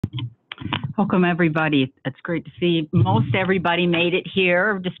Welcome, everybody. It's great to see most everybody made it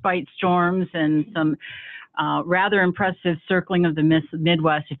here despite storms and some rather impressive circling of the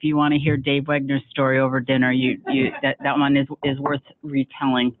Midwest. If you want to hear Dave Wegner's story over dinner, that one is worth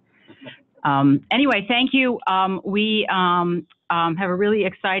retelling. Anyway, thank you. We have a really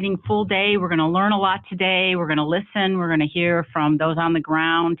exciting full day. We're going to learn a lot today. We're going to listen. We're going to hear from those on the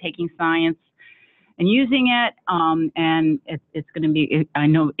ground taking science and using it. And it's going to be, I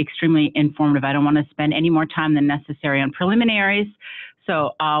know, extremely informative. I don't want to spend any more time than necessary on preliminaries.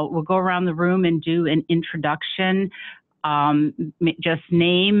 So we'll go around the room and do an introduction. Just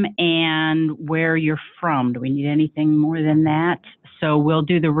name and where you're from. Do we need anything more than that? So we'll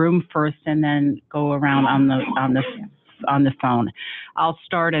do the room first and then go around on the phone. I'll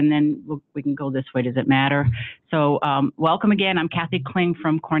start and then we can go this way. Does it matter? So welcome again. I'm Kathy Kling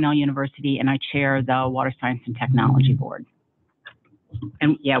from Cornell University, and I chair the Water Science and Technology Board.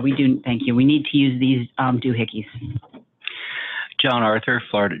 And yeah, we do. Thank you. We need to use these doohickeys. John Arthur,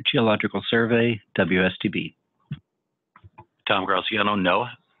 Florida Geological Survey, WSTB. Tom Graziano, NOAA.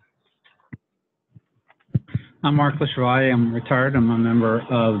 I'm Mark Lachevalier. I'm retired. I'm a member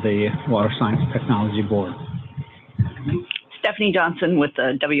of the Water Science Technology Board. Stephanie Johnson with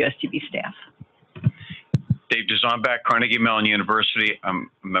the WSTB staff. Dave Dzonbach, Carnegie Mellon University.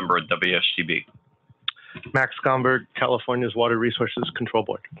 I'm a member of WSTB. Max Gomberg, California's Water Resources Control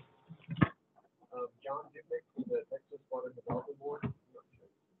Board. John Dupnik from the Texas Water Development Board.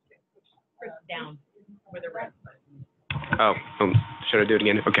 Down where the red button. Oh, should I do it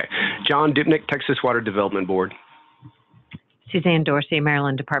again? Okay. John Dupnik, Texas Water Development Board. Suzanne Dorsey,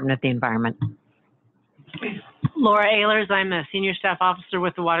 Maryland Department of the Environment. Laura Ehlers, I'm a Senior Staff Officer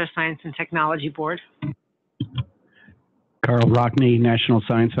with the Water Science and Technology Board. Carl Rockney, National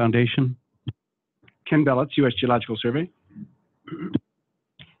Science Foundation. Ken Bellitz, U.S. Geological Survey.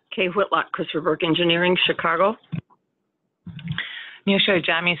 Kay Whitlock, Christopher Burke Engineering, Chicago. Nusha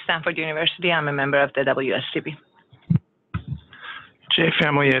Jami, Stanford University. I'm a member of the WSTB. Jay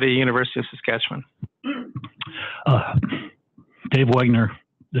Family, University of Saskatchewan. Dave Wegner,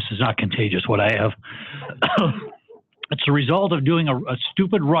 this is not contagious, what I have. It's a result of doing a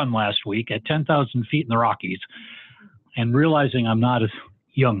stupid run last week at 10,000 feet in the Rockies and realizing I'm not as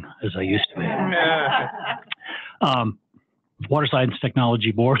young as I used to be. Water Science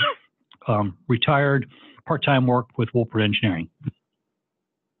Technology Board, retired, part-time work with Wolpert Engineering.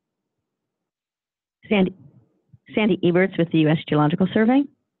 Sandy Eberts with the U.S. Geological Survey.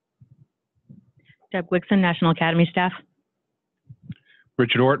 Deb Wixon, National Academy staff.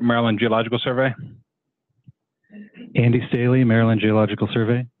 Richard Ort, Maryland Geological Survey. Andy Staley, Maryland Geological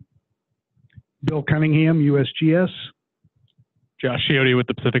Survey. Bill Cunningham, USGS. Josh Chiotti with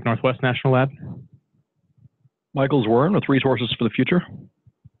the Pacific Northwest National Lab. Michael Zwern with Resources for the Future.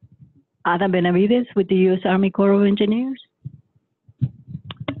 Ada Benavides with the U.S. Army Corps of Engineers.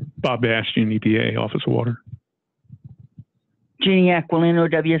 Bob Bastian, EPA, Office of Water. Jeannie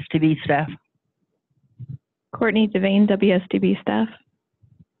Aquilino, WSTB staff. Courtney Devane, WSTB staff.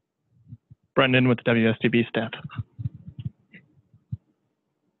 Brendan with the WSTB staff.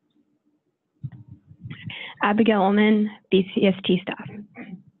 Abigail Ullman, BCST staff.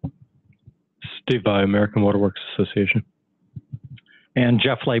 Steve By, American Water Works Association. And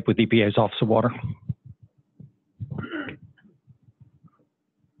Jeff Leip with EPA's Office of Water.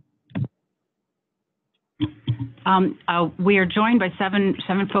 We are joined by seven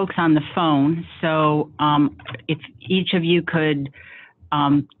folks on the phone. So if each of you could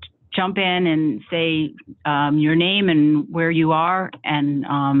jump in and say your name and where you are, and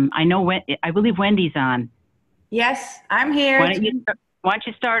I believe Wendy's on. Yes, I'm here. Why don't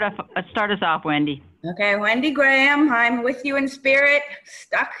you start us off, Wendy? Okay, Wendy Graham. I'm with you in spirit,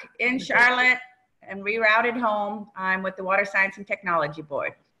 stuck in Charlotte and rerouted home. I'm with the Water Science and Technology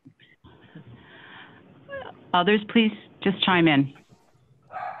Board. Others, please just chime in.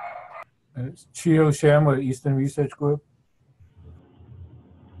 Chio Shem with Eastern Research Group.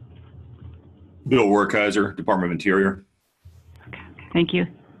 Bill Werkheiser, Department of Interior. Okay, thank you.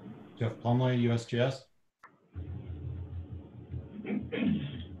 Jeff Plumley, USGS.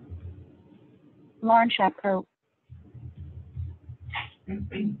 Lauren Shapko.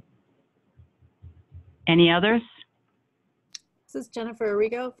 Any others? This is Jennifer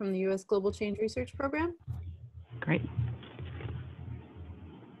Arrigo from the U.S. Global Change Research Program. Great.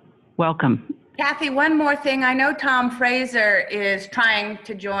 Welcome. Kathy, one more thing. I know Tom Frazer is trying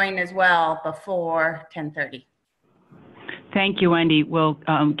to join as well before 10:30. Thank you, Wendy. We'll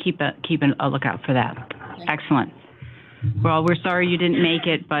keep a lookout for that. Excellent. Well, we're sorry you didn't make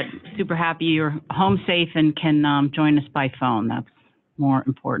it, but super happy you're home safe and can join us by phone. That's more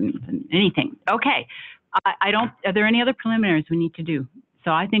important than anything. Okay, are there any other preliminaries we need to do? So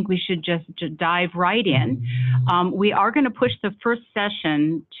I think we should just dive right in. We are going to push the first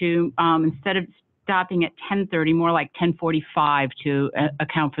session to, instead of stopping at 10:30, more like 10:45 to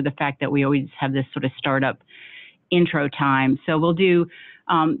account for the fact that we always have this sort of startup intro time. So we'll do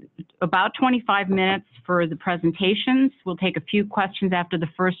about 25 minutes for the presentations. We'll take a few questions after the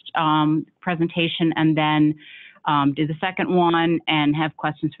first presentation, and then do the second one and have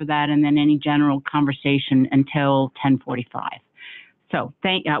questions for that, and then any general conversation until 10:45. So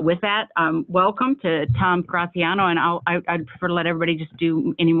with that, welcome to Tom Graziano, and I'd prefer to let everybody just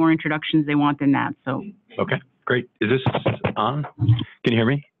do any more introductions they want than that. So. Okay, great. Is this on? Can you hear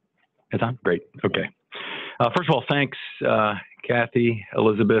me? It's on? Great, okay. First of all, thanks, Kathy,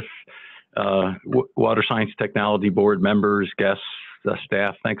 Elizabeth, Water Science Technology Board members, guests,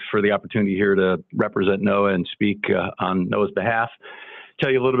 staff. Thanks for the opportunity here to represent NOAA and speak on NOAA's behalf. Tell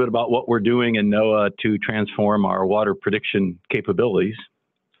you a little bit about what we're doing in NOAA to transform our water prediction capabilities.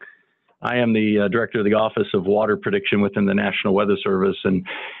 I am the director of the Office of Water Prediction within the National Weather Service, and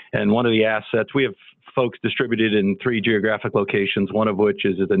one of the assets, we have folks distributed in 3 geographic locations, one of which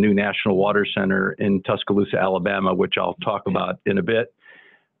is at the new National Water Center in Tuscaloosa, Alabama, which I'll talk about in a bit.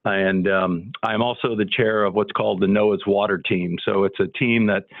 And I'm also the chair of what's called the NOAA's Water Team. So it's a team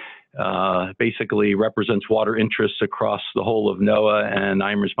that basically represents water interests across the whole of NOAA, and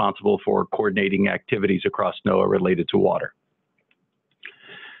I'm responsible for coordinating activities across NOAA related to water.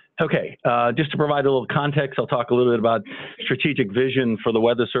 Okay, just to provide a little context, I'll talk a little bit about strategic vision for the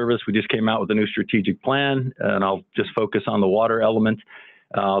Weather Service. We just came out with a new strategic plan, and I'll just focus on the water element.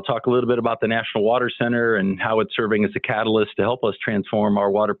 I'll talk a little bit about the National Water Center and how it's serving as a catalyst to help us transform our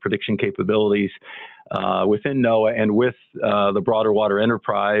water prediction capabilities within NOAA and with the broader water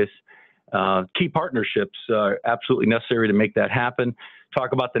enterprise. Key partnerships are absolutely necessary to make that happen.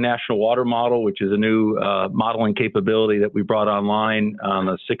 Talk about the National Water Model, which is a new modeling capability that we brought online on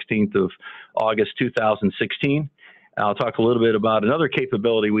the 16th of August, 2016. I'll talk a little bit about another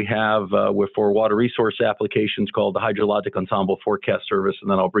capability we have for water resource applications called the Hydrologic Ensemble Forecast Service,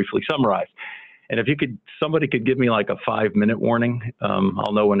 and then I'll briefly summarize. And if somebody could give me like a 5-minute warning,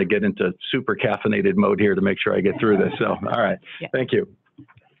 I'll know when to get into super caffeinated mode here to make sure I get through this. So, all right, Thank you.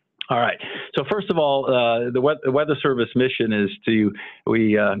 All right. So first of all, the Weather Service mission is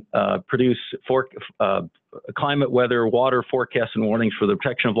we produce climate, weather, water forecasts and warnings for the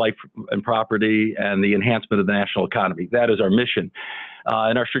protection of life and property and the enhancement of the national economy. That is our mission.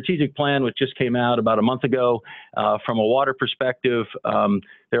 In our strategic plan, which just came out about a month ago, from a water perspective,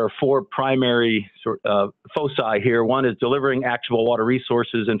 there are 4 primary foci here. One is delivering actionable water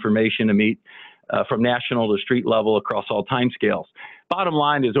resources information to meet from national to street level across all timescales. Bottom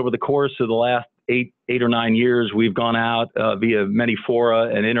line is, over the course of the last 8 or 9 years, we've gone out via many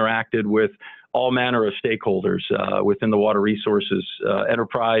fora and interacted with all manner of stakeholders within the water resources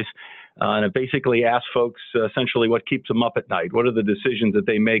enterprise. And it basically asks folks essentially what keeps them up at night. What are the decisions that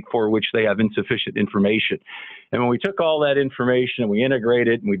they make for which they have insufficient information? And when we took all that information and we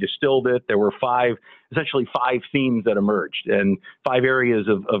integrated and we distilled it, there were essentially five themes that emerged and 5 areas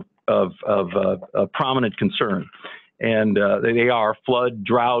of prominent concern. And they are flood,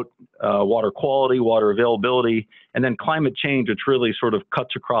 drought, water quality, water availability, and then climate change, which really sort of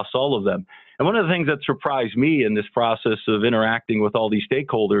cuts across all of them. And one of the things that surprised me in this process of interacting with all these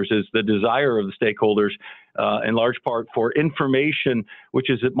stakeholders is the desire of the stakeholders, in large part, for information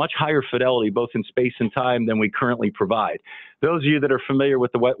which is at much higher fidelity, both in space and time, than we currently provide. Those of you that are familiar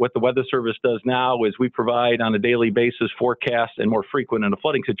with what the Weather Service does now is we provide on a daily basis forecasts, and more frequent in a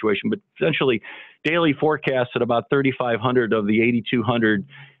flooding situation, but essentially daily forecasts at about 3,500 of the 8,200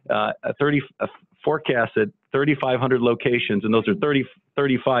 forecasts at 3,500 locations, and those are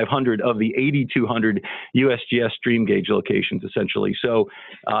 3,500 of the 8,200 USGS stream gauge locations, essentially. So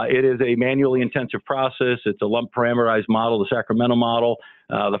it is a manually intensive process. It's a lump parameterized model, the Sacramento model.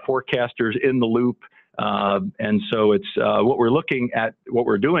 The forecaster's in the loop. And so it's what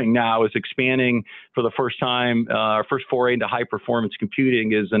we're doing now is expanding for the first time. Our first foray into high performance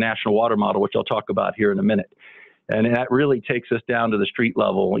computing is the National Water Model, which I'll talk about here in a minute. And that really takes us down to the street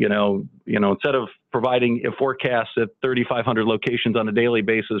level. You know, instead of providing a forecast at 3,500 locations on a daily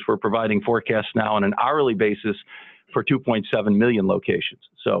basis, we're providing forecasts now on an hourly basis for 2.7 million locations.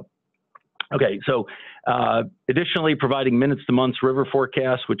 So, okay, so additionally, providing minutes to months river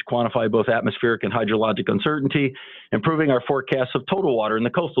forecasts, which quantify both atmospheric and hydrologic uncertainty, improving our forecasts of total water in the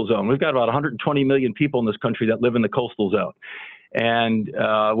coastal zone. We've got about 120 million people in this country that live in the coastal zone. And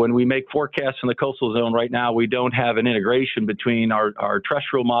when we make forecasts in the coastal zone right now, we don't have an integration between our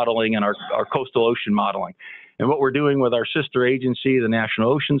terrestrial modeling and our coastal ocean modeling. And what we're doing with our sister agency, the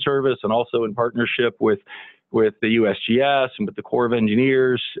National Ocean Service, and also in partnership with the USGS and with the Corps of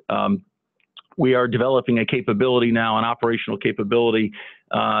Engineers, we are developing a capability now, an operational capability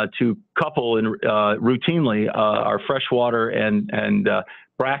to couple routinely our freshwater and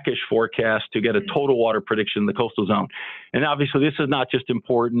brackish forecast to get a total water prediction in the coastal zone. And obviously, this is not just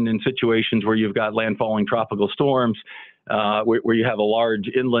important in situations where you've got landfalling tropical storms, where you have a large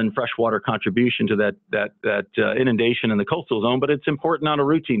inland freshwater contribution to that inundation in the coastal zone, but it's important on a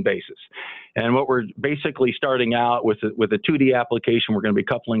routine basis. And what we're basically starting out with a 2D application, we're going to be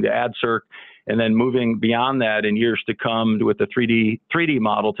coupling to AdCirc, and then moving beyond that in years to come with a 3D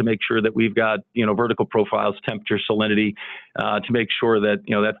model to make sure that we've got vertical profiles, temperature, salinity, to make sure that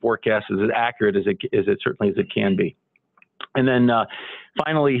that forecast is as accurate as it certainly as it can be. And then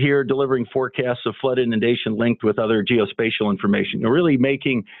finally here, delivering forecasts of flood inundation linked with other geospatial information. Really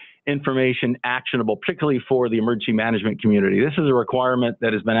making information actionable, particularly for the emergency management community. This is a requirement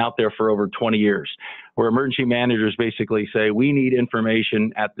that has been out there for over 20 years, where emergency managers basically say, we need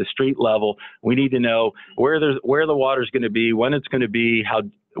information at the street level. We need to know where the water is going to be, when it's going to be,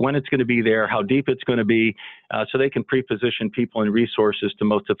 when it's going to be there, how deep it's going to be, so they can pre-position people and resources to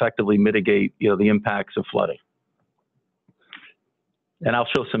most effectively mitigate the impacts of flooding. And I'll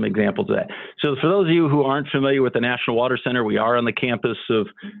show some examples of that. So for those of you who aren't familiar with the National Water Center, we are on the campus of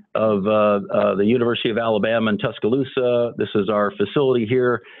the University of Alabama in Tuscaloosa. This is our facility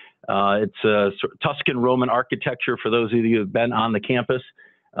here. It's a Tuscan Roman architecture for those of you who have been on the campus.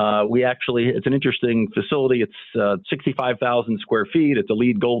 It's an interesting facility. It's 65,000 square feet. It's a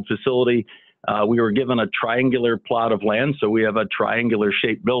LEED Gold facility. We were given a triangular plot of land, so we have a triangular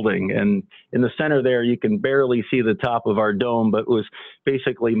shaped building. And in the center there, you can barely see the top of our dome, but it was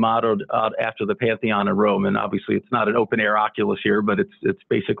basically modeled out after the Pantheon in Rome. And obviously, it's not an open air Oculus here, but it's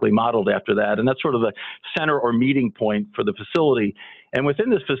basically modeled after that. And that's sort of the center or meeting point for the facility. And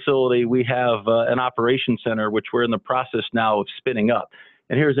within this facility, we have an operations center, which we're in the process now of spinning up.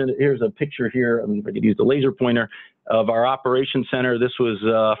 And here's a picture here. I mean, if I could use the laser pointer of our operations center. This was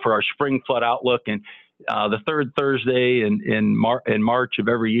for our spring flood outlook, and the third Thursday in March of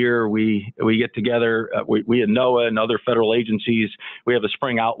every year, we get together. We and NOAA and other federal agencies, we have a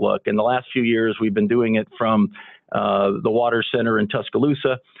spring outlook. And the last few years, we've been doing it from the Water Center in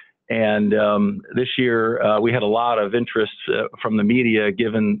Tuscaloosa. And this year, we had a lot of interest from the media,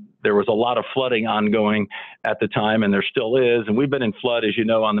 given there was a lot of flooding ongoing at the time, and there still is. And we've been in flood, as you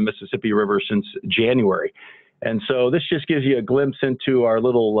know, on the Mississippi River since January. And so this just gives you a glimpse into our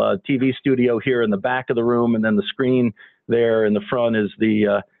little TV studio here in the back of the room, and then the screen there in the front is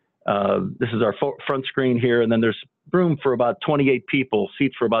this is our front screen here, and then there's room for about 28 people,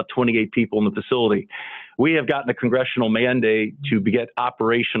 seats for about 28 people in the facility. We have gotten a congressional mandate to get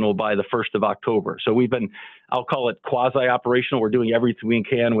operational by the 1st of October. So we've been, I'll call it quasi-operational. We're doing everything we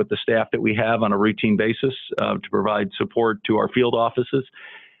can with the staff that we have on a routine basis to provide support to our field offices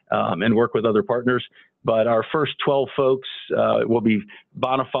and work with other partners. But our first 12 folks will be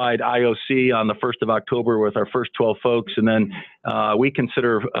bona fide IOC on the 1st of October with our first 12 folks. And then we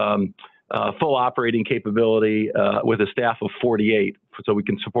consider full operating capability with a staff of 48. So we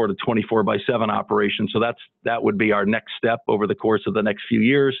can support a 24/7 operation. So that would be our next step over the course of the next few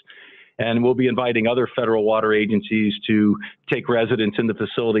years. And we'll be inviting other federal water agencies to take residence in the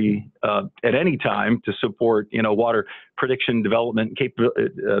facility at any time to support, water prediction development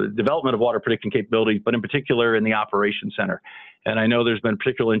of water prediction capabilities, but in particular in the operations center. And I know there's been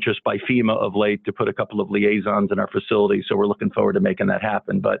particular interest by FEMA of late to put a couple of liaisons in our facility. So we're looking forward to making that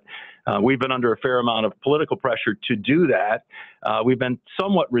happen. But we've been under a fair amount of political pressure to do that. We've been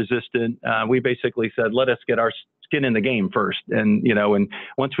somewhat resistant. We basically said, let us get our skin in the game first. And, and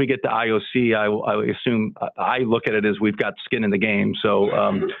once we get to IOC, I assume I look at it as we've got skin in the game.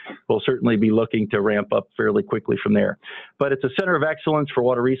 So we'll certainly be looking to ramp up fairly quickly from there. But it's a center of excellence for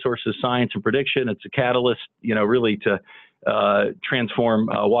water resources, science, and prediction. It's a catalyst, really to transform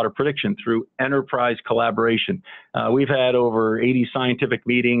water prediction through enterprise collaboration. We've had over 80 scientific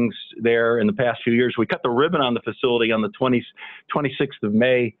meetings there in the past few years. We cut the ribbon on the facility on the 26th of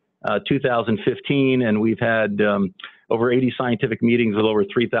May, 2015, and we've had over 80 scientific meetings with over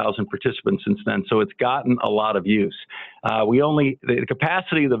 3,000 participants since then. So it's gotten a lot of use. The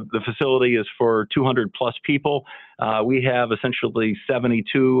capacity of the facility is for 200 plus people. We have essentially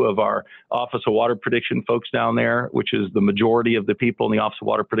 72 of our Office of Water Prediction folks down there, which is the majority of the people in the Office of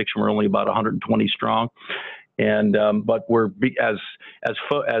Water Prediction. We're only about 120 strong. And but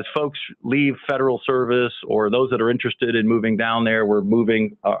as folks leave federal service or those that are interested in moving down there, we're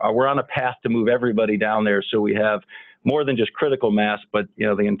on a path to move everybody down there. So we have more than just critical mass, but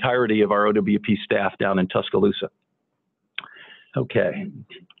the entirety of our OWP staff down in Tuscaloosa. Okay.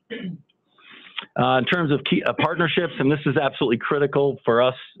 In terms of key partnerships, and this is absolutely critical for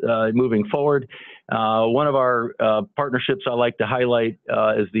us moving forward, one of our partnerships I like to highlight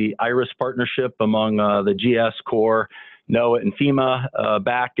is the IRIS partnership among the GS, Corps, NOAA, and FEMA.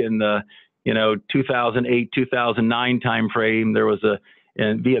 Back in the 2008-2009 timeframe, there was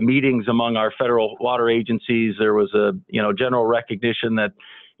via meetings among our federal water agencies, there was a general recognition that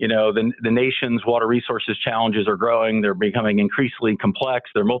the nation's water resources challenges are growing. They're becoming increasingly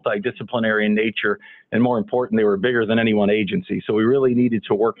complex. They're multidisciplinary in nature, and more important, they were bigger than any one agency. So we really needed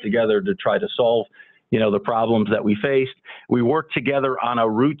to work together to try to solve the problems that we faced. We worked together on a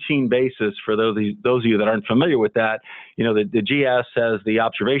routine basis. For those of you that aren't familiar with that, the GS has the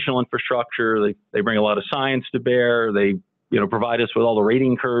observational infrastructure. They bring a lot of science to bear. They provide us with all the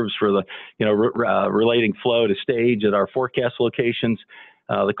rating curves for the relating flow to stage at our forecast locations.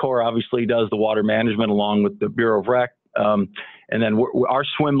 The Corps obviously does the water management along with the Bureau of Rec. And then our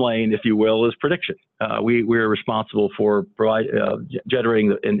swim lane, if you will, is prediction. We're responsible for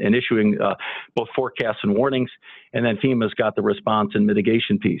generating and issuing both forecasts and warnings. And then FEMA's got the response and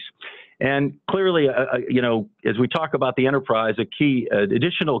mitigation piece. And clearly, as we talk about the enterprise,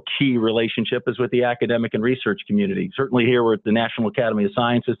 additional key relationship is with the academic and research community. Certainly here we're at the National Academy of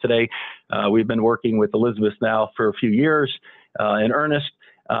Sciences today. We've been working with Elizabeth now for a few years in earnest.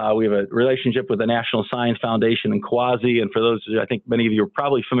 We have a relationship with the National Science Foundation and Quasi. And for those, I think many of you are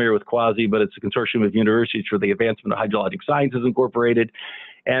probably familiar with Quasi, but it's a consortium of universities for the advancement of hydrologic sciences incorporated.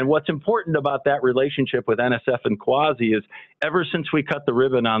 And what's important about that relationship with NSF and Quasi is ever since we cut the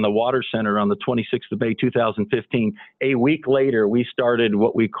ribbon on the Water Center on the 26th of May, 2015, a week later, we started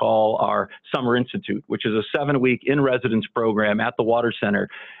what we call our Summer Institute, which is a 7-week in-residence program at the Water Center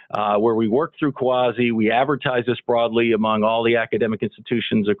where we work through Quasi. We advertise this broadly among all the academic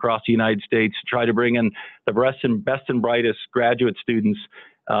institutions across the United States to try to bring in the best and brightest graduate students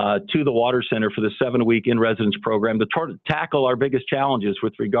to the Water Center for the 7-week in-residence program to tackle our biggest challenges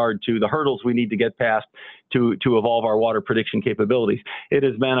with regard to the hurdles we need to get past to evolve our water prediction capabilities. It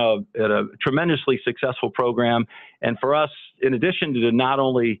has been a tremendously successful program. And for us, in addition to not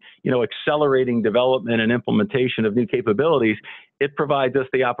only accelerating development and implementation of new capabilities, it provides us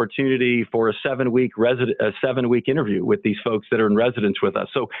the opportunity for a 7-week interview with these folks that are in residence with us.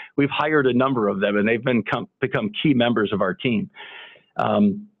 So we've hired a number of them, and they've become key members of our team.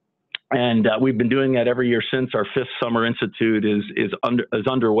 And we've been doing that every year since. Our 5th Summer Institute is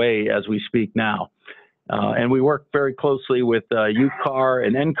underway as we speak now. And we work very closely with UCAR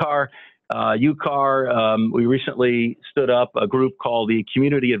and NCAR. UCAR, we recently stood up a group called the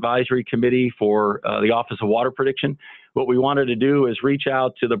Community Advisory Committee for the Office of Water Prediction. What we wanted to do is reach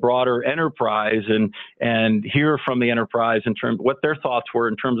out to the broader enterprise and hear from the enterprise in terms of what their thoughts were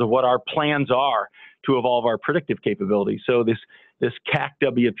in terms of what our plans are to evolve our predictive capabilities. So this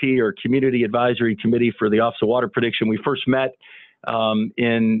CAC-WP, or Community Advisory Committee for the Office of Water Prediction, we first met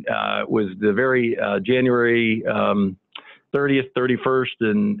was the very January 30th, 31st,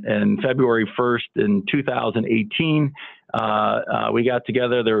 and February 1st in 2018. We got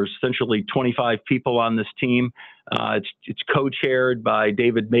together. There were essentially 25 people on this team. It's co-chaired by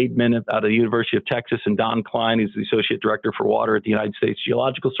David Maidman out of the University of Texas and Don Klein, who's the Associate Director for Water at the United States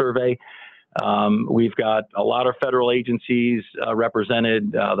Geological Survey. We've got a lot of federal agencies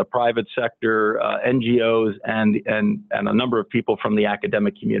represented, the private sector, NGOs, and a number of people from the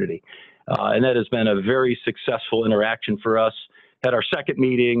academic community. And that has been a very successful interaction for us. Had our 2nd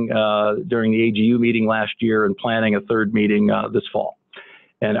meeting during the AGU meeting last year and planning a 3rd meeting this fall.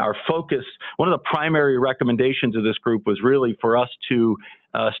 And our focus, one of the primary recommendations of this group was really for us to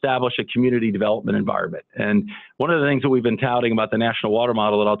establish a community development environment. And one of the things that we've been touting about the National Water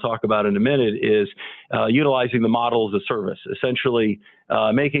Model that I'll talk about in a minute is utilizing the model as a service, essentially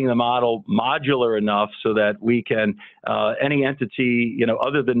making the model modular enough so that we can, any entity,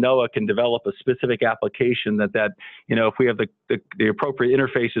 other than NOAA can develop a specific application that if we have the appropriate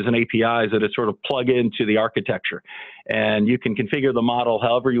interfaces and APIs that it sort of plug into the architecture. And you can configure the model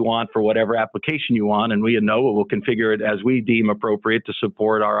however you want for whatever application you want, and we at NOAA will configure it as we deem appropriate to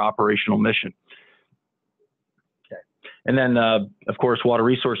support our operational mission. Okay. And then, of course, water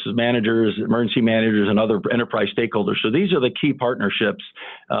resources managers, emergency managers, and other enterprise stakeholders. So these are the key partnerships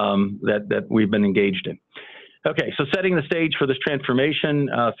that we've been engaged in. Okay, so setting the stage for this transformation,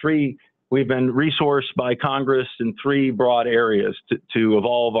 we've been resourced by Congress in 3 broad areas to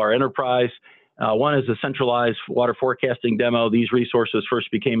evolve our enterprise. One is a centralized water forecasting demo. These resources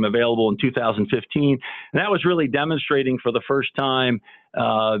first became available in 2015, and that was really demonstrating for the first time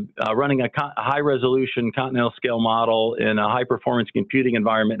running a high-resolution continental scale model in a high-performance computing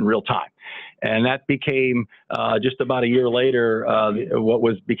environment in real time. And that became, just about a year later,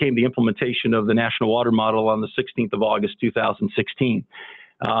 became the implementation of the National Water Model on the 16th of August, 2016.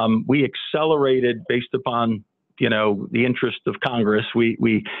 We accelerated based upon the interest of Congress.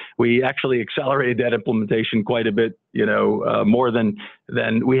 We actually accelerated that implementation quite a bit, more than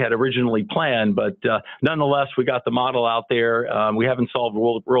we had originally planned. But nonetheless, we got the model out there. We haven't solved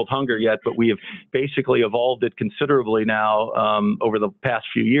world hunger yet, but we have basically evolved it considerably now over the past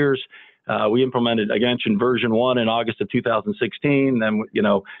few years. We implemented, again, version 1 in August of 2016. Then,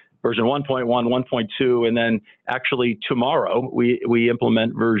 version 1.1, 1.2, and then actually tomorrow we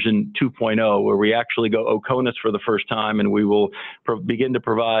implement version 2.0, where we actually go OCONUS for the first time, and we will begin to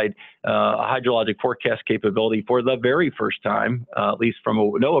provide a hydrologic forecast capability for the very first time, at least from a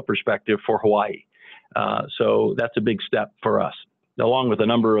NOAA perspective, for Hawaii. So that's a big step for us, along with a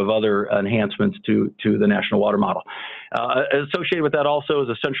number of other enhancements to the National Water Model. Associated with that also is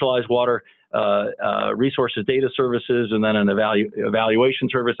a centralized water resources data services, and then an evaluation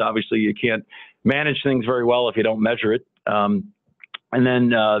service. Obviously, you can't manage things very well if you don't measure it. And then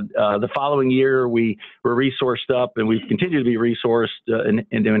the following year, we were resourced up, and we've continued to be resourced and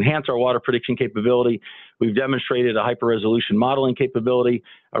to enhance our water prediction capability. We've demonstrated a hyper-resolution modeling capability,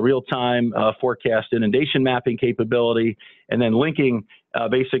 a real-time forecast inundation mapping capability, and then linking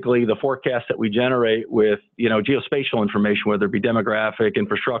basically the forecast that we generate with geospatial information, whether it be demographic,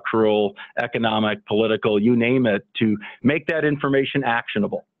 infrastructural, economic, political, you name it, to make that information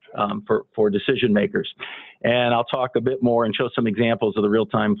actionable for decision makers. And I'll talk a bit more and show some examples of the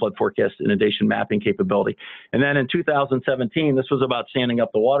real-time flood forecast inundation mapping capability. And then in 2017, this was about standing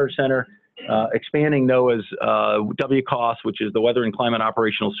up the Water Center, expanding NOAA's WCOS, which is the Weather and Climate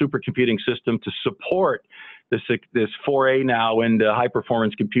Operational Supercomputing System, to support this foray now into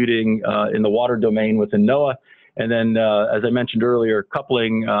high-performance computing in the water domain within NOAA. And then, as I mentioned earlier,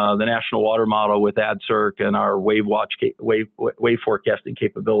 coupling the National Water Model with AdCirc and our wave forecasting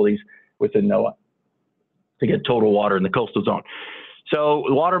capabilities within NOAA to get total water in the coastal zone. So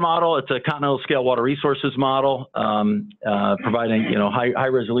the water model, it's a continental scale water resources model, providing high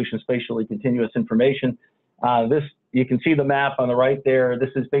resolution spatially continuous information. You can see the map on the right there. This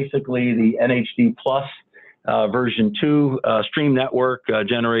is basically the NHD Plus version 2 stream network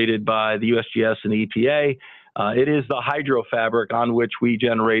generated by the USGS and the EPA. It is the hydro fabric on which we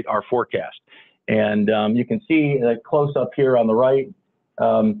generate our forecast. And you can see that close up here on the right,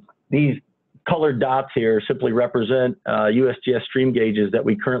 these colored dots here simply represent USGS stream gauges that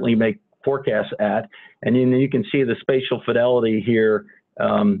we currently make forecasts at. And then you can see the spatial fidelity here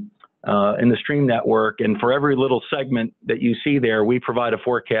in the stream network. And for every little segment that you see there, we provide a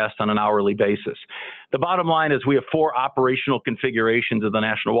forecast on an hourly basis. The bottom line is we have 4 operational configurations of the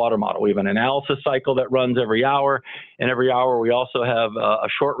National Water Model. We have an analysis cycle that runs every hour, and every hour we also have a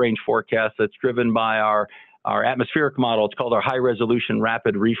short-range forecast that's driven by our atmospheric model. It's called our high-resolution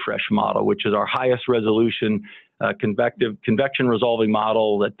rapid refresh model, which is our highest resolution convection resolving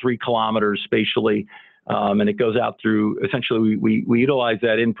model at 3 kilometers spatially. And it goes out through, essentially, we utilize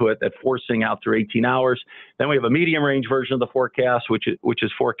that input, that forcing out through 18 hours. Then we have a medium range version of the forecast, which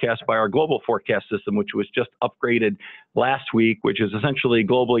is forecast by our global forecast system, which was just upgraded last week, which is essentially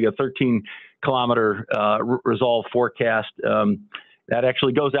globally a 13-kilometer resolve forecast. That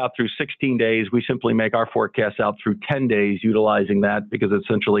actually goes out through 16 days. We simply make our forecasts out through 10 days utilizing that because it's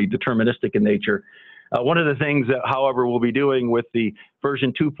essentially deterministic in nature. One of the things that, however, we'll be doing with the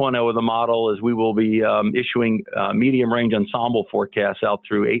version 2.0 of the model is we will be issuing medium range ensemble forecasts out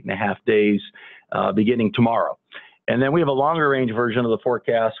through 8.5 days beginning tomorrow. And then we have a longer range version of the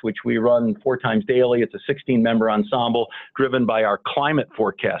forecast, which we run 4 times daily. It's a 16-member ensemble driven by our climate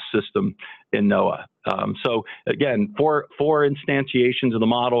forecast system in NOAA. So again, four instantiations of the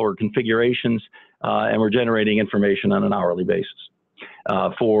model or configurations, and we're generating information on an hourly basis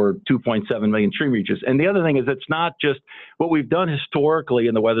for 2.7 million stream reaches. And the other thing is it's not just what we've done historically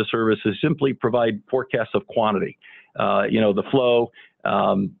in the Weather Service is simply provide forecasts of quantity, the flow,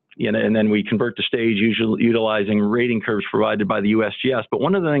 and then we convert to stage usually utilizing rating curves provided by the USGS. But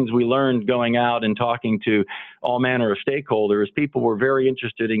one of the things we learned going out and talking to all manner of stakeholders, people were very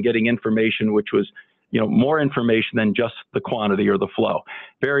interested in getting information which was more information than just the quantity or the flow.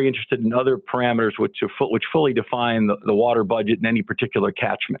 Very interested in other parameters which fully define the water budget in any particular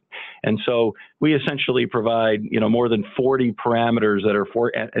catchment. And so we essentially provide more than 40 parameters that are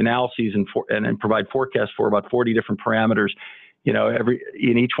for analyses and provide forecasts for about 40 different parameters.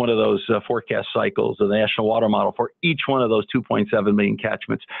 in each one of those forecast cycles of the National Water Model for each one of those 2.7 million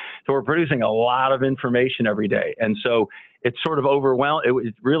catchments. So we're producing a lot of information every day. And so it's sort of overwhelming. It was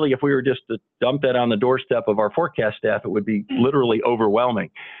really, if we were just to dump that on the doorstep of our forecast staff, it would be literally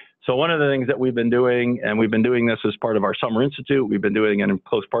overwhelming. So one of the things that we've been doing, and we've been doing this as part of our Summer Institute, we've been doing it in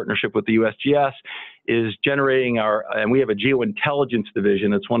close partnership with the USGS, is generating and we have a geointelligence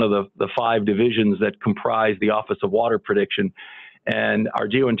division. It's one of the 5 divisions that comprise the Office of Water Prediction. And our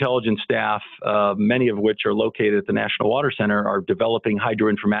geointelligence staff, many of which are located at the National Water Center, are developing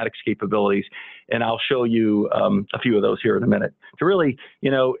hydroinformatics capabilities. And I'll show you a few of those here in a minute to really,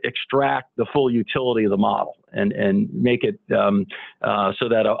 extract the full utility of the model and make it so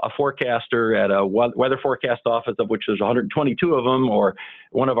that a forecaster at a weather forecast office, of which there's 122 of them, or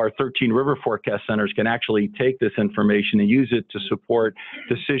one of our 13 river forecast centers, can actually take this information and use it to support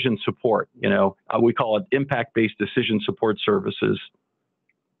decision support. We call it impact-based decision support services.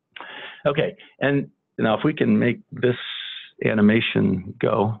 Okay, and now if we can make this animation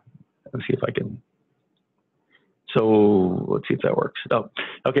go, let's see if I can. So let's see if that works. Oh,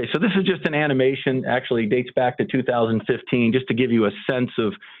 okay. So this is just an animation. Actually, dates back to 2015, just to give you a sense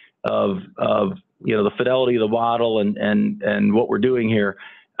of the fidelity of the model and what we're doing here.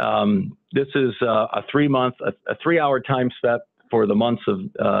 This is a 3-hour time step for the months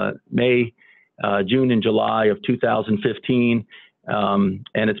of May, June, and July of 2015. And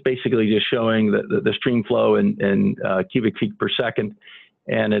it's basically just showing the stream flow in cubic feet per second.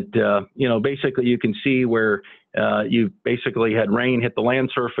 And it, basically you can see where you basically had rain hit the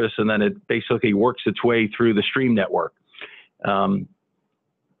land surface, and then it basically works its way through the stream network. And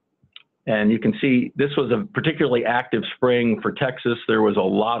you can see this was a particularly active spring for Texas. There was a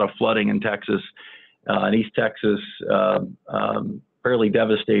lot of flooding in Texas, in East Texas, fairly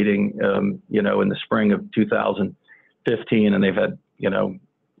devastating, in the spring of 2015. And they've had,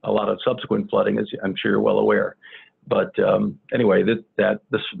 a lot of subsequent flooding, as I'm sure you're well aware. But anyway,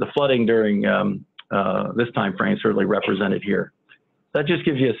 the flooding during this time frame certainly represented here. That just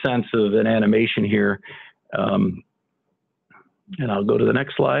gives you a sense of an animation here. And I'll go to the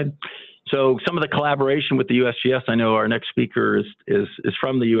next slide. So some of the collaboration with the USGS, I know our next speaker is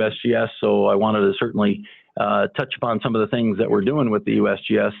from the USGS, so I wanted to certainly touch upon some of the things that we're doing with the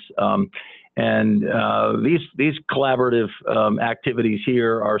USGS. These collaborative activities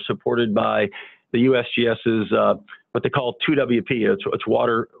here are supported by the USGS's what they call 2WP. It's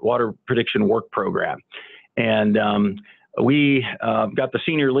Water Prediction Work Program. And we got the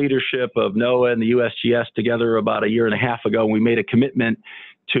senior leadership of NOAA and the USGS together about 1.5 years ago, and we made a commitment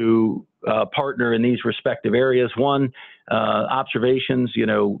to partner in these respective areas. One, observations,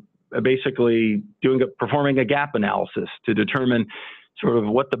 basically performing a gap analysis to determine sort of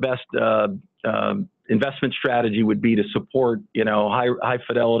what the best investment strategy would be to support, high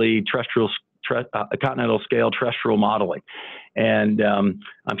fidelity terrestrial continental scale terrestrial modeling. And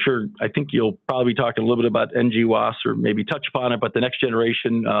I think you'll probably talk a little bit about NGWAS or maybe touch upon it, but the next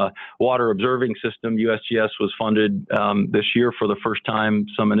generation water observing system, USGS was funded this year for the first time,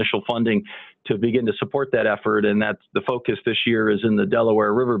 some initial funding to begin to support that effort. And that's the focus this year is in the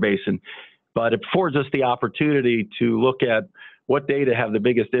Delaware River Basin. But it affords us the opportunity to look at what data have the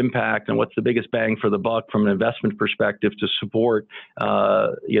biggest impact and what's the biggest bang for the buck from an investment perspective to support,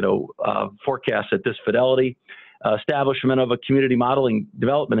 forecasts at this fidelity, establishment of a community modeling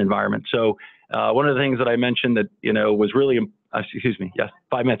development environment. So one of the things that I mentioned that, was really, excuse me, yes,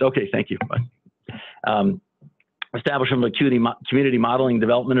 5 minutes. Okay, thank you. Establishment of a community modeling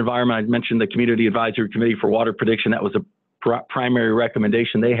development environment. I mentioned the Community Advisory Committee for Water Prediction. That was a primary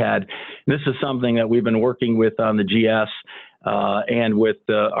recommendation they had. And this is something that we've been working with on the GS and with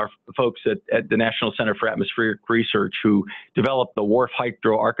our folks at the National Center for Atmospheric Research, who developed the WRF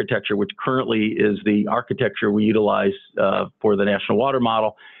Hydro architecture, which currently is the architecture we utilize for the National Water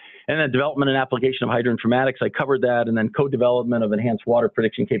Model. And then development and application of hydroinformatics, I covered that, and then co-development of enhanced water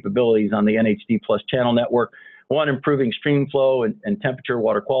prediction capabilities on the NHD Plus channel network. One, improving stream flow and temperature,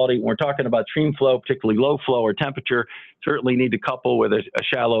 water quality. When we're talking about stream flow, particularly low flow or temperature, certainly need to couple with at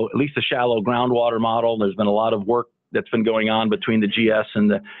least a shallow groundwater model. There's been a lot of work that's been going on between the GS and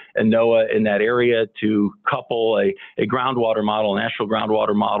NOAA in that area to couple a groundwater model, a national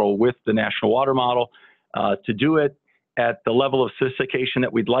groundwater model, with the national water model. To do it at the level of sophistication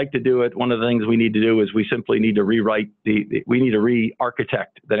that we'd like to do it, one of the things we need to do is we simply need to rewrite we need to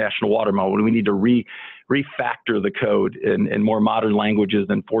re-architect the national water model. We need to refactor the code in more modern languages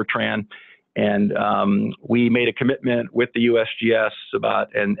than Fortran. And we made a commitment with the USGS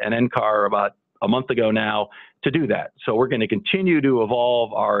and NCAR about a month ago now to do that. So we're going to continue to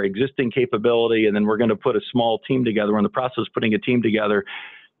evolve our existing capability, and then we're going to put a small team together. We're in the process of putting a team together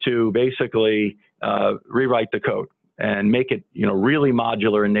to basically rewrite the code and make it, really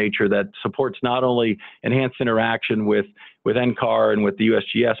modular in nature that supports not only enhanced interaction with NCAR and with the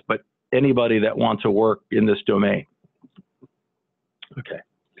USGS, but anybody that wants to work in this domain. Okay.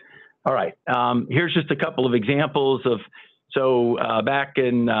 All right. Here's just a couple of examples of, so back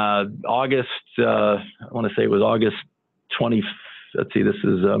in August, I want to say it was August 20, let's see, this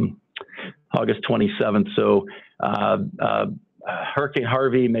is August 27th. So Hurricane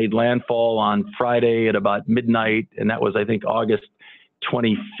Harvey made landfall on Friday at about midnight, and that was, I think, August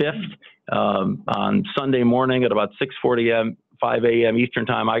 25th. On Sunday morning at about 6:40 a.m., 5 a.m. Eastern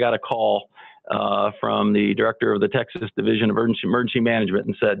time, I got a call from the director of the Texas Division of Emergency Management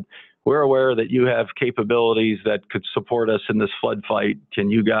and said, "We're aware that you have capabilities that could support us in this flood fight. Can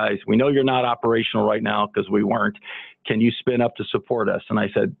you guys, we know you're not operational right now because we weren't, can you spin up to support us?" And I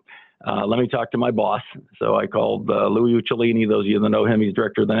said, let me talk to my boss. So I called Louis Uccellini, those of you that know him, he's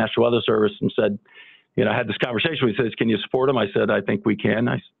director of the National Weather Service, and said, I had this conversation. He says, "Can you support him?" I said, "I think we can."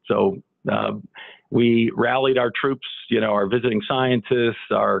 We rallied our troops, our visiting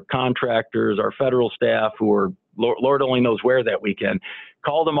scientists, our contractors, our federal staff, who were, Lord only knows where that weekend,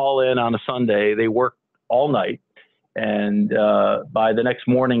 called them all in on a Sunday. They worked all night. And by the next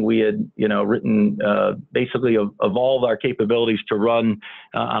morning, we had, written, basically evolved our capabilities to run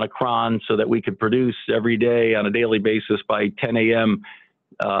on a cron so that we could produce every day on a daily basis by 10 a.m.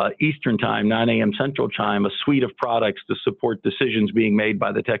 Eastern time, 9 a.m. Central time, a suite of products to support decisions being made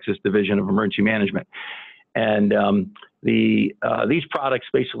by the Texas Division of Emergency Management. And these products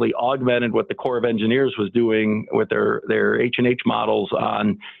basically augmented what the Corps of Engineers was doing with their H&H models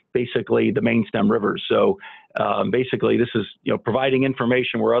on basically the main stem rivers. So basically this is providing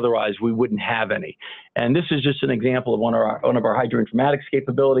information where otherwise we wouldn't have any. And this is just an example of one of our hydroinformatics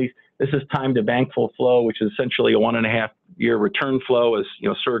capabilities. This is time to bankful flow, which is essentially a 1.5-year return flow as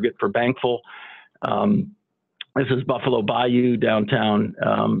surrogate for bankful. This is Buffalo Bayou, downtown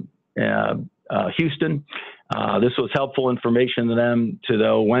Houston. This was helpful information to them to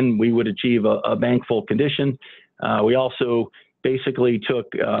know when we would achieve a bankful condition. We also basically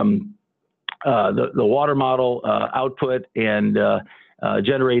took the water model output and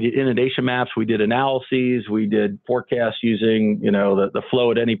generated inundation maps. We did analyses. We did forecasts using the flow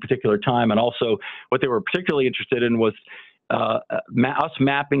at any particular time. And also what they were particularly interested in was us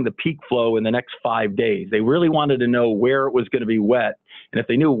mapping the peak flow in the next 5 days. They really wanted to know where it was going to be wet. And if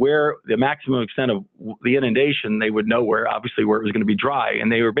they knew where the maximum extent of the inundation, they would know obviously where it was going to be dry.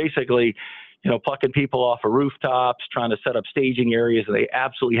 And they were basically, plucking people off of rooftops, trying to set up staging areas. And they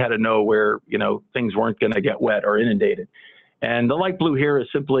absolutely had to know where, things weren't going to get wet or inundated. And the light blue here is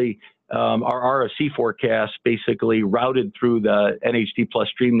simply our RFC forecast, basically routed through the NHD plus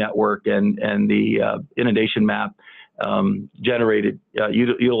stream network and the inundation map generated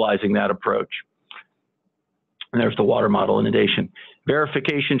utilizing that approach. And there's the water model inundation.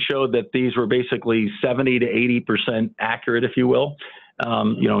 Verification showed that these were basically 70 to 80% accurate, if you will,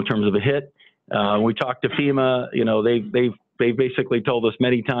 in terms of a hit. We talked to FEMA, they've basically told us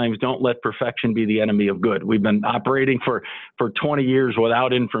many times, don't let perfection be the enemy of good. We've been operating for 20 years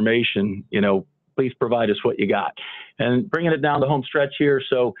without information, please provide us what you got. And bringing it down the home stretch here.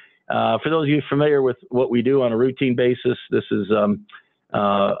 So for those of you familiar with what we do on a routine basis, this is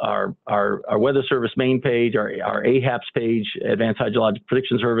our Weather Service main page, our AHAPS page, Advanced Hydrologic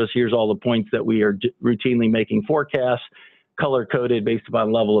Prediction Service. Here's all the points that we are routinely making forecasts, color-coded based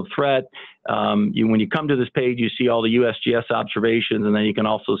upon level of threat. When you come to this page, you see all the USGS observations, and then you can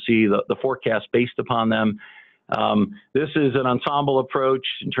also see the forecast based upon them. This is an ensemble approach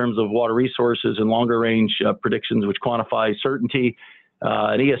in terms of water resources and longer range predictions, which quantify certainty.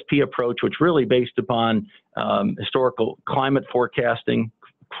 An ESP approach, which really based upon historical climate forcasts,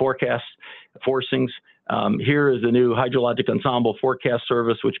 forcings. Here is the new hydrologic ensemble forecast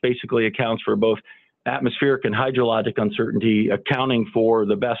service, which basically accounts for both atmospheric and hydrologic uncertainty, accounting for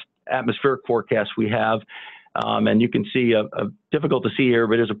the best atmospheric forecasts we have. And you can see, difficult to see here,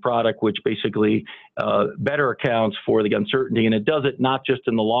 but it is a product which basically better accounts for the uncertainty. And it does it not just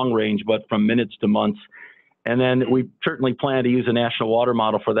in the long range, but from minutes to months. And then we certainly plan to use a national water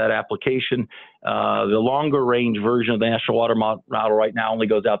model for that application. The longer range version of the national water model right now only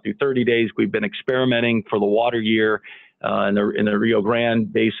goes out through 30 days. We've been experimenting for the water year in the Rio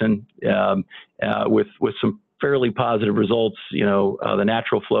Grande Basin with some fairly positive results, the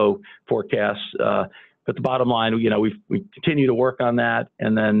natural flow forecasts. But the bottom line, we continue to work on that.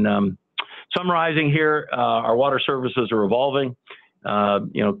 And then summarizing here, our water services are evolving.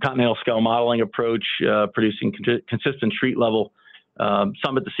 continental scale modeling approach, producing consistent street level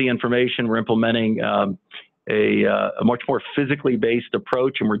summit to sea information. We're implementing a much more physically based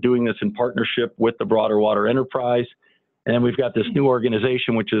approach, and we're doing this in partnership with the broader water enterprise. And then we've got this new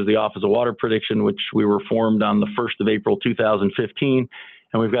organization, which is the Office of Water Prediction, which we were formed on the 1st of April, 2015.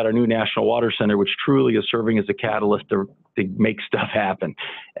 And we've got our new National Water Center, which truly is serving as a catalyst to make stuff happen.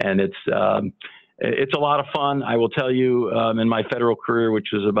 And it's a lot of fun. I will tell you, in my federal career,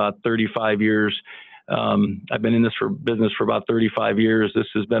 which is about 35 years, I've been in this business for about 35 years. This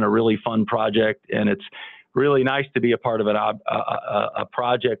has been a really fun project, and it's really nice to be a part of a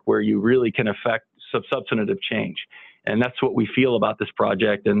project where you really can affect substantive change. And that's what we feel about this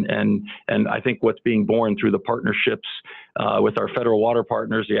project, and I think what's being born through the partnerships with our federal water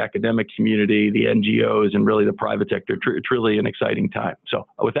partners, the academic community, the NGOs, and really the private sector. It's really an exciting time. So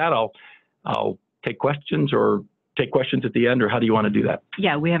with that, I'll take questions or take questions at the end, or how do you want to do that?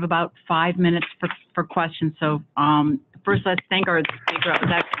 Yeah, we have about 5 minutes for questions. So first, let's thank our speaker. That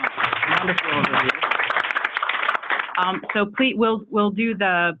was excellent. Wonderful overview. So please, we'll do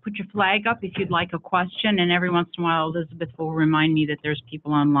put your flag up if you'd like a question, and every once in a while, Elizabeth will remind me that there's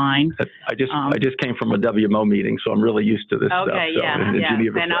people online. I just came from a WMO meeting, so I'm really used to this stuff. Okay, So, yeah.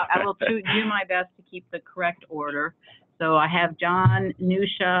 And I will do my best to keep the correct order. So I have John,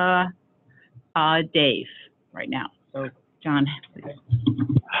 Nusha, Dave right now. So John, please.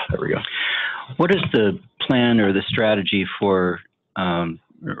 There we go. What is the plan or the strategy for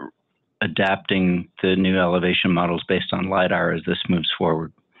adapting the new elevation models based on LiDAR as this moves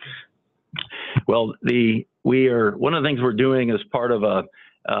forward? Well, one of the things we're doing as part of well,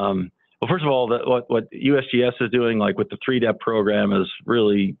 first of all, what USGS is doing, like with the 3-depth program, is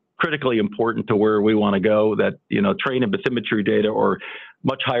really critically important to where we want to go. That, terrain and bathymetry data, or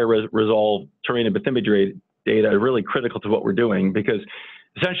much higher resolve terrain and bathymetry data, are really critical to what we're doing, because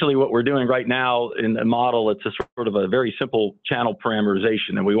essentially what we're doing right now in the model, it's a sort of a very simple channel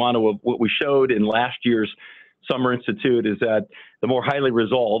parameterization. And what we showed in last year's Summer Institute is that the more highly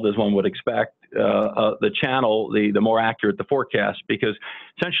resolved, as one would expect, the channel, the more accurate the forecast, because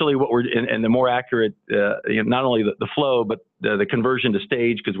essentially and the more accurate, not only the flow, but the conversion to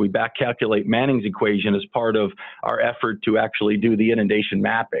stage, because we back calculate Manning's equation as part of our effort to actually do the inundation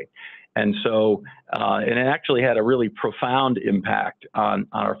mapping. And so, and it actually had a really profound impact on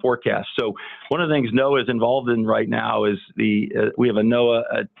our forecast. So one of the things NOAA is involved in right now is we have a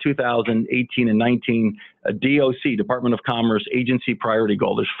NOAA 2018 and 19 DOC, Department of Commerce, agency priority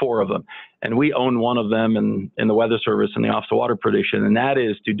goal. There's 4 of them. And we own one of them in the Weather Service and the Office of Water Prediction. And that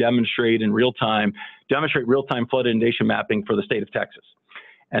is to demonstrate real-time flood inundation mapping for the state of Texas.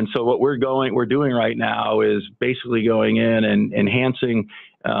 And so what we're doing right now is basically going in and enhancing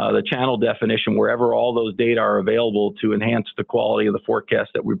the channel definition wherever all those data are available, to enhance the quality of the forecast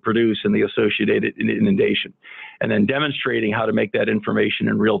that we produce and the associated inundation, and then demonstrating how to make that information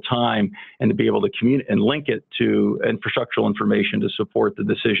in real time and to be able to communicate and link it to infrastructural information to support the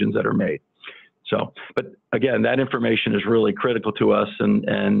decisions that are made. So, but again, that information is really critical to us,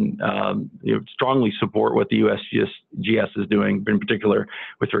 and strongly support what the USGS is doing, in particular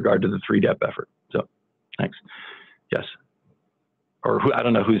with regard to the 3-depth effort. So, thanks. Yes. Or I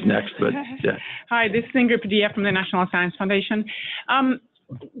don't know who's next, but yeah. Hi, this is Ingrid Padilla from the National Science Foundation.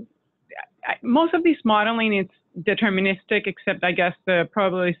 Most of this modeling is deterministic, except I guess the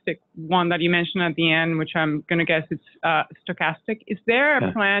probabilistic one that you mentioned at the end, which I'm going to guess it's stochastic. Is there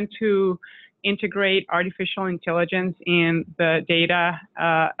a plan to integrate artificial intelligence in the data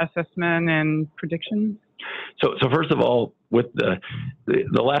assessment and prediction? So first of all, with the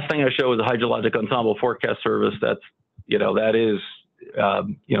last thing I showed was the hydrologic ensemble forecast service. That's that is.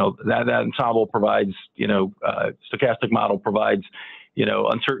 That ensemble provides, stochastic model provides,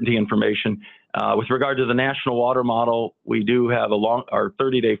 uncertainty information. With regard to the national water model, we do have our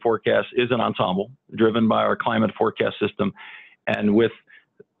 30-day forecast is an ensemble driven by our climate forecast system. And with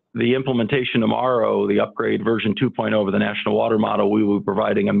the implementation tomorrow, the upgrade version 2.0 of the national water model, we will be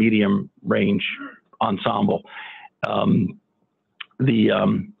providing a medium range ensemble.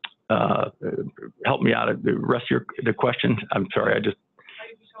 Help me out at the rest of the question. I'm sorry,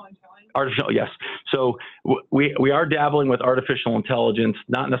 artificial, yes. So we are dabbling with artificial intelligence,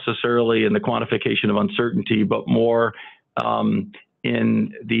 not necessarily in the quantification of uncertainty, but more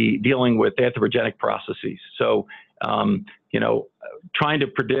in the dealing with anthropogenic processes. So, trying to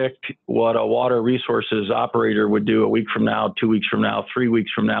predict what a water resources operator would do a week from now, 2 weeks from now, 3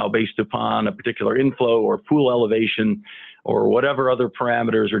 weeks from now, based upon a particular inflow or pool elevation, or whatever other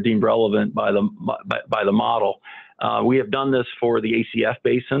parameters are deemed relevant by the model. We have done this for the ACF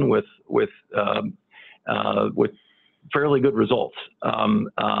basin with fairly good results.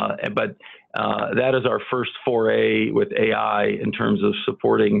 But that is our first foray with AI in terms of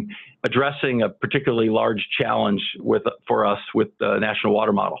addressing a particularly large challenge for us with the National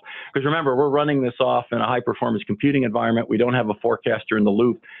Water Model. Because remember, we're running this off in a high-performance computing environment. We don't have a forecaster in the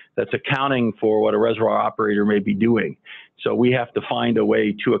loop that's accounting for what a reservoir operator may be doing. So we have to find a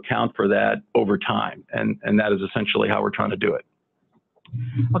way to account for that over time, and that is essentially how we're trying to do it.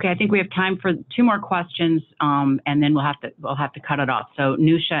 Okay, I think we have time for 2 more questions, and then we'll have to cut it off. So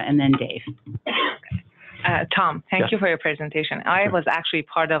Nusha and then Dave. Tom, thank you for your presentation. I was actually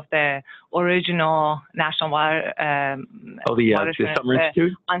part of the original National Water, the Summer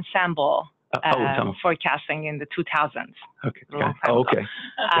Institute ensemble forecasting in the 2000s. Okay. Okay.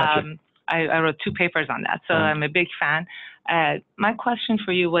 Gotcha. I wrote 2 papers on that, so I'm a big fan. My question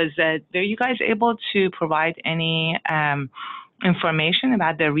for you was, are you guys able to provide any information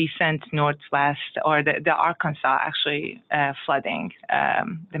about the recent Northwest or the Arkansas actually flooding,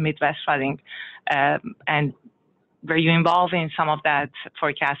 the Midwest flooding, and were you involved in some of that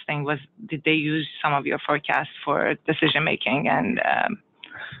forecasting? Did they use some of your forecasts for decision making and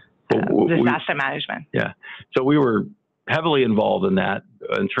disaster management? Yeah, so we were heavily involved in that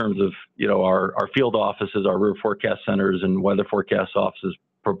in terms of our field offices, our river forecast centers, and weather forecast offices.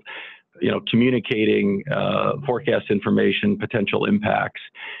 Communicating forecast information, potential impacts,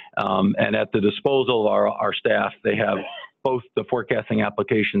 and at the disposal of our staff, they have both the forecasting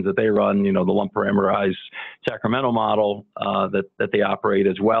applications that they run, the lump parameterized Sacramento model that they operate,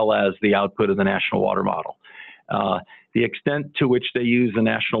 as well as the output of the National Water Model. The extent to which they use the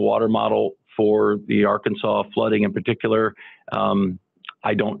National Water Model for the Arkansas flooding in particular,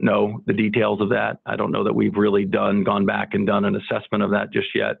 I don't know the details of that. I don't know that we've really gone back and done an assessment of that just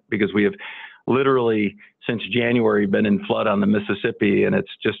yet, because we have literally since January been in flood on the Mississippi, and it's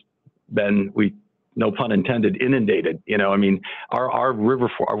just been, no pun intended, inundated. I mean, our weather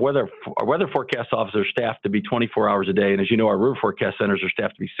forecast officers are staffed to be 24 hours a day, and as you know, our river forecast centers are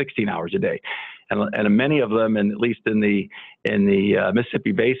staffed to be 16 hours a day, and many of them, and at least in the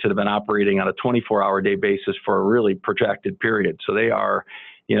Mississippi Basin, have been operating on a 24-hour day basis for a really protracted period. So they are,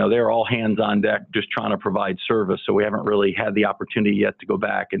 they're all hands on deck, just trying to provide service. So we haven't really had the opportunity yet to go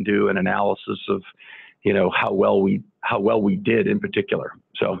back and do an analysis of, how well we did in particular.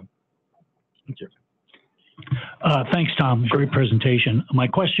 So. Thank you. Thanks, Tom. Great presentation. My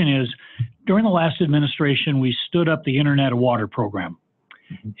question is, during the last administration, we stood up the Internet of Water program,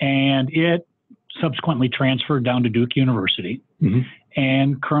 and it subsequently transferred down to Duke University.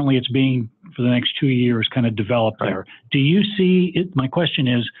 And currently it's being, for the next 2 years, kind of developed there. Do you see it? My question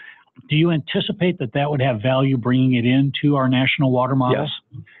is, do you anticipate that would have value bringing it into our national water models?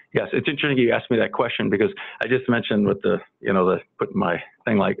 Yes, it's interesting you asked me that question, because I just mentioned with putting my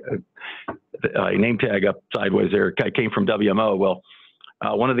thing like a name tag up sideways there. I came from WMO. Well,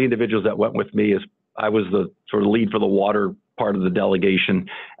 one of the individuals that went with me I was the sort of lead for the water part of the delegation.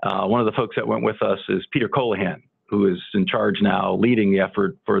 One of the folks that went with us is Peter Colahan, who is in charge now, leading the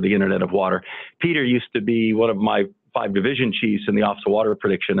effort for the Internet of Water. Peter used to be one of my 5 division chiefs in the Office of Water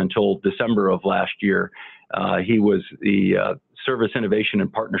Prediction until December of last year. He was the Service Innovation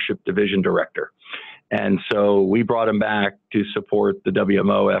and Partnership Division Director. And so we brought him back to support the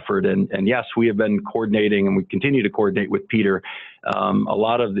WMO effort. And yes, we have been coordinating, and we continue to coordinate with Peter. A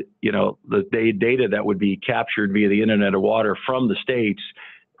lot of the data that would be captured via the Internet of Water from the states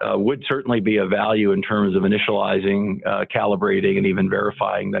would certainly be of value in terms of initializing, calibrating, and even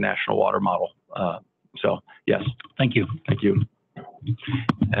verifying the National Water Model. So yes. Thank you. Thank you.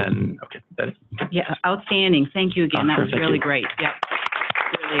 And okay. Yeah, outstanding. Thank you again. That was really great. Yep.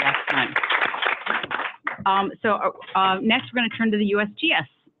 Really excellent. So next we're going to turn to the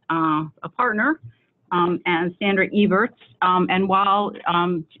USGS, a partner, and Sandra Eberts. And while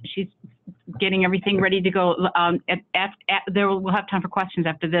she's getting everything ready to go, we'll have time for questions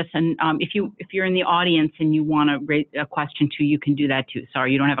after this. And if you're in the audience and you want to raise a question too, you can do that too.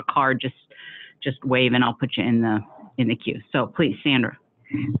 Sorry, you don't have a card. Just wave and I'll put you in the queue. So please, Sandra.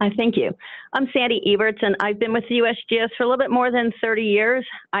 Thank you. I'm Sandy Eberts, and I've been with the USGS for a little bit more than 30 years.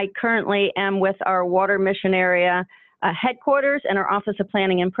 I currently am with our Water Mission Area headquarters and our Office of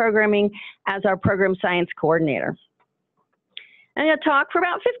Planning and Programming as our Program Science Coordinator. I'm going to talk for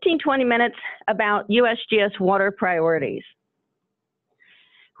about 15-20 minutes about USGS water priorities.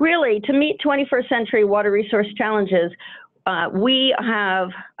 Really, to meet 21st century water resource challenges, we have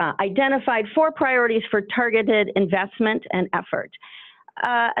identified 4 priorities for targeted investment and effort.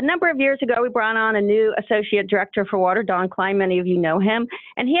 A number of years ago, we brought on a new Associate Director for Water, Don Klein. Many of you know him.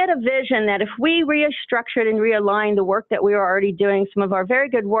 And he had a vision that if we restructured and realigned the work that we were already doing, some of our very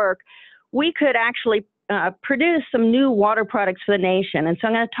good work, we could actually produce some new water products for the nation. And so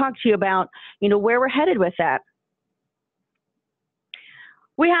I'm going to talk to you about, where we're headed with that.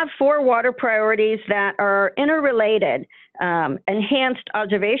 We have 4 water priorities that are interrelated. Enhanced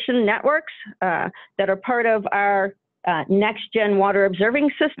observation networks that are part of our next-gen water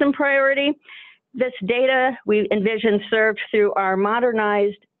observing system priority. This data we envision served through our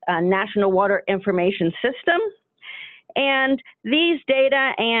modernized National Water Information System. And these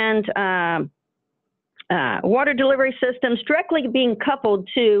data and water delivery systems directly being coupled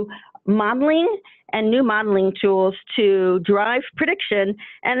to modeling and new modeling tools to drive prediction.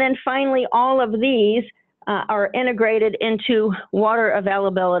 And then finally, all of these are integrated into water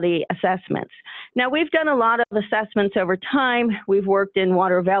availability assessments. Now, we've done a lot of assessments over time. We've worked in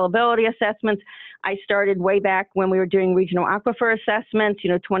water availability assessments. I started way back when we were doing regional aquifer assessments,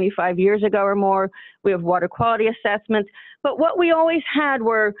 25 years ago or more. We have water quality assessments. But what we always had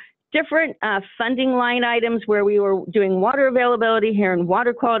were different funding line items where we were doing water availability here and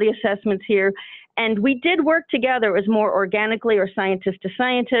water quality assessments here. And we did work together. It was more organically or scientist to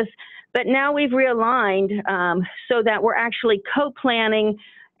scientist. But now we've realigned so that we're actually co-planning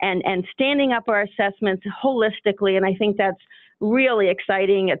and standing up our assessments holistically. And I think that's really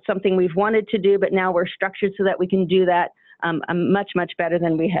exciting. It's something we've wanted to do, but now we're structured so that we can do that much, much better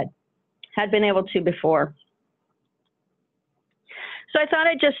than we had been able to before. So I thought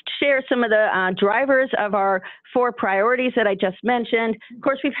I'd just share some of the drivers of our 4 priorities that I just mentioned. Of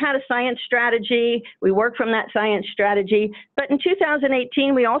course, we've had a science strategy. We work from that science strategy. But in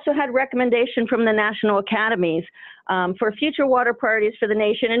 2018, we also had recommendation from the national academies for future water priorities for the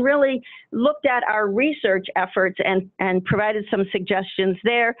nation, and really looked at our research efforts and provided some suggestions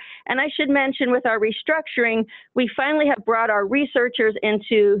there. And I should mention, with our restructuring, we finally have brought our researchers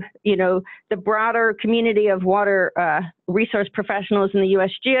into, the broader community of water resource professionals in the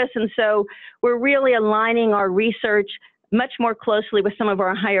USGS. And so we're really aligning our research much more closely with some of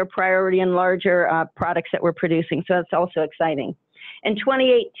our higher priority and larger products that we're producing. So that's also exciting. In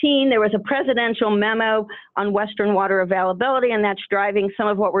 2018, there was a presidential memo on Western water availability, and that's driving some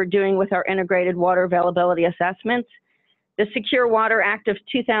of what we're doing with our integrated water availability assessments. The Secure Water Act of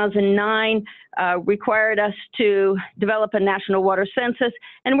 2009 required us to develop a national water census,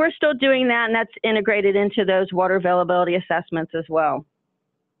 and we're still doing that, and that's integrated into those water availability assessments as well.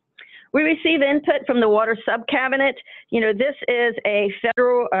 We receive input from the Water Subcabinet. This is a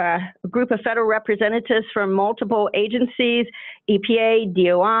federal group of federal representatives from multiple agencies: EPA,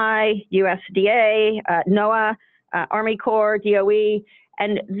 DOI, USDA, NOAA, Army Corps, DOE.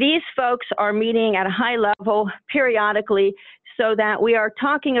 And these folks are meeting at a high level periodically so that we are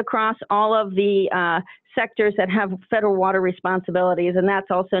talking across all of the sectors that have federal water responsibilities, and that's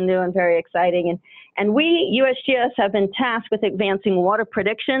also new and very exciting. And we, USGS, have been tasked with advancing water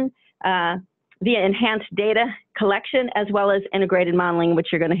prediction via enhanced data collection, as well as integrated modeling, which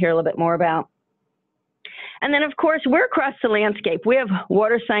you're going to hear a little bit more about. And then, of course, we're across the landscape. We have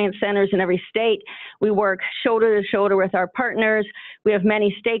water science centers in every state. We work shoulder to shoulder with our partners. We have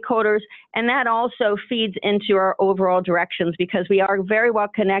many stakeholders, and that also feeds into our overall directions because we are very well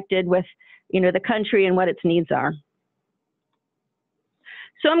connected with, the country and what its needs are.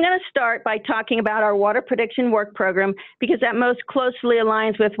 So I'm going to start by talking about our water prediction work program because that most closely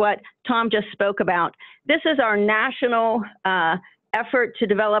aligns with what Tom just spoke about. This is our national effort to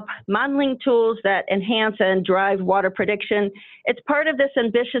develop modeling tools that enhance and drive water prediction. It's part of this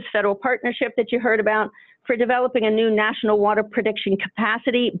ambitious federal partnership that you heard about for developing a new national water prediction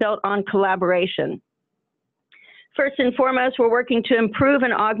capacity built on collaboration. First and foremost, we're working to improve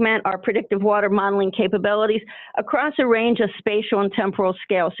and augment our predictive water modeling capabilities across a range of spatial and temporal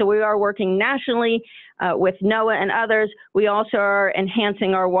scales. So we are working nationally with NOAA and others. We also are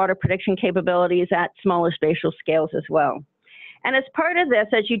enhancing our water prediction capabilities at smaller spatial scales as well. And as part of this,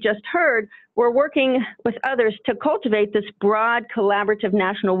 as you just heard, we're working with others to cultivate this broad collaborative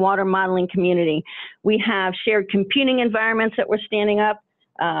national water modeling community. We have shared computing environments that we're standing up,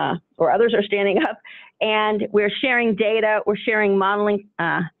 or others are standing up, and we're sharing data, we're sharing modeling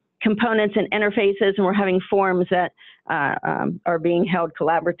components and interfaces, and we're having forums that are being held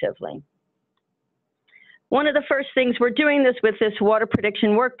collaboratively. One of the first things we're doing this with this Water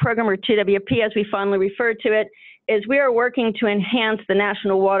Prediction Work Program, or TWP as we fondly refer to it, is we are working to enhance the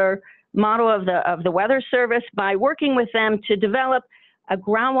national water model of the Weather Service by working with them to develop a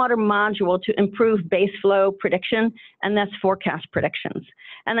groundwater module to improve base flow prediction, and that's forecast predictions.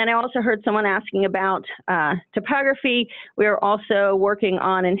 And then I also heard someone asking about topography. We are also working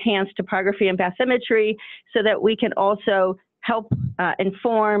on enhanced topography and bathymetry so that we can also help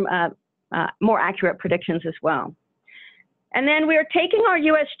inform more accurate predictions as well. And then we are taking our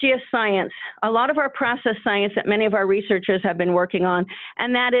USGS science, a lot of our process science that many of our researchers have been working on,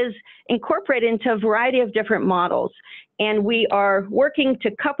 and that is incorporated into a variety of different models. And we are working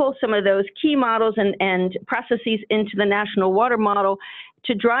to couple some of those key models and processes into the National Water Model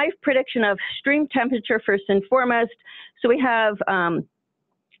to drive prediction of stream temperature first and foremost. So we have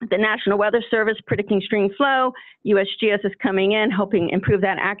the National Weather Service predicting stream flow. USGS is coming in, helping improve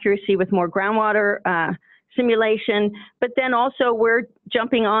that accuracy with more groundwater simulation, but then also we're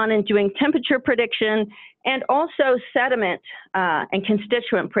jumping on and doing temperature prediction and also sediment and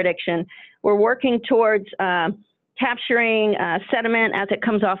constituent prediction. We're working towards capturing sediment as it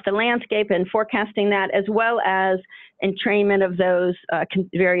comes off the landscape and forecasting that, as well as entrainment of those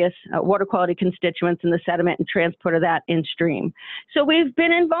various water quality constituents in the sediment and transport of that in stream. So we've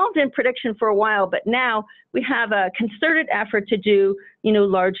been involved in prediction for a while, but now we have a concerted effort to do,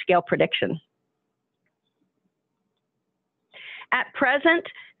 large scale prediction. At present,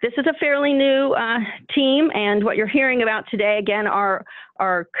 this is a fairly new team, and what you're hearing about today, again, are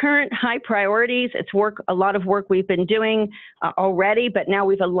our current high priorities. It's a lot of work we've been doing already, but now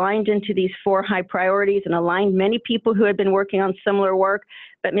we've aligned into these 4 high priorities and aligned many people who had been working on similar work,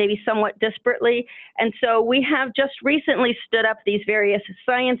 but maybe somewhat disparately. And so we have just recently stood up these various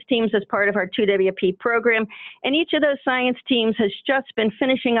science teams as part of our 2WP program, and each of those science teams has just been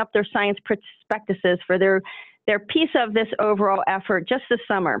finishing up their science prospectuses for their piece of this overall effort just this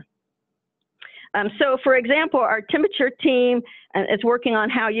summer. So for example, our temperature team is working on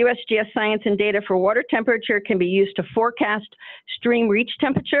how USGS science and data for water temperature can be used to forecast stream reach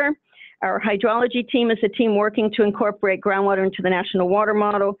temperature. Our hydrology team is the team working to incorporate groundwater into the National Water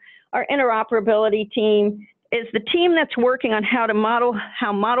Model. Our interoperability team is the team that's working on how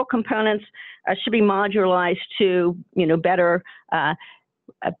model components should be modularized to, better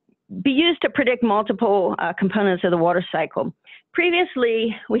be used to predict multiple components of the water cycle.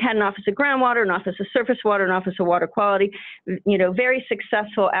 Previously, we had an Office of Groundwater, an Office of Surface Water, an Office of Water Quality, very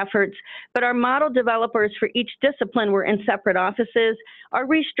successful efforts, but our model developers for each discipline were in separate offices. Our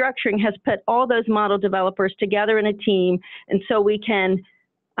restructuring has put all those model developers together in a team, and so we can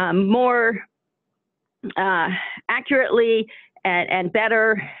more accurately and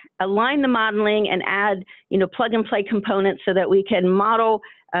better align the modeling and add, plug and play components so that we can model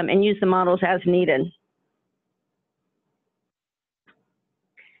and use the models as needed.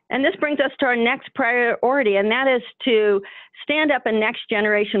 And this brings us to our next priority, and that is to stand up a next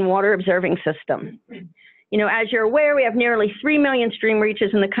generation water observing system. As you're aware, we have nearly 3 million stream reaches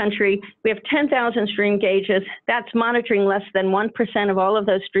in the country. We have 10,000 stream gauges. That's monitoring less than 1% of all of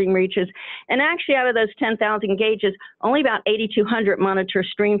those stream reaches. And actually, out of those 10,000 gauges, only about 8,200 monitor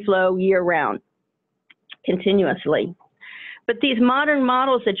stream flow year round, continuously. But these modern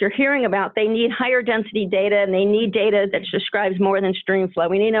models that you're hearing about, they need higher density data, and they need data that describes more than stream flow.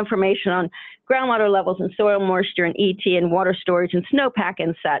 We need information on groundwater levels and soil moisture and ET and water storage and snowpack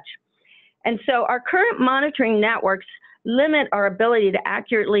and such. And so our current monitoring networks limit our ability to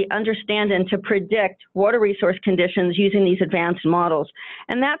accurately understand and to predict water resource conditions using these advanced models.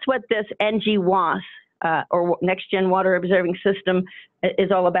 And that's what this NGWAS, or Next Gen Water Observing System,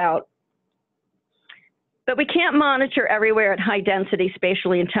 is all about. But we can't monitor everywhere at high density,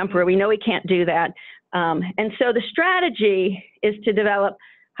 spatially and temporally. We know we can't do that. And so the strategy is to develop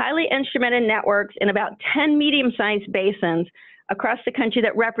highly instrumented networks in about 10 medium-sized basins across the country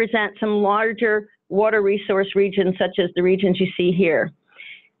that represent some larger water resource regions, such as the regions you see here.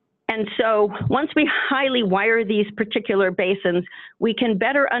 And so once we highly wire these particular basins, we can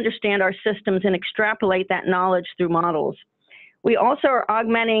better understand our systems and extrapolate that knowledge through models. We also are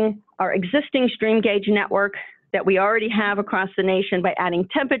augmenting our existing stream gauge network that we already have across the nation by adding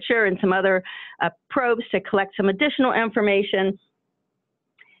temperature and some other probes to collect some additional information.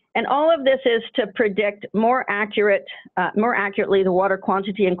 And all of this is to predict more accurately the water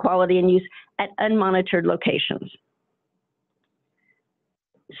quantity and quality and use at unmonitored locations.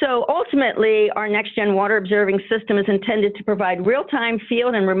 So ultimately, our next-gen water observing system is intended to provide real-time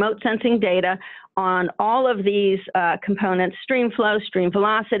field and remote sensing data on all of these components: stream flow, stream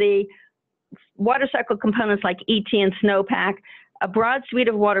velocity, water cycle components like ET and snowpack, a broad suite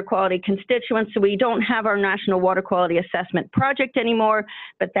of water quality constituents. So we don't have our National Water Quality Assessment Project anymore,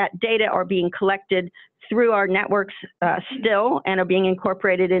 but that data are being collected through our networks still and are being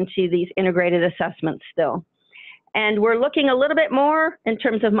incorporated into these integrated assessments still. And we're looking a little bit more in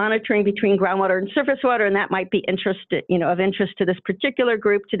terms of monitoring between groundwater and surface water, and that might be of interest to this particular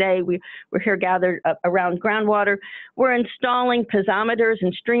group today. We're here gathered around groundwater. We're installing piezometers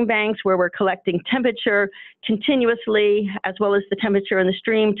and stream banks where we're collecting temperature continuously, as well as the temperature in the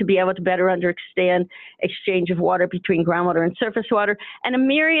stream, to be able to better understand exchange of water between groundwater and surface water, and a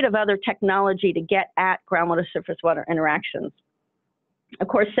myriad of other technology to get at groundwater surface water interactions. Of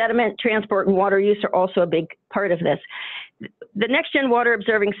course, sediment transport and water use are also a big part of this. The next-gen water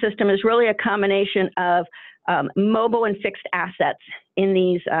observing system is really a combination of mobile and fixed assets in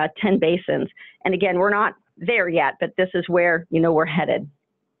these 10 basins. And again, we're not there yet, but this is where we're headed.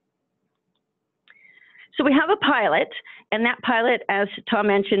 So we have a pilot, and that pilot, as Tom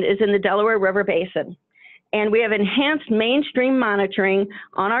mentioned, is in the Delaware River Basin. And we have enhanced mainstream monitoring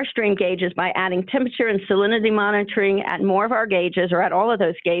on our stream gauges by adding temperature and salinity monitoring at more of our gauges, or at all of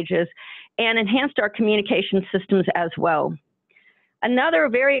those gauges, and enhanced our communication systems as well. Another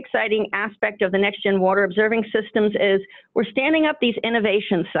very exciting aspect of the next-gen water observing systems is we're standing up these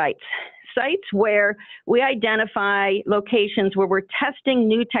innovation sites where we identify locations where we're testing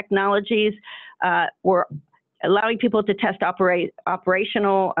new technologies, we're allowing people to test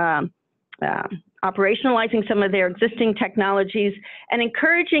operationalizing some of their existing technologies, and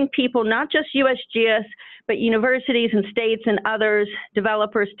encouraging people, not just USGS, but universities and states and others,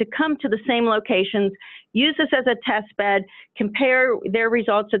 developers, to come to the same locations, use this as a test bed, compare their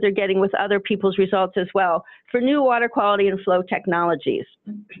results that they're getting with other people's results as well for new water quality and flow technologies.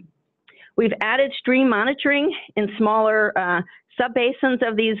 We've added stream monitoring in smaller subbasins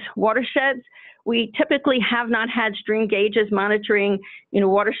of these watersheds. We typically have not had stream gauges monitoring,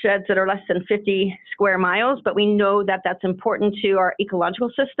 watersheds that are less than 50 square miles, but we know that that's important to our ecological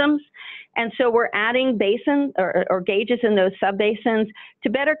systems. And so we're adding basins or gauges in those subbasins to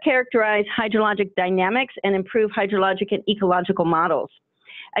better characterize hydrologic dynamics and improve hydrologic and ecological models.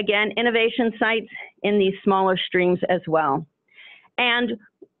 Again, innovation sites in these smaller streams as well. And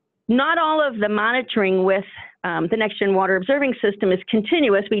not all of the monitoring with the next-gen water observing system is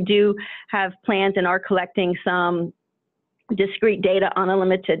continuous. We do have plans and are collecting some discrete data on a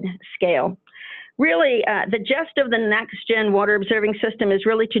limited scale. Really, the gist of the next-gen water observing system is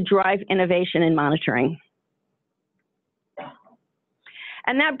really to drive innovation in monitoring.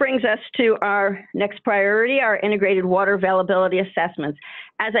 And that brings us to our next priority, our integrated water availability assessments.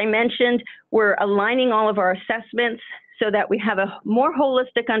 As I mentioned, we're aligning all of our assessments so that we have a more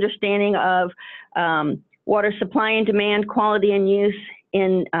holistic understanding of water supply and demand, quality and use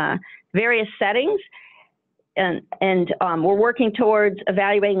in various settings. And we're working towards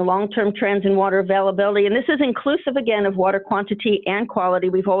evaluating long-term trends in water availability. And this is inclusive, again, of water quantity and quality.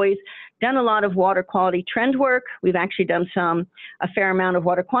 We've always done a lot of water quality trend work. We've actually done a fair amount of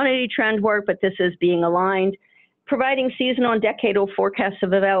water quantity trend work, but this is being aligned, providing seasonal and decadal forecasts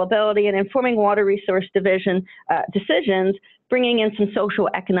of availability, and informing water resource division decisions, bringing in some social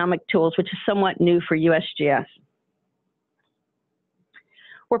economic tools, which is somewhat new for USGS.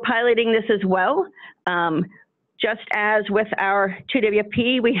 We're piloting this as well. Just as with our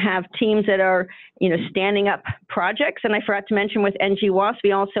 2WP, we have teams that are, standing up projects. And I forgot to mention with NGWAS,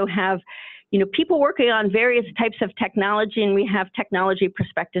 we also have, people working on various types of technology, and we have technology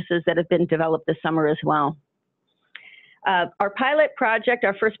prospectuses that have been developed this summer as well. Our pilot project,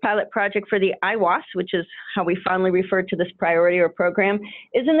 our first pilot project for the IWAS, which is how we fondly refer to this priority or program,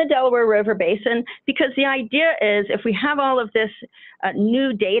 is in the Delaware River Basin, because the idea is if we have all of this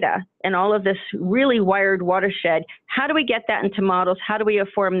new data and all of this really wired watershed, how do we get that into models? How do we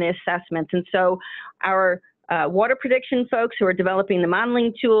inform the assessments? And so our water prediction folks who are developing the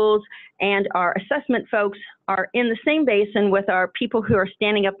modeling tools and our assessment folks are in the same basin with our people who are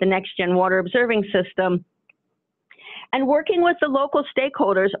standing up the next-gen water observing system, and working with the local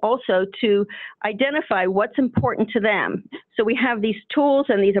stakeholders also to identify what's important to them. So we have these tools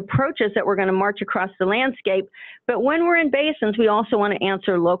and these approaches that we're going to march across the landscape, but when we're in basins, we also want to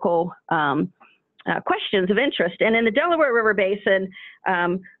answer local questions of interest. And in the Delaware River Basin,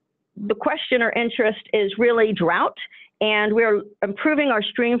 the question or interest is really drought, and we're improving our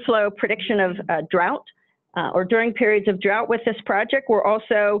stream flow prediction of drought or during periods of drought with this project. We're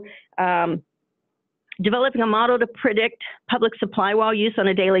also developing a model to predict public supply well use on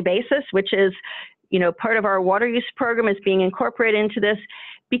a daily basis, which is, part of our water use program is being incorporated into this.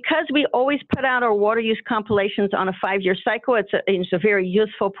 Because we always put out our water use compilations on a 5-year cycle, it's a very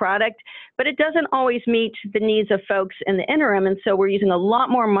useful product, but it doesn't always meet the needs of folks in the interim. And so we're using a lot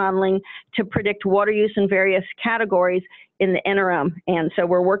more modeling to predict water use in various categories in the interim. And so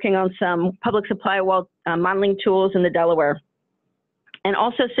we're working on some public supply well modeling tools in the Delaware, and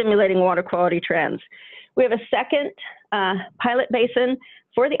also simulating water quality trends. We have a second pilot basin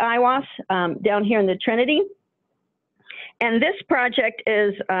for the IWAS down here in the Trinity. And this project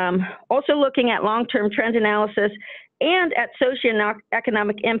is also looking at long-term trend analysis and at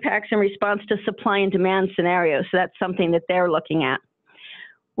socioeconomic impacts in response to supply and demand scenarios. So that's something that they're looking at.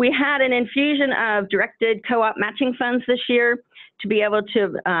 We had an infusion of directed co-op matching funds this year to be able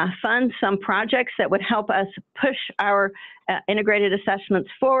to fund some projects that would help us push our integrated assessments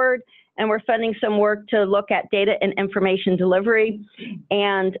forward. And we're funding some work to look at data and information delivery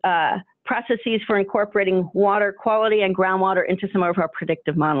and processes for incorporating water quality and groundwater into some of our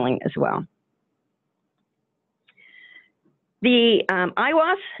predictive modeling as well. The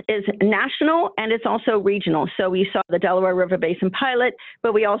IWAS is national and it's also regional. So we saw the Delaware River Basin pilot,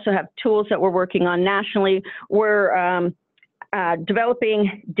 but we also have tools that we're working on nationally. We're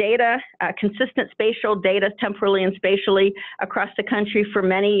developing data, consistent spatial data, temporally and spatially across the country for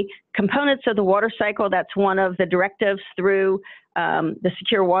many components of the water cycle. That's one of the directives through the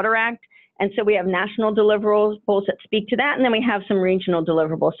Secure Water Act. And so we have national deliverables that speak to that, and then we have some regional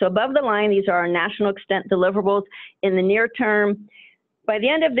deliverables. So above the line, these are our national extent deliverables in the near term. By the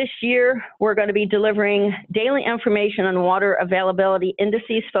end of this year, we're going to be delivering daily information on water availability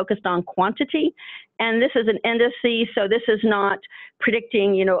indices focused on quantity. And this is an indice, so this is not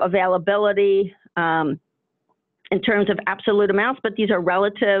predicting, availability in terms of absolute amounts, but these are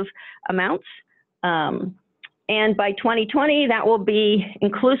relative amounts. And by 2020, that will be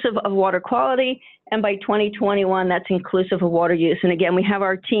inclusive of water quality. And by 2021, that's inclusive of water use. And again, we have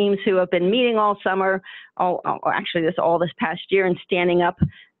our teams who have been meeting all summer, all this past year, and standing up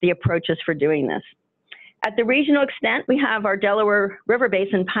the approaches for doing this. At the regional extent, we have our Delaware River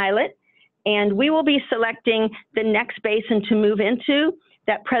Basin pilot, and we will be selecting the next basin to move into.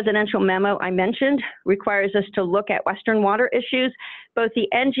 That presidential memo I mentioned requires us to look at Western water issues. Both the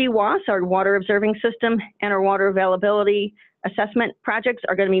NGWAS, our water observing system, and our water availability assessment projects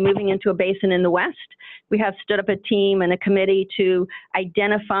are going to be moving into a basin in the West. We have stood up a team and a committee to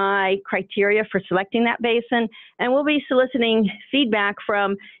identify criteria for selecting that basin, and we'll be soliciting feedback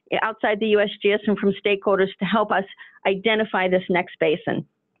from outside the USGS and from stakeholders to help us identify this next basin.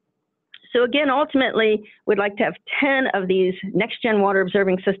 So again, ultimately, we'd like to have 10 of these next-gen water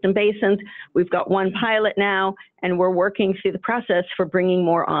observing system basins. We've got one pilot now, and we're working through the process for bringing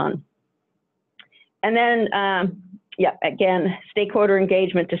more on. And then, again, stakeholder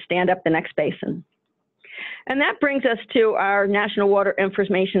engagement to stand up the next basin. And that brings us to our National Water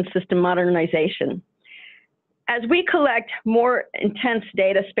Information System modernization. As we collect more intense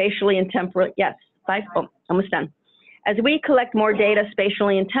data spatially and temporally, almost done. As we collect more data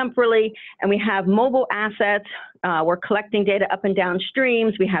spatially and temporally, and we have mobile assets, we're collecting data up and down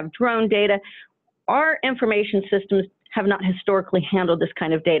streams, we have drone data, our information systems have not historically handled this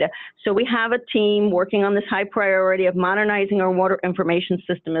kind of data. So we have a team working on this high priority of modernizing our water information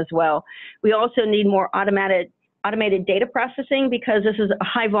system as well. We also need more automated data processing because this is a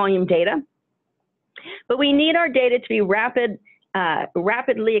high volume data. But we need our data to be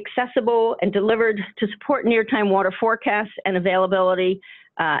rapidly accessible and delivered to support near-time water forecasts and availability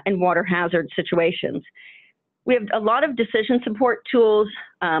and water hazard situations. We have a lot of decision support tools.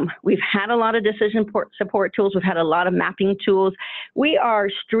 We've had a lot of decision support tools. We've had a lot of mapping tools. We are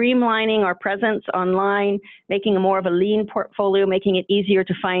streamlining our presence online, making more of a lean portfolio, making it easier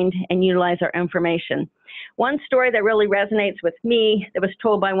to find and utilize our information. One story that really resonates with me that was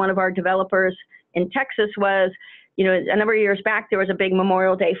told by one of our developers in Texas was, a number of years back, there was a big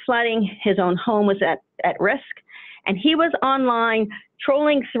Memorial Day flooding. His own home was at risk. And he was online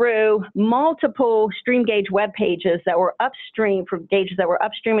trolling through multiple stream gauge web pages that were upstream, for gauges that were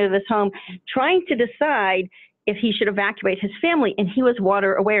upstream of his home, trying to decide if he should evacuate his family. And he was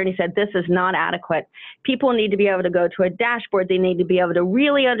water aware. And he said, this is not adequate. People need to be able to go to a dashboard. They need to be able to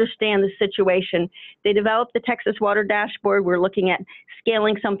really understand the situation. They developed the Texas Water Dashboard. We're looking at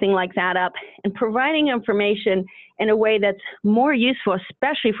scaling something like that up and providing information in a way that's more useful,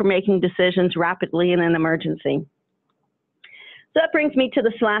 especially for making decisions rapidly in an emergency. So that brings me to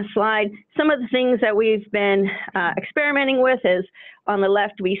this last slide. Some of the things that we've been experimenting with is on the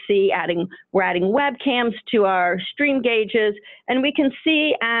left, we're adding webcams to our stream gauges, and we can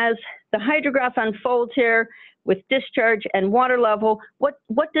see as the hydrograph unfolds here with discharge and water level, what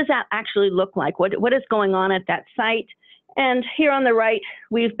does that actually look like? What is going on at that site? And here on the right,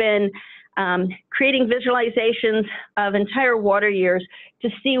 we've been creating visualizations of entire water years to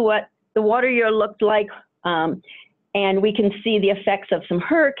see what the water year looked like. And we can see the effects of some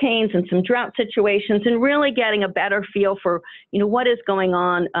hurricanes and some drought situations and really getting a better feel for, what is going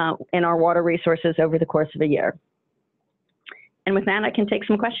on in our water resources over the course of a year. And with that, I can take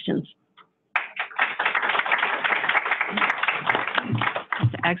some questions.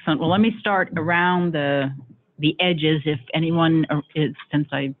 That's excellent. Well, let me start around the edges. If anyone is, since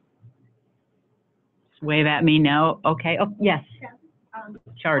I wave at me, no. Okay. Oh, yes.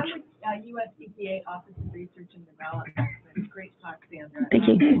 Charge. USDPA Office of Research and Development. It's great to talk, Sandra. Thank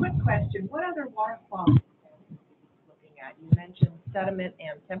you. Quick question. What other water quality are you looking at? You mentioned sediment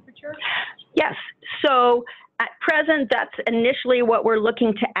and temperature. Yes. So at present, that's initially what we're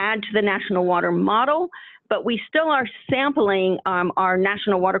looking to add to the National Water Model, but we still are sampling our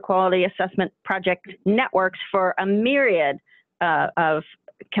National Water Quality Assessment Project networks for a myriad of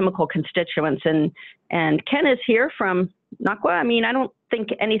chemical constituents. And Ken is here from NACWA. I mean, I don't think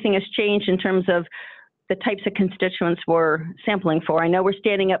anything has changed in terms of the types of constituents we're sampling for. I know we're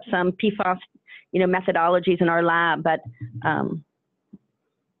standing up some PFAS, methodologies in our lab, but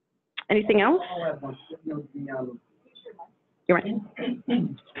anything else? You're right.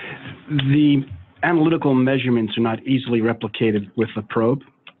 The analytical measurements are not easily replicated with a probe,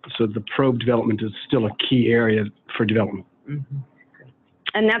 so the probe development is still a key area for development. Mm-hmm.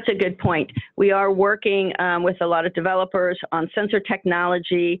 And that's a good point. We are working with a lot of developers on sensor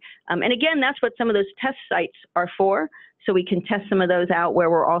technology. And again, that's what some of those test sites are for. So we can test some of those out where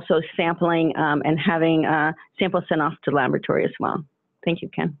we're also sampling and having samples sent off to laboratory as well. Thank you,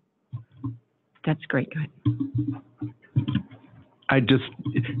 Ken. That's great. Good. I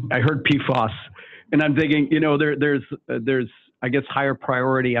heard PFAS, and I'm thinking, there's I guess higher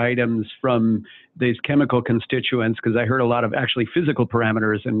priority items from these chemical constituents, because I heard a lot of actually physical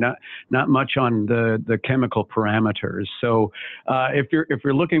parameters and not much on the chemical parameters. So if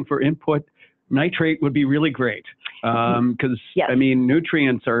you're looking for input, nitrate would be really great, because yes. I mean,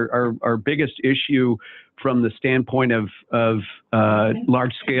 nutrients are our biggest issue from the standpoint of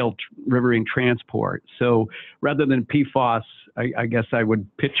large-scale riverine transport. So rather than PFAS, I guess I would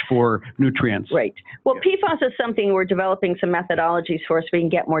pitch for nutrients. Right. Well, PFAS is something we're developing some methodologies for so we can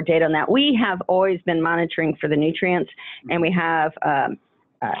get more data on that. We have always been monitoring for the nutrients, and we have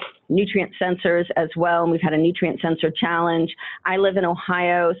nutrient sensors as well, and we've had a nutrient sensor challenge. I live in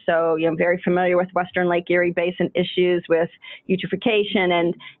Ohio, so I'm very familiar with Western Lake Erie Basin issues with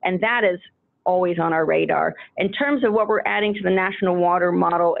eutrophication, and that is always on our radar. In terms of what we're adding to the National Water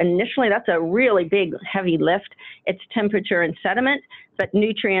Model, initially that's a really big, heavy lift. It's temperature and sediment, but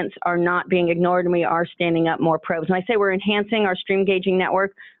nutrients are not being ignored, and we are standing up more probes. When I say we're enhancing our stream gauging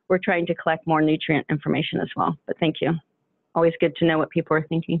network, we're trying to collect more nutrient information as well. But thank you. Always good to know what people are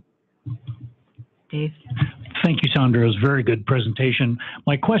thinking. Dave. Thank you, Sandra. It was a very good presentation.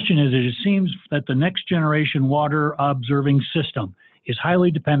 My question is, it seems that the next generation water observing system is highly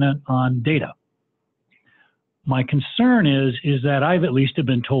dependent on data. My concern is that I've at least have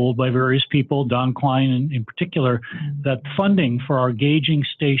been told by various people, Don Klein in particular, that funding for our gauging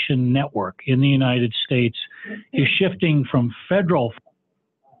station network in the United States is shifting from federal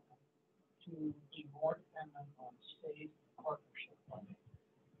to be more dependent on state partnership funding.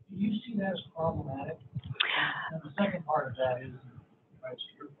 Do you see that as problematic? And the second part of that is, to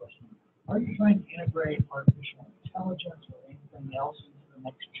your question, are you trying to integrate artificial intelligence or anything else into the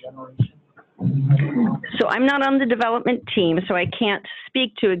next generation? So I'm not on the development team, so I can't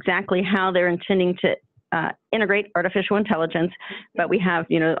speak to exactly how they're intending to integrate artificial intelligence, but we have,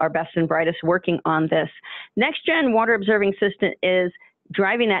 our best and brightest working on this. Next Gen Water Observing System is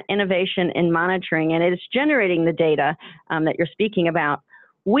driving that innovation in monitoring, and it is generating the data that you're speaking about.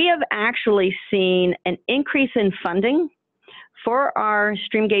 We have actually seen an increase in funding for our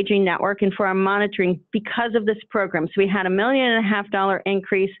stream gauging network and for our monitoring because of this program. So we had $1.5 million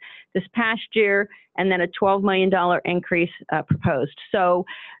increase this past year, and then a $12 million increase proposed. So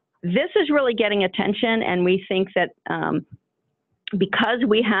this is really getting attention, and we think that because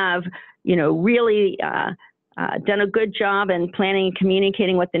we have, really done a good job in planning and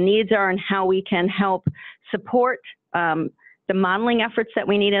communicating what the needs are and how we can help support the modeling efforts that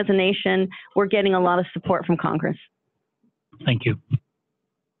we need as a nation, we're getting a lot of support from Congress. Thank you.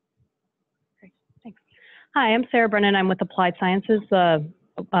 Great. Thanks. Hi, I'm Sarah Brennan. I'm with Applied Sciences,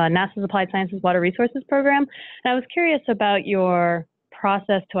 NASA's Applied Sciences Water Resources Program. And I was curious about your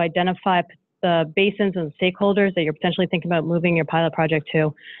process to identify the basins and stakeholders that you're potentially thinking about moving your pilot project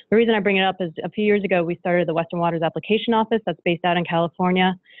to. The reason I bring it up is a few years ago, we started the Western Waters Application Office that's based out in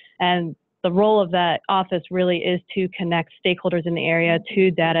California. And the role of that office really is to connect stakeholders in the area to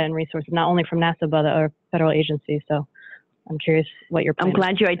data and resources, not only from NASA, but other federal agencies. So I'm curious what your plan is. I'm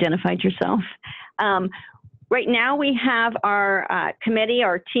glad you identified yourself. Right now we have our committee,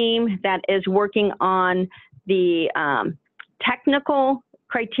 our team that is working on the technical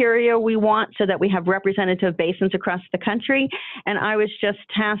criteria we want so that we have representative basins across the country. And I was just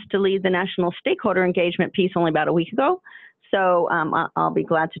tasked to lead the national stakeholder engagement piece only about a week ago. so I'll be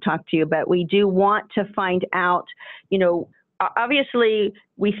glad to talk to you. But we do want to find out, obviously,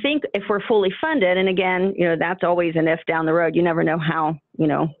 we think if we're fully funded, and again, that's always an if down the road. You never know how,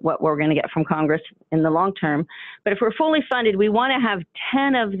 what we're going to get from Congress in the long term. But if we're fully funded, we want to have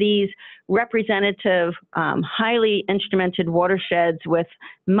 10 of these representative, highly instrumented watersheds with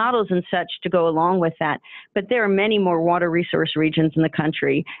models and such to go along with that. But there are many more water resource regions in the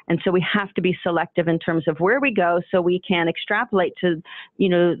country. And so we have to be selective in terms of where we go so we can extrapolate to,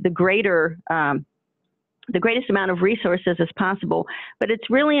 the greatest amount of resources as possible. But it's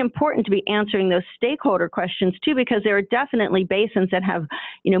really important to be answering those stakeholder questions too, because there are definitely basins that have,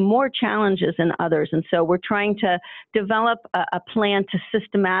 more challenges than others. And so we're trying to develop a plan to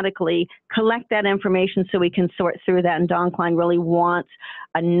systematically collect that information so we can sort through that. And Don Klein really wants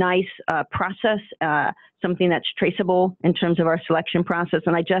a nice process, something that's traceable in terms of our selection process.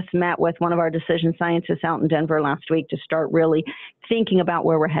 And I just met with one of our decision scientists out in Denver last week to start really thinking about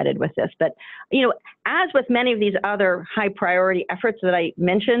where we're headed with this. But, as with many of these other high priority efforts that I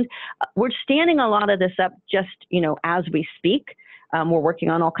mentioned, we're standing a lot of this up just, as we speak. We're working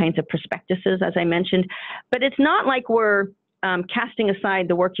on all kinds of prospectuses, as I mentioned, but it's not like we're casting aside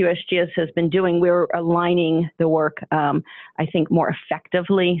the work USGS has been doing. We're aligning the work, I think, more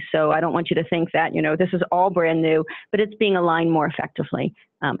effectively. So I don't want you to think that, this is all brand new, but it's being aligned more effectively.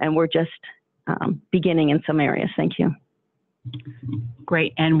 And we're just beginning in some areas. Thank you.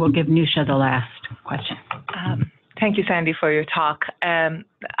 Great. And we'll give Nusha the last question. Thank you, Sandy, for your talk.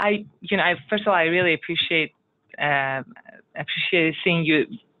 First of all, I really appreciate seeing you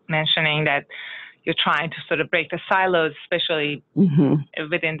mentioning that you're trying to sort of break the silos, especially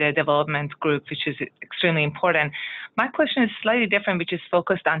within the development group, which is extremely important. My question is slightly different, which is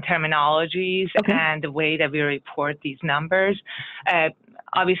focused on terminologies and the way that we report these numbers.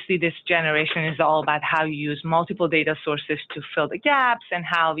 Obviously, this generation is all about how you use multiple data sources to fill the gaps and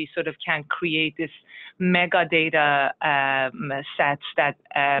how we sort of can create this mega data sets that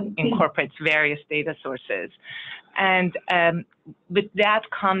incorporates various data sources. And with that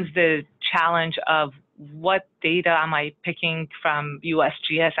comes the challenge of what data am I picking from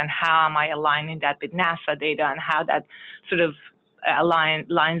USGS and how am I aligning that with NASA data and how that sort of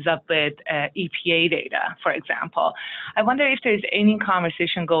lines up with EPA data, for example. I wonder if there's any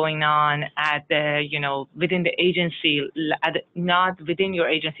conversation going on at the, within the agency, not within your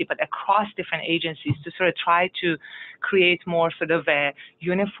agency, but across different agencies to sort of try to create more sort of a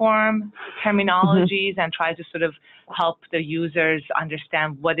uniform terminologies and try to sort of help the users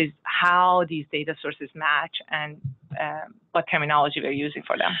understand how these data sources match and what terminology we're using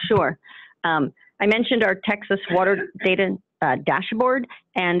for them. Sure. I mentioned our Texas water data dashboard,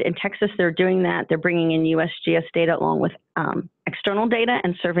 and in Texas they're doing that. They're bringing in USGS data along with external data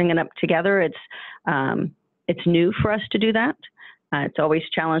and serving it up together. It's new for us to do that. It's always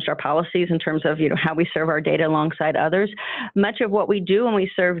challenged our policies in terms of how we serve our data alongside others. Much of what we do when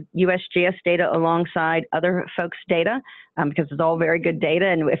we serve USGS data alongside other folks' data, because it's all very good data,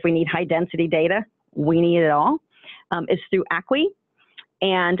 and if we need high density data, we need it all, is through ACWI.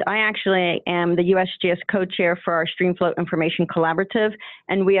 And I actually am the USGS co-chair for our Streamflow Information Collaborative,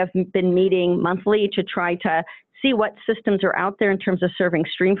 and we have been meeting monthly to try to see what systems are out there in terms of serving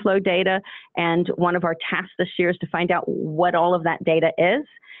Streamflow data. And one of our tasks this year is to find out what all of that data is.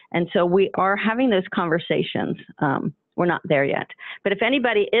 And so we are having those conversations. We're not there yet. But if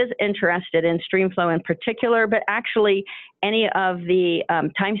anybody is interested in Streamflow in particular, but actually any of the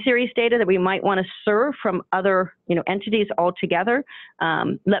time series data that we might want to serve from other entities altogether,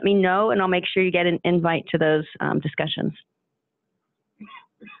 let me know and I'll make sure you get an invite to those discussions.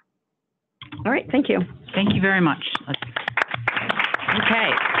 All right, thank you. Thank you very much. Okay.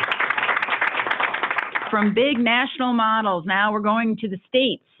 From big national models, now we're going to the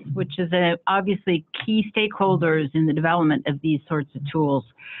states, which is obviously key stakeholders in the development of these sorts of tools.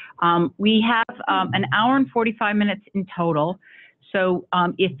 We have an hour and 45 minutes in total. So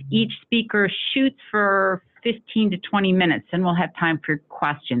if each speaker shoots for 15 to 20 minutes, then we'll have time for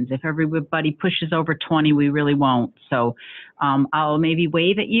questions. If everybody pushes over 20, we really won't. So I'll maybe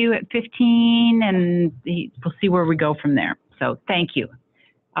wave at you at 15 and we'll see where we go from there. So thank you.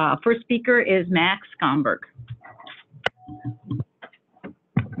 First speaker is Max Gomberg.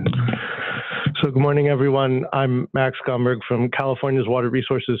 So good morning, everyone. I'm Max Gomberg from California's Water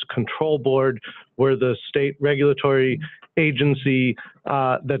Resources Control Board. We're the state regulatory agency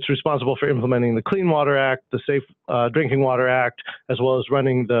that's responsible for implementing the Clean Water Act, the Safe Drinking Water Act, as well as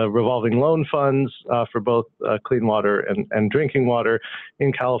running the revolving loan funds for both clean water and drinking water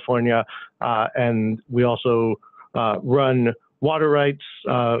in California. And we also run water rights,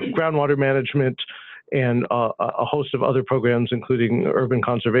 groundwater management, and a host of other programs, including urban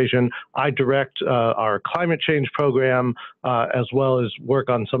conservation. I direct our climate change program, as well as work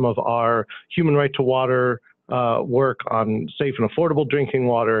on some of our human right to water work on safe and affordable drinking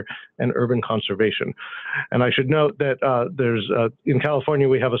water and urban conservation. And I should note that in California,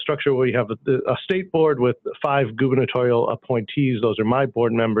 we have a structure where we have a state board with 5 gubernatorial appointees. Those are my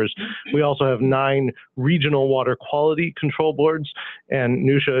board members. We also have 9 regional water quality control boards, and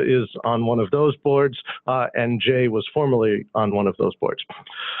Nusha is on one of those boards, and Jay was formerly on one of those boards.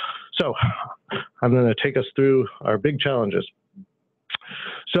 So I'm going to take us through our big challenges.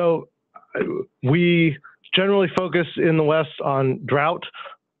 So we generally focus in the West on drought.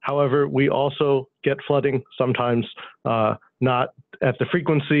 However, we also get flooding, sometimes not at the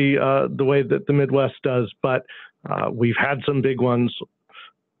frequency the way that the Midwest does, but we've had some big ones,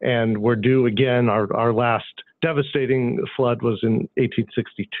 and we're due again. Our last devastating flood was in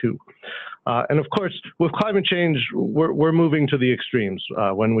 1862. And of course, with climate change, we're moving to the extremes.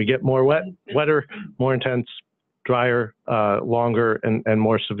 When we get more wetter, more intense, drier, longer, and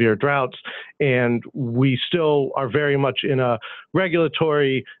more severe droughts. And we still are very much in a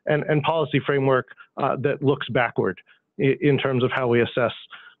regulatory and policy framework that looks backward in terms of how we assess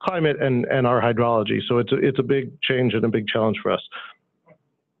climate and our hydrology. So it's a big change and a big challenge for us.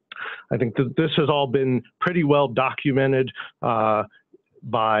 I think that this has all been pretty well documented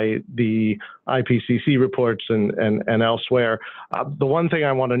by the IPCC reports and elsewhere. The one thing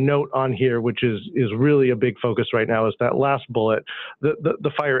I want to note on here, which is really a big focus right now, is that last bullet,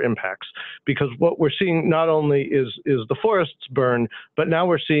 the fire impacts. Because what we're seeing not only is the forests burn, but now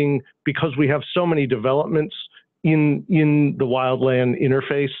we're seeing, because we have so many developments in the wildland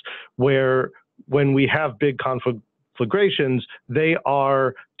interface, where when we have big conflagrations, they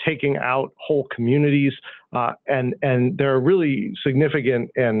are taking out whole communities, and there are really significant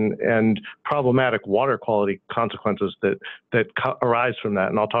and problematic water quality consequences that arise from that.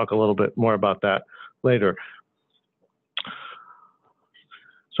 And I'll talk a little bit more about that later.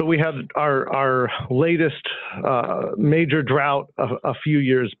 So we had our latest major drought a few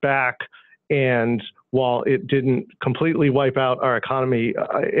years back, and while it didn't completely wipe out our economy,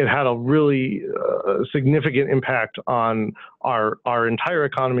 it had a really significant impact on our entire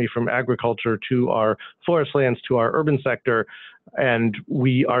economy, from agriculture to our forest lands to our urban sector. And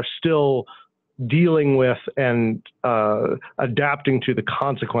we are still dealing with and adapting to the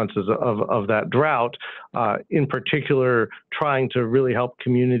consequences of that drought, in particular, trying to really help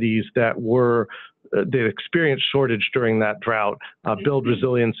communities that experienced shortage during that drought, build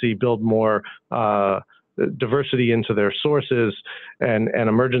resiliency, build more diversity into their sources and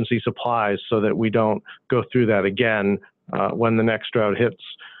emergency supplies, so that we don't go through that again when the next drought hits,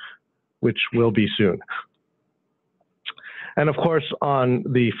 which will be soon. And of course, on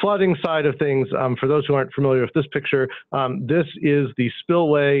the flooding side of things, for those who aren't familiar with this picture, this is the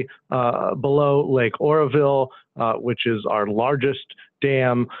spillway below Lake Oroville, which is our largest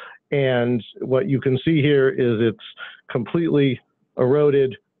dam. And what you can see here is it's completely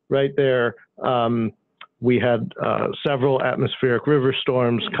eroded right there. We had several atmospheric river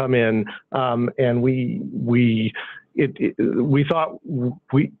storms come in, and we thought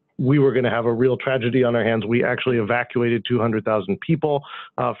we were going to have a real tragedy on our hands. We actually evacuated 200,000 people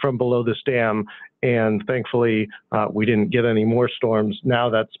from below this dam, and thankfully we didn't get any more storms. Now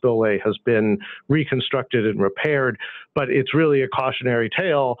that spillway has been reconstructed and repaired, but it's really a cautionary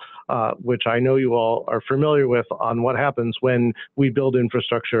tale, which I know you all are familiar with, on what happens when we build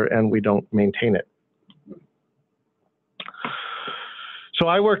infrastructure and we don't maintain it. So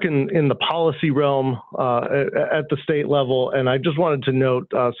I work in the policy realm at the state level, and I just wanted to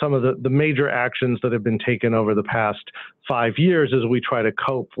note some of the major actions that have been taken over the past 5 years as we try to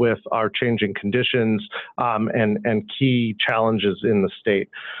cope with our changing conditions and key challenges in the state.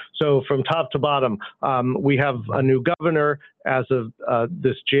 So from top to bottom, we have a new governor as of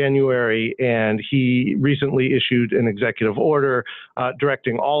this January, and he recently issued an executive order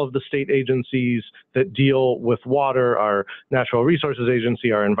directing all of the state agencies that deal with water, our Natural Resources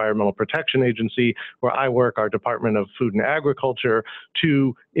Agency, our Environmental Protection Agency, where I work, our Department of Food and Agriculture,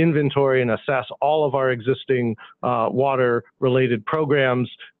 to inventory and assess all of our existing water-related programs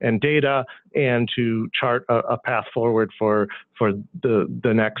and data, and to chart a path forward for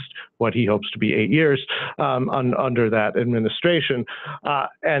the next, what he hopes to be 8 years under that administration.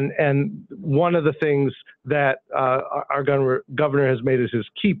 And one of the things that our governor has made as his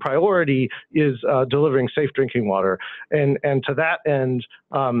key priority is delivering safe drinking water. And to that end,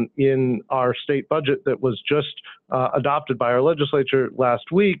 in our state budget that was just adopted by our legislature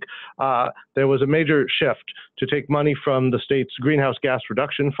last week, there was a major shift to take money from the state's Greenhouse Gas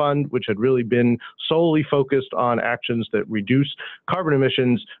Reduction Fund, which had really historically been solely focused on actions that reduce carbon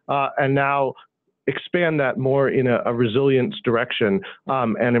emissions, and now expand that more in a resilience direction,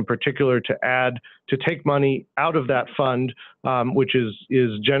 and in particular to take money out of that fund, which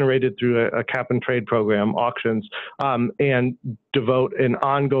is generated through a cap and trade program, auctions, and devote an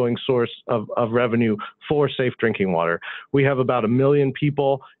ongoing source of revenue for safe drinking water. We have about 1 million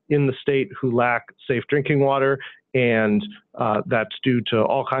people in the state who lack safe drinking water, and that's due to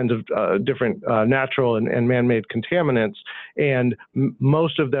all kinds of different natural and man-made contaminants. And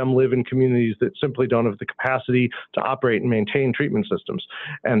most of them live in communities that simply don't have the capacity to operate and maintain treatment systems.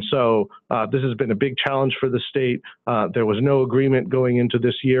 And so this has been a big challenge for the state. There was no agreement going into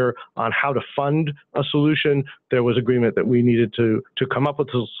this year on how to fund a solution. There was agreement that we needed to come up with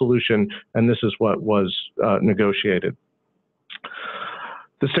a solution, and this is what was negotiated.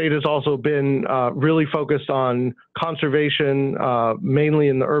 The state has also been really focused on conservation, mainly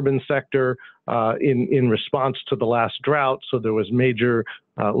in the urban sector, in response to the last drought. So there was major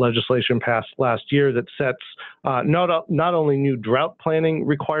legislation passed last year that sets not only new drought planning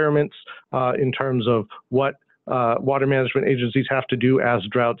requirements in terms of what water management agencies have to do as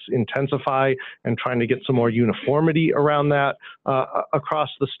droughts intensify, and trying to get some more uniformity around that across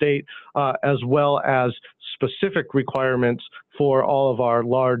the state, as well as specific requirements for all of our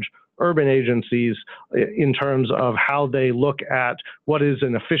large urban agencies in terms of how they look at what is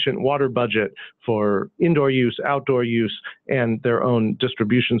an efficient water budget for indoor use, outdoor use, and their own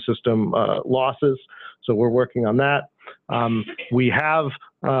distribution system losses. So we're working on that. We have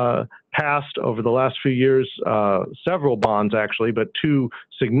passed over the last few years several bonds, actually, but 2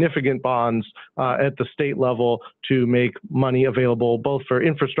 significant bonds at the state level to make money available both for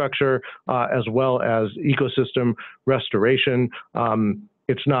infrastructure as well as ecosystem restoration.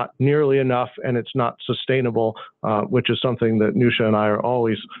 It's not nearly enough, and it's not sustainable, which is something that Nusha and I are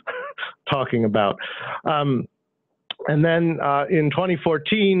always talking about. And then in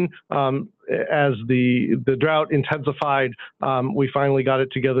 2014, as the drought intensified, we finally got it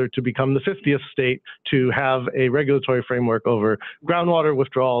together to become the 50th state to have a regulatory framework over groundwater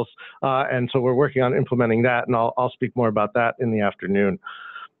withdrawals. And so we're working on implementing that, and I'll speak more about that in the afternoon.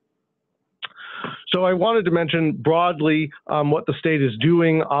 So I wanted to mention broadly what the state is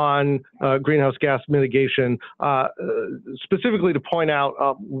doing on greenhouse gas mitigation, specifically to point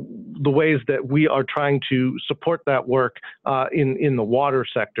out the ways that we are trying to support that work in the water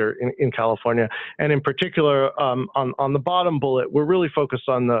sector in California. And in particular, on the bottom bullet, we're really focused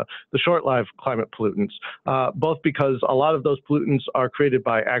on the short-lived climate pollutants, both because a lot of those pollutants are created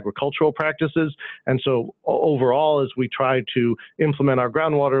by agricultural practices. And so overall, as we try to implement our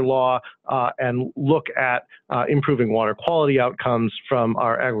groundwater law and look at improving water quality outcomes from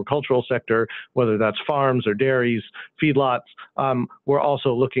our agricultural sector, whether that's farms or dairies, feedlots, we're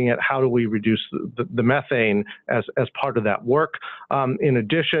also looking at how do we reduce the methane as part of that work. In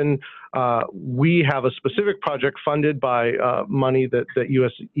addition, we have a specific project funded by money that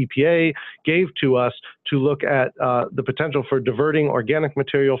US EPA gave to us to look at the potential for diverting organic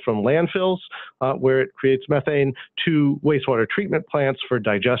material from landfills, where it creates methane, to wastewater treatment plants for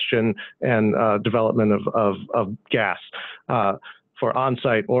digestion and development of gas for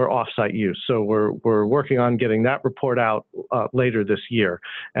on-site or off-site use. So we're working on getting that report out later this year.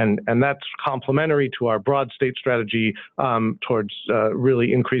 And that's complementary to our broad state strategy towards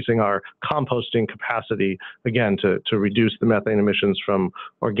really increasing our composting capacity, again, to reduce the methane emissions from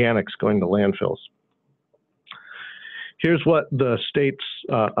organics going to landfills. Here's what the state's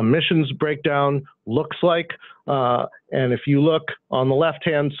emissions breakdown looks like. And if you look on the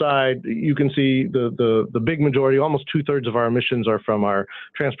left-hand side, you can see the big majority, almost 2/3 of our emissions are from our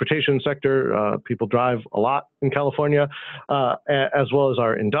transportation sector. People drive a lot in California, as well as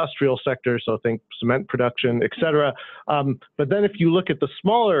our industrial sector, so think cement production, et cetera. But then if you look at the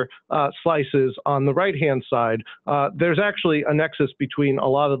smaller slices on the right-hand side, there's actually a nexus between a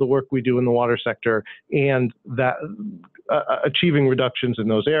lot of the work we do in the water sector and that achieving reductions in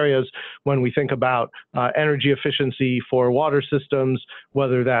those areas. When we think about energy efficiency for water systems,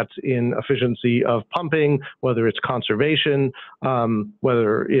 whether that's in efficiency of pumping, whether it's conservation,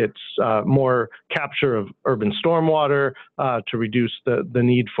 whether it's more capture of urban stormwater to reduce the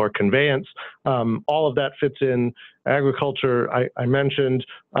need for conveyance, all of that fits in. Agriculture, I mentioned,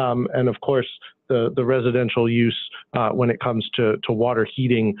 and of course, the residential use when it comes to water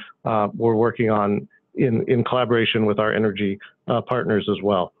heating, we're working on in collaboration with our energy partners as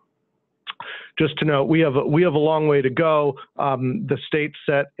well. Just to note, we have a long way to go. The state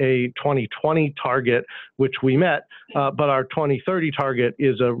set a 2020 target, which we met, but our 2030 target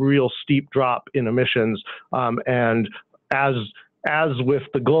is a real steep drop in emissions. And as as with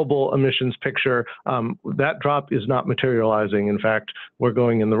the global emissions picture, that drop is not materializing. In fact, we're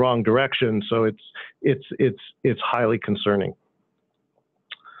going in the wrong direction, so it's highly concerning.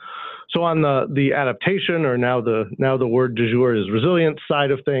 So on the adaptation, or now the word du jour is resilience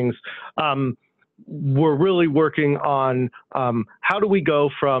side of things, we're really working on how do we go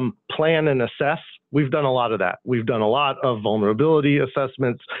from plan and assess. We've done a lot of that. We've done a lot of vulnerability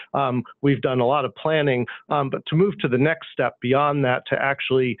assessments. We've done a lot of planning, but to move to the next step beyond that, to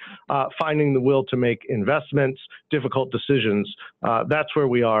actually finding the will to make investments, difficult decisions, that's where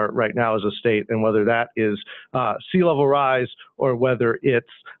we are right now as a state. And whether that is sea level rise or whether it's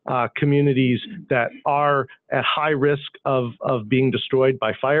communities that are at high risk of being destroyed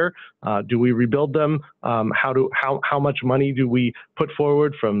by fire, do we rebuild them? How much money do we put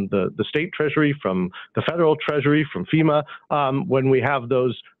forward from the state treasury, from the federal treasury, from FEMA, when we have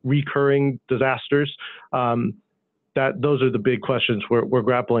those recurring disasters? Those are the big questions we're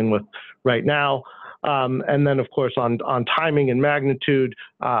grappling with right now. And then, of course, on timing and magnitude,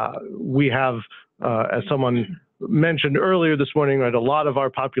 we have, as someone mentioned earlier this morning, right, a lot of our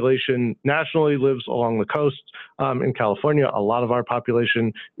population nationally lives along the coast. In California, a lot of our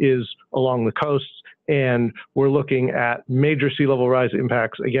population is along the coasts. And we're looking at major sea level rise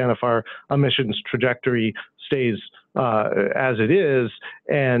impacts, again, if our emissions trajectory stays as it is.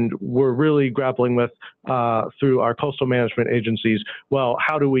 And we're really grappling with, through our coastal management agencies, well,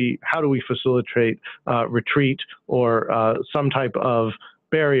 how do we facilitate retreat or some type of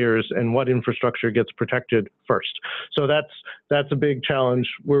barriers, and what infrastructure gets protected first? So that's a big challenge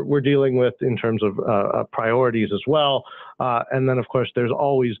we're dealing with in terms of priorities as well. And then, of course, there's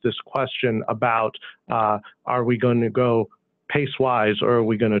always this question about, are we going to go pace-wise, or are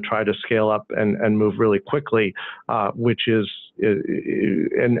we going to try to scale up and move really quickly, which is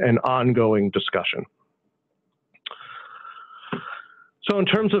an ongoing discussion. So in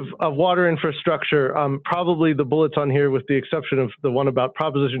terms of water infrastructure, probably the bullets on here, with the exception of the one about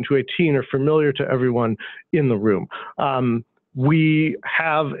Proposition 218, are familiar to everyone in the room. We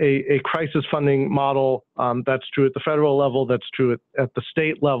have a crisis funding model. That's true at the federal level. That's true at the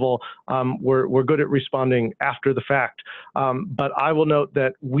state level. We're good at responding after the fact. But I will note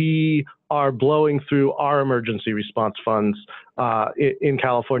that we are blowing through our emergency response funds in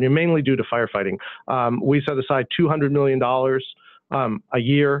California, mainly due to firefighting. We set aside $200 million a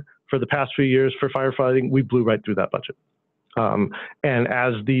year for the past few years for firefighting. We blew right through that budget. And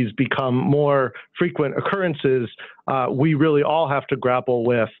as these become more frequent occurrences, we really all have to grapple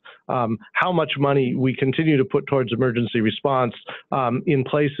with how much money we continue to put towards emergency response in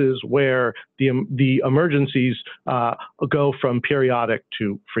places where the emergencies go from periodic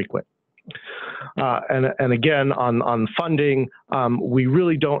to frequent. And again, on funding, we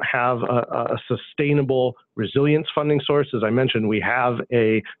really don't have a sustainable resilience funding source. As I mentioned, we have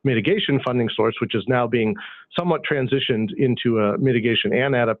a mitigation funding source, which is now being somewhat transitioned into a mitigation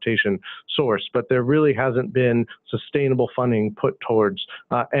and adaptation source, but there really hasn't been sustainable funding put towards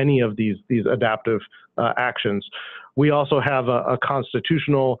any of these adaptive actions. We also have a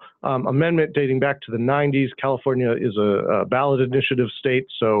constitutional amendment dating back to the 90s. California is a ballot initiative state,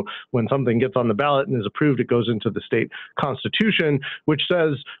 so when something gets on the ballot and is approved, it goes into the state constitution, which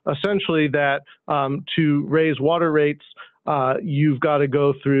says essentially that to raise water rates, you've got to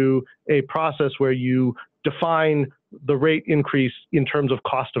go through a process where you define the rate increase in terms of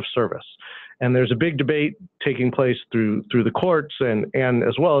cost of service. And there's a big debate taking place through the courts and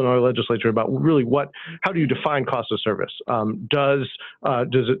as well in our legislature about really how do you define cost of service? Does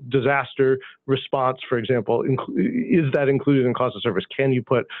disaster response, for example, is that included in cost of service? Can you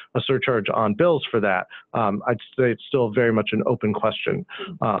put a surcharge on bills for that? I'd say it's still very much an open question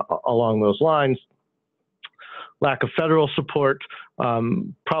along those lines. Lack of federal support.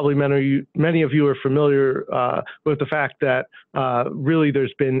 Probably many of you are familiar with the fact that really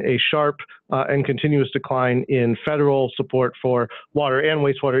there's been a sharp and continuous decline in federal support for water and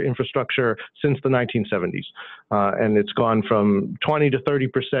wastewater infrastructure since the 1970s. And it's gone from 20 to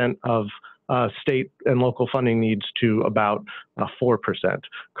 30% of state and local funding needs to about 4%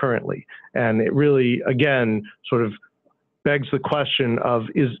 currently. And it really, again, sort of begs the question of,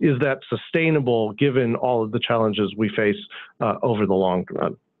 is that sustainable given all of the challenges we face over the long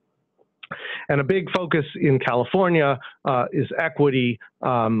run? And a big focus in California is equity.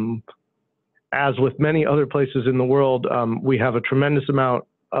 As with many other places in the world, we have a tremendous amount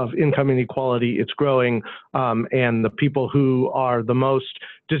of income inequality. It's growing, and the people who are the most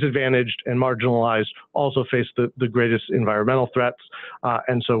disadvantaged and marginalized also face the greatest environmental threats.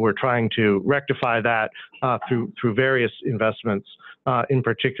 And so we're trying to rectify that through various investments, in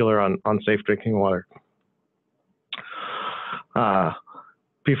particular on safe drinking water.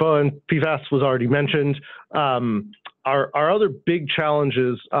 PFOA and PFAS was already mentioned. Our other big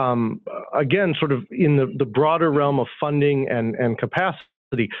challenges, again, sort of in the broader realm of funding and capacity,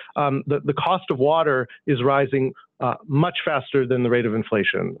 the cost of water is rising much faster than the rate of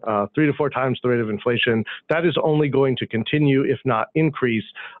inflation, 3 to 4 times the rate of inflation. That is only going to continue, if not increase,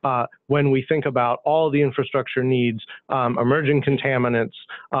 when we think about all the infrastructure needs, emerging contaminants,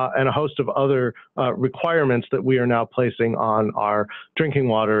 and a host of other requirements that we are now placing on our drinking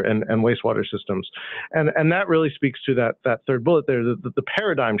water and wastewater systems. And that really speaks to that third bullet there, the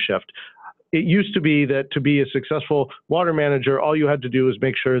paradigm shift. It used to be that to be a successful water manager, all you had to do was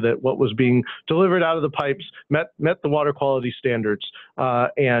make sure that what was being delivered out of the pipes met the water quality standards,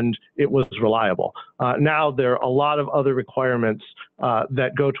 and it was reliable. Now there are a lot of other requirements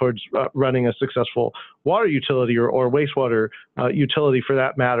that go towards running a successful water utility or wastewater utility for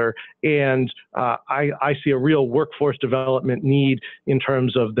that matter, and I see a real workforce development need in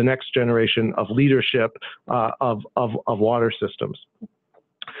terms of the next generation of leadership of water systems.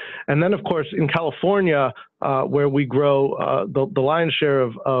 And then, of course, in California, where we grow the lion's share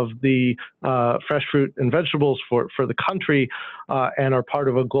of the fresh fruit and vegetables for the country and are part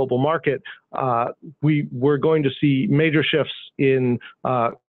of a global market, we're going to see major shifts in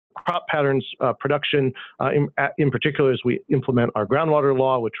crop patterns, production, in particular as we implement our groundwater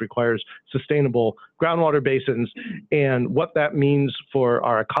law, which requires sustainable groundwater basins. And what that means for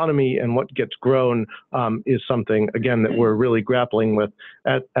our economy and what gets grown is something, again, that we're really grappling with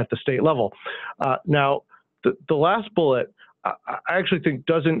at the state level. Now, the last bullet, I actually think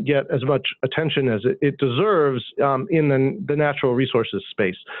doesn't get as much attention as it deserves in the natural resources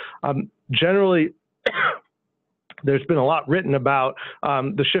space. Generally, there's been a lot written about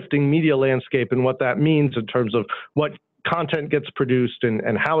the shifting media landscape and what that means in terms of what content gets produced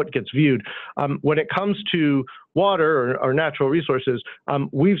and how it gets viewed. When it comes to water or natural resources,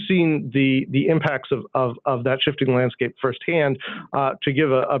 we've seen the impacts of that shifting landscape firsthand. To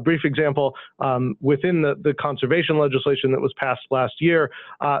give a brief example, within the conservation legislation that was passed last year,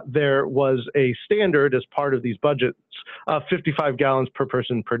 there was a standard as part of these budgets of 55 gallons per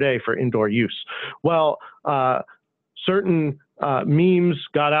person per day for indoor use. Well, certain memes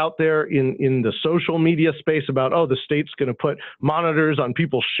got out there in the social media space about, oh, the state's going to put monitors on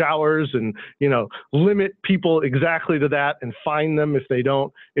people's showers and, limit people exactly to that and fine them if they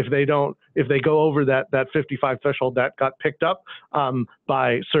go over that 55 threshold. That got picked up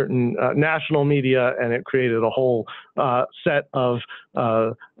by certain national media, and it created a whole set of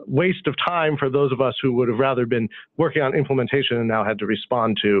waste of time for those of us who would have rather been working on implementation and now had to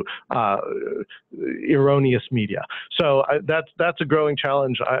respond to erroneous media. So that's a growing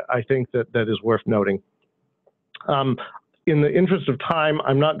challenge, I think that is worth noting. In the interest of time,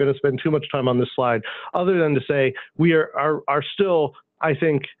 I'm not going to spend too much time on this slide, other than to say we are still, I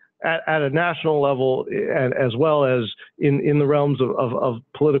think, at a national level, and as well as in the realms of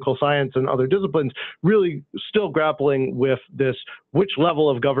political science and other disciplines, really still grappling with this, which level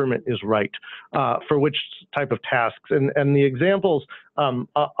of government is right for which type of tasks. And the examples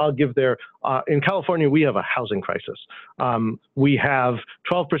I'll give there, in California, we have a housing crisis. We have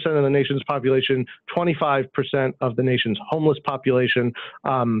 12% of the nation's population, 25% of the nation's homeless population.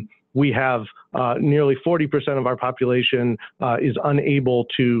 We have nearly 40% of our population is unable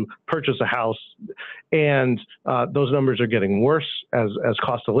to purchase a house, and those numbers are getting worse as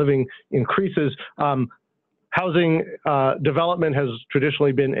cost of living increases. Housing development has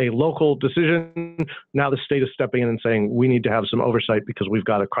traditionally been a local decision. Now the state is stepping in and saying we need to have some oversight because we've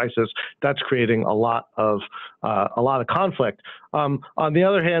got a crisis. That's creating a lot of conflict. On the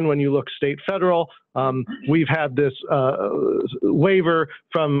other hand, when you look state federal, we've had this waiver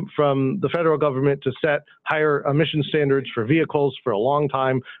from the federal government to set higher emission standards for vehicles for a long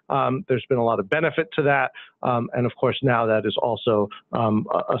time. There's been a lot of benefit to that, and of course now that is also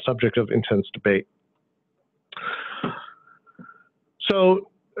a subject of intense debate. So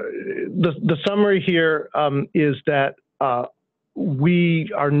the summary here is that we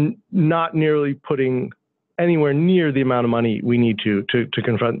are not nearly putting anywhere near the amount of money we need to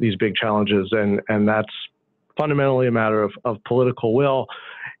confront these big challenges, and that's fundamentally a matter of political will.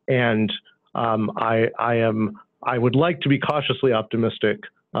 And I would like to be cautiously optimistic.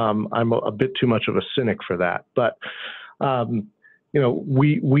 I'm a bit too much of a cynic for that, but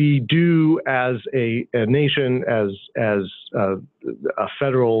we do, as a nation, as a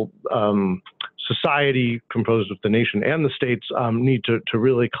federal society composed of the nation and the states, need to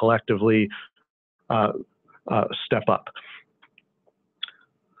really collectively step up.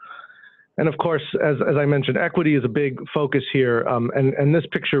 And of course, as I mentioned, equity is a big focus here. And this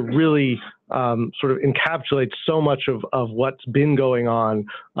picture really sort of encapsulates so much of what's been going on.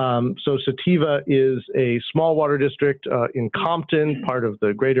 So Sativa is a small water district in Compton, part of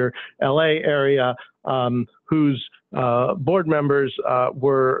the greater LA area, whose board members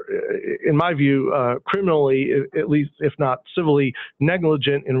were, in my view, criminally, at least if not civilly,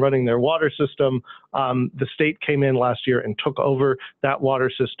 negligent in running their water system. The state came in last year and took over that water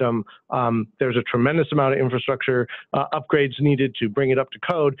system. There's a tremendous amount of infrastructure upgrades needed to bring it up to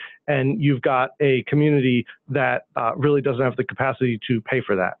code, and you've got a community that really doesn't have the capacity to pay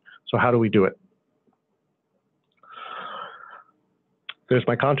for that. So how do we do it? There's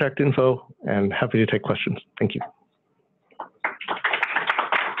my contact info, and happy to take questions. Thank you.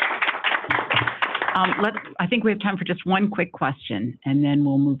 I think we have time for just one quick question, and then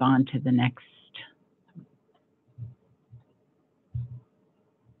we'll move on to the next.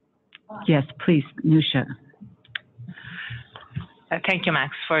 Yes, please, Nusha. Thank you,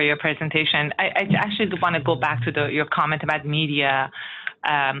 Max, for your presentation. I actually want to go back to your comment about media.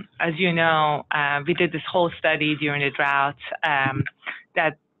 As you know, we did this whole study during the drought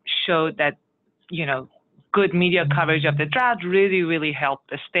that showed that, good media coverage of the drought really, really helped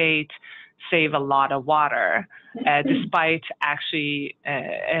the state save a lot of water, despite actually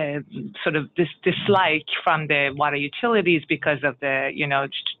sort of this dislike from the water utilities because of the,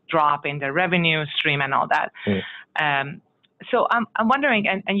 drop in the revenue stream and all that. So I'm wondering,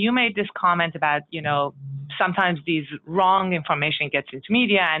 and you made this comment about, sometimes these wrong information gets into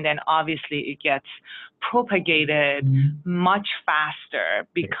media, and then obviously it gets propagated much faster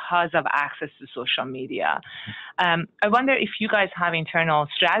because of access to social media. I wonder if you guys have internal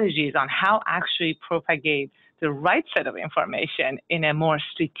strategies on how actually propagate the right set of information in a more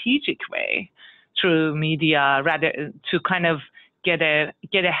strategic way through media, rather to kind of get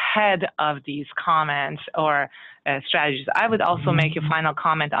ahead of these comments or strategies. I would also make a final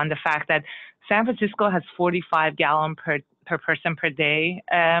comment on the fact that San Francisco has 45 gallons per person per day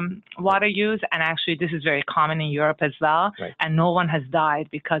water use, and actually this is very common in Europe as well, right. And no one has died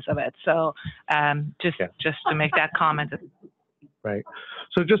because of it. So just to make that comment. Right.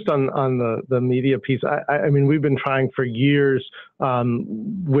 So just on the media piece, I mean, we've been trying for years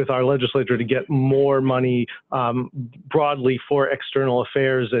with our legislature to get more money broadly for external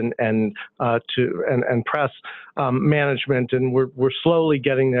affairs and press management, and we're slowly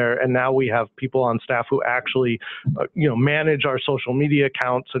getting there. And now we have people on staff who actually, manage our social media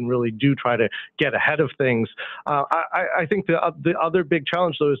accounts and really do try to get ahead of things. I think the other big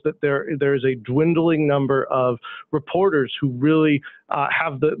challenge, though, is that there is a dwindling number of reporters who really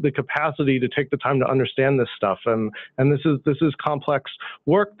have the capacity to take the time to understand this stuff, and this is complex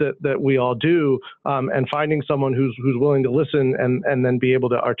work that we all do, and finding someone who's willing to listen and then be able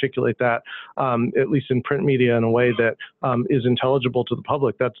to articulate that, at least in print media, in a way that is intelligible to the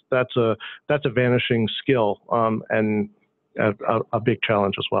public. That's a vanishing skill, and a big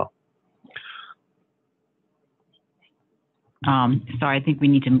challenge as well. Sorry, I think we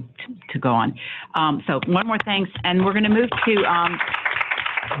need to go on. So one more thanks, and we're going to move to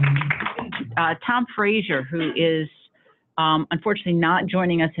Tom Frazer, who is unfortunately not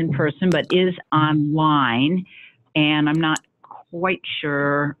joining us in person, but is online. And I'm not quite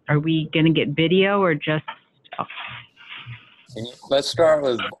sure, are we going to get video or just? Oh. Let's start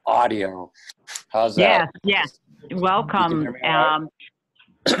with audio. How's that? Yes. Welcome.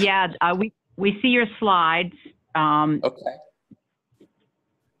 We see your slides. Okay.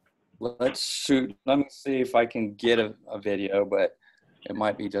 Let's shoot. Let me see if I can get a video, but it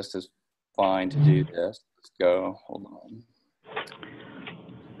might be just as fine to do this. Let's go. Hold on.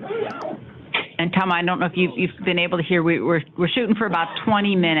 And Tom, I don't know if you've been able to hear. We're shooting for about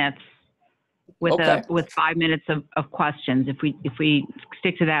 20 minutes with with 5 minutes of questions. If we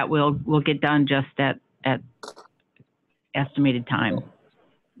stick to that, we'll get done just at estimated time.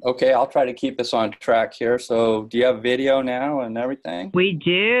 Okay, I'll try to keep us on track here. So do you have video now and everything? We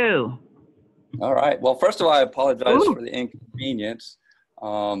do. All right. Well, first of all, I apologize for the inconvenience.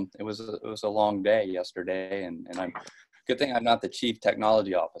 It was a long day yesterday, and good thing I'm not the chief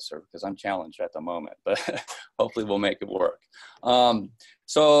technology officer because I'm challenged at the moment, but hopefully we'll make it work.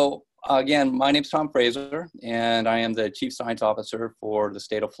 So again, my name's Tom Frazer, and I am the chief science officer for the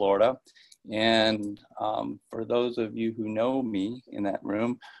state of Florida. And for those of you who know me in that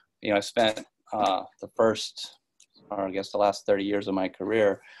room, I spent the last 30 years of my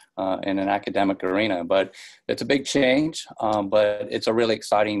career in an academic arena. But it's a big change, but it's a really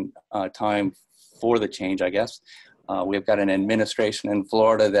exciting time for the change, I guess. We've got an administration in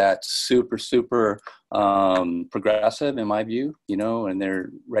Florida that's super progressive, in my view, you know, and they're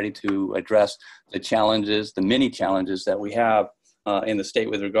ready to address the challenges, the many challenges that we have in the state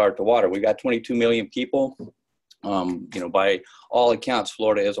with regard to water. We've got 22 million people. You know, by all accounts,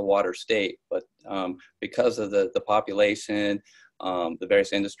 Florida is a water state, but because of the population, the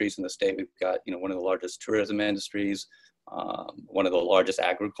various industries in the state, we've got, you know, one of the largest tourism industries, one of the largest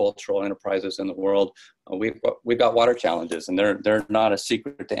agricultural enterprises in the world. We've got water challenges, and they're not a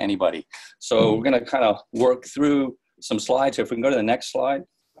secret to anybody. So we're going to kind of work through some slides here. If we can go to the next slide.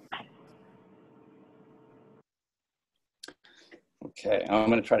 Okay, I'm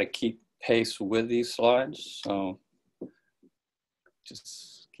going to try to keep pace with these slides. So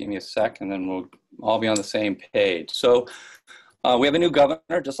just give me a sec, and then we'll all be on the same page. So we have a new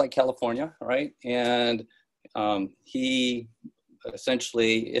governor, just like California, right? And he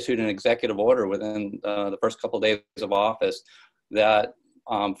essentially issued an executive order within the first couple of days of office that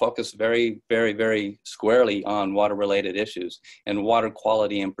focused very squarely on water-related issues and water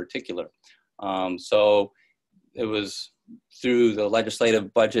quality in particular. So it was through the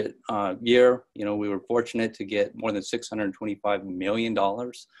legislative budget year, you know, we were fortunate to get more than $625 million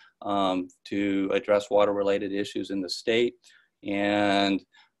to address water-related issues in the state. And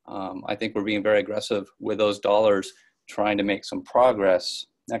I think we're being very aggressive with those dollars, trying to make some progress.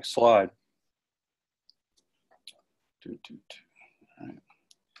 Next slide.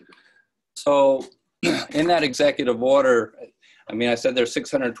 So in that executive order, I mean, I said there's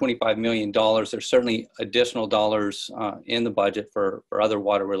 $625 million. There's certainly additional dollars in the budget for other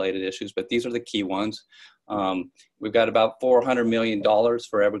water-related issues, but these are the key ones. We've got about $400 million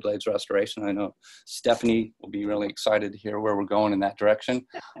for Everglades restoration. I know Stephanie will be really excited to hear where we're going in that direction.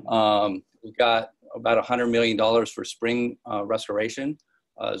 We've got about $100 million for spring restoration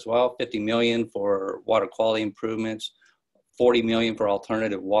as well, $50 million for water quality improvements, $40 million for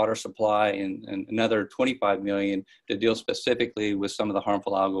alternative water supply, and another $25 million to deal specifically with some of the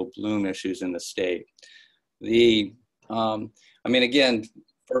harmful algal bloom issues in the state. I mean, again,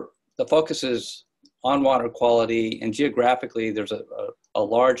 the focus is on water quality, and geographically, there's a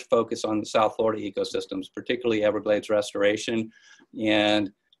large focus on the South Florida ecosystems, particularly Everglades restoration,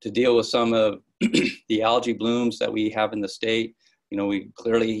 and to deal with some of the algae blooms that we have in the state. You know, we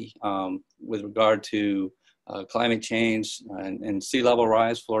clearly, with regard to climate change and sea level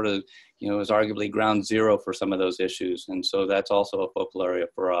rise, Florida, you know, is arguably ground zero for some of those issues. And so that's also a focal area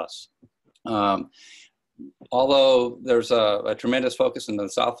for us. Although there's a tremendous focus in the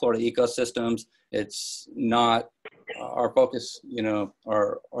South Florida ecosystems, it's not our focus, you know,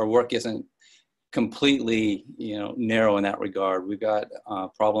 our work isn't completely, you know, narrow in that regard. We've got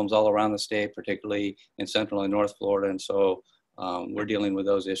problems all around the state, particularly in Central and North Florida. And so we're dealing with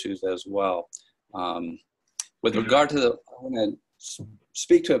those issues as well. With regard to I'm going to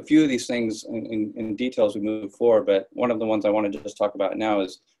speak to a few of these things in detail as we move forward, but one of the ones I want to just talk about now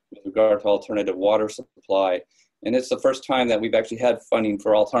is with regard to alternative water supply. And it's the first time that we've actually had funding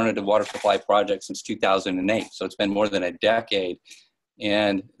for alternative water supply projects since 2008. So it's been more than a decade.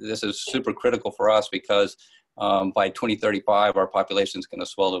 And this is super critical for us because by 2035, our population is going to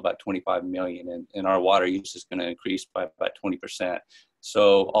swell to about 25 million, and our water use is going to increase by about 20%.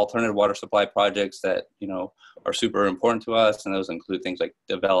 So alternative water supply projects that, you know, are super important to us, and those include things like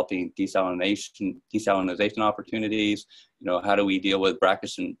developing desalination opportunities. You know, how do we deal with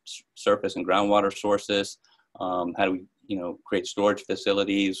brackish and surface and groundwater sources? How do we, you know, create storage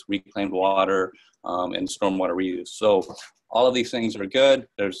facilities, reclaimed water, and stormwater reuse? So all of these things are good.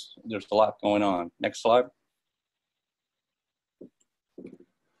 There's a lot going on. Next slide.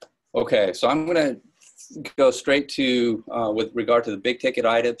 Okay, so I'm going to go straight to, with regard to the big ticket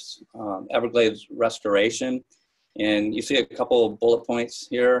items, Everglades restoration. And you see a couple of bullet points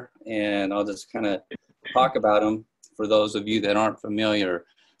here, and I'll just kind of talk about them for those of you that aren't familiar.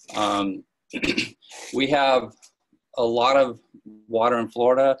 We have a lot of water in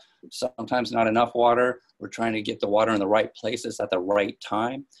Florida, sometimes not enough water. We're trying to get the water in the right places at the right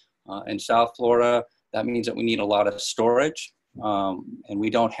time. In South Florida, that means that we need a lot of storage, and we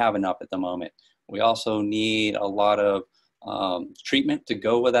don't have enough at the moment. We also need a lot of treatment to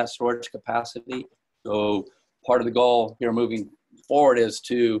go with that storage capacity. So part of the goal here moving forward is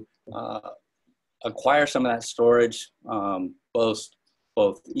to acquire some of that storage,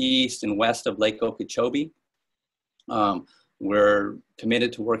 both east and west of Lake Okeechobee. We're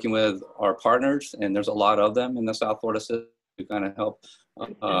committed to working with our partners, and there's a lot of them in the South Florida system to kind of help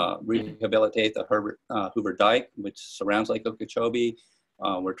rehabilitate the Hoover Dike, which surrounds Lake Okeechobee.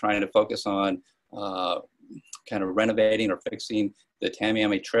 We're trying to focus on kind of renovating or fixing the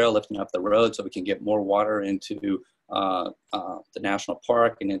Tamiami Trail, lifting up the road so we can get more water into the national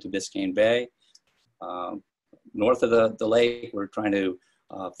park and into Biscayne Bay. North of the lake, we're trying to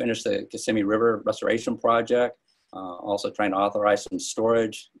finish the Kissimmee River restoration project, also trying to authorize some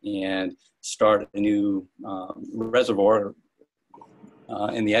storage and start a new reservoir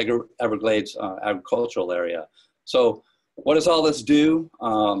in the Everglades agricultural area. So what does all this do?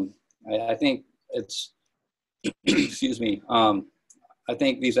 I think it's, excuse me, I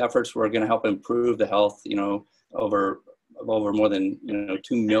think these efforts were going to help improve the health, over more than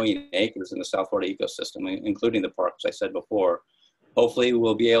 2 million acres in the South Florida ecosystem, including the park, as I said before. Hopefully,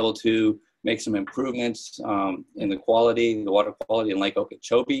 we'll be able to make some improvements in the water quality in Lake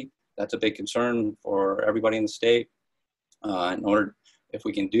Okeechobee. That's a big concern for everybody in the state. If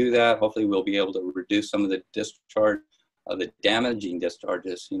we can do that, hopefully we'll be able to reduce some of the discharge of the damaging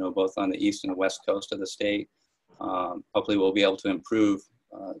discharges, both on the east and the west coast of the state. Hopefully we'll be able to improve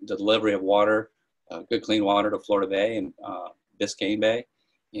the delivery of water, good clean water to Florida Bay and Biscayne Bay.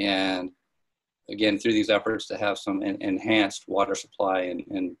 And again, through these efforts to have some enhanced water supply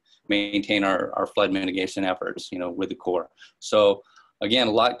and maintain our flood mitigation efforts, with the Corps. So again,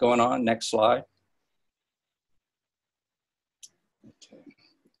 a lot going on. Next slide. Okay.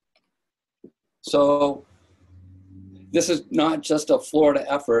 So this is not just a Florida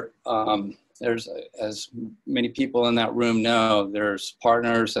effort. There's, as many people in that room know, there's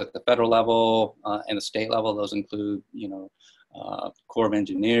partners at the federal level and the state level. Those include, Corps of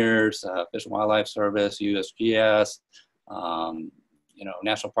Engineers, Fish and Wildlife Service, USGS,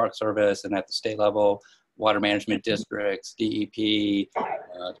 National Park Service, and at the state level, water management districts, DEP,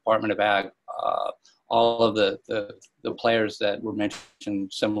 Department of Ag, all of the players that were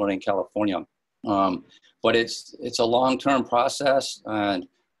mentioned similarly in California. But it's a long-term process, and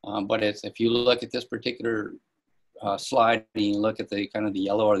but if you look at this particular slide and you look at the kind of the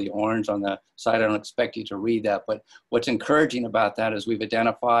yellow or the orange on the side, I don't expect you to read that, but what's encouraging about that is we've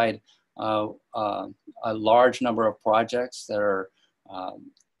identified a large number of projects that are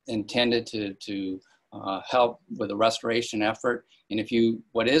intended to help with the restoration effort. And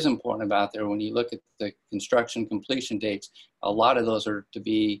what is important about there, when you look at the construction completion dates, a lot of those are to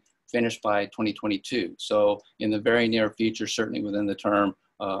be finished by 2022. So in the very near future, certainly within the term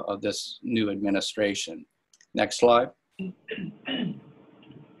of this new administration. Next slide.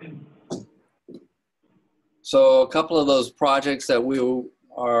 So a couple of those projects that we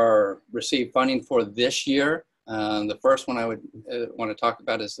received funding for this year. The first one I would want to talk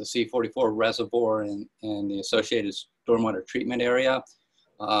about is the C44 reservoir and the associated stormwater treatment area.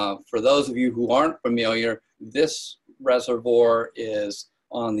 For those of you who aren't familiar, this reservoir is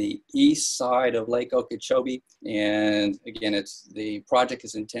on the east side of Lake Okeechobee. And again, the project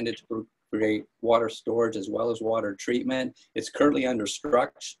is intended to create water storage as well as water treatment. It's currently under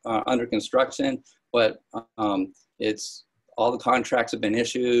construction, but all the contracts have been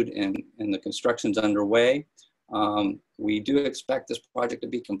issued and the construction's underway. We do expect this project to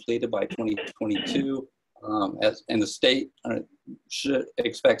be completed by 2022, and the state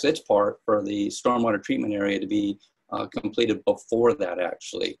expects its part for the stormwater treatment area to be completed before that,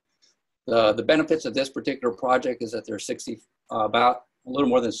 actually. The benefits of this particular project is that there's about a little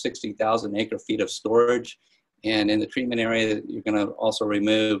more than 60,000 acre feet of storage. And in the treatment area, you're going to also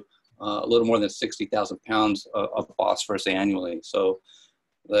remove a little more than 60,000 pounds of phosphorus annually. So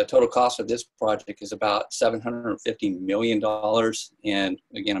the total cost of this project is about $750 million. And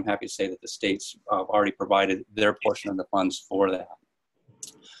again, I'm happy to say that the state's already provided their portion of the funds for that.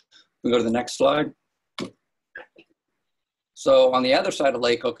 We go to the next slide. So on the other side of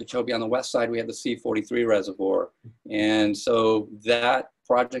Lake Okeechobee, on the west side, we have the C43 reservoir. And so that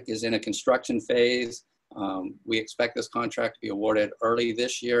project is in a construction phase. We expect this contract to be awarded early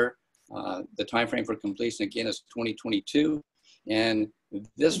this year. The timeframe for completion, again, is 2022. And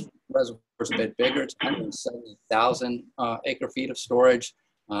this reservoir is a bit bigger. It's 170,000 acre feet of storage.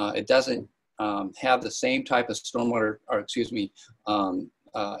 It doesn't have the same type of stormwater, or excuse me,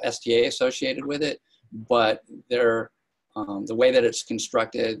 STA associated with it, but the way that it's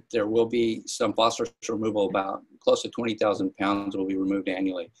constructed, there will be some phosphorus removal. About close to 20,000 pounds will be removed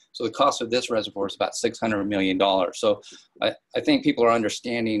annually. So the cost of this reservoir is about $600 million. So I think people are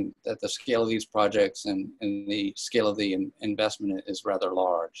understanding that the scale of these projects and the scale of the investment is rather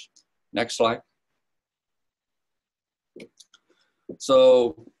large. Next slide.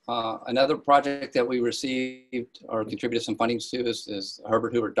 So another project that we received or contributed some funding to is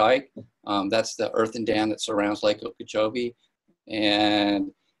Herbert Hoover Dike. That's the earthen dam that surrounds Lake Okeechobee.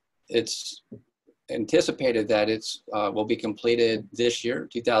 And it's anticipated that it's will be completed this year,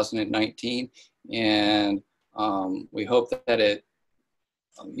 2019. And we hope that it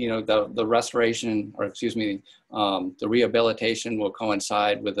the restoration, or excuse me, the rehabilitation will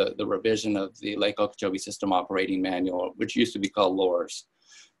coincide with the revision of the Lake Okeechobee System Operating Manual, which used to be called LORS.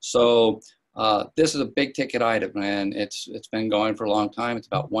 So this is a big ticket item, and it's been going for a long time. It's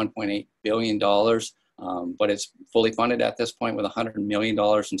about $1.8 billion, but it's fully funded at this point with $100 million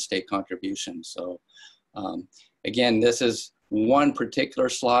in state contributions. So again, this is one particular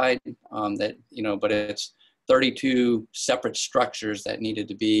slide that, but it's 32 separate structures that needed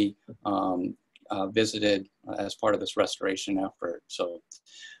to be visited as part of this restoration effort. So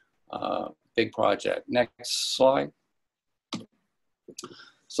big project. Next slide.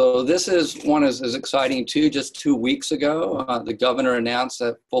 So this is one is exciting too. Just 2 weeks ago, the governor announced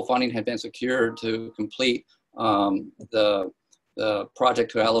that full funding had been secured to complete the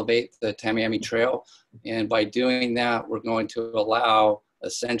project to elevate the Tamiami Trail. And by doing that, we're going to allow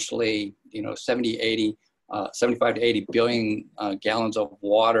essentially, 75 to 80 billion gallons of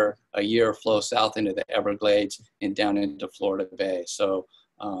water a year flow south into the Everglades and down into Florida Bay. So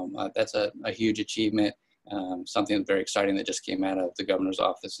that's a huge achievement, something very exciting that just came out of the governor's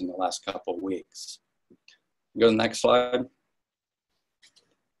office in the last couple of weeks. Go to the next slide.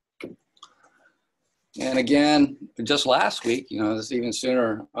 And again, just last week, this even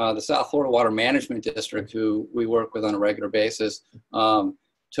sooner, the South Florida Water Management District, who we work with on a regular basis,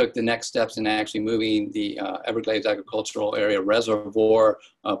 took the next steps in actually moving the Everglades Agricultural Area Reservoir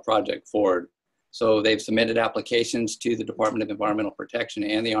project forward. So they've submitted applications to the Department of Environmental Protection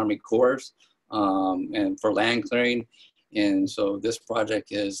and the Army Corps and for land clearing. And so this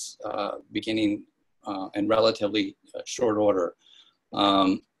project is beginning in relatively short order.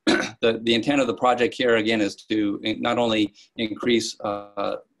 The intent of the project here, again, is to not only increase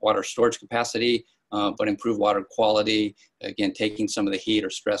water storage capacity, but improve water quality, again, taking some of the heat or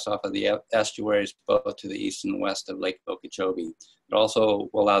stress off of the estuaries, both to the east and west of Lake Okeechobee. It also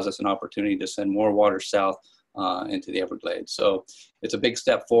allows us an opportunity to send more water south into the Everglades. So it's a big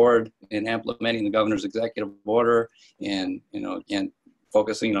step forward in implementing the governor's executive order and, again,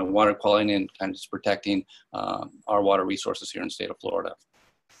 focusing on water quality and kind of just protecting our water resources here in the state of Florida.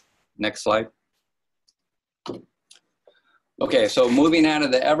 Next slide. Okay, so moving out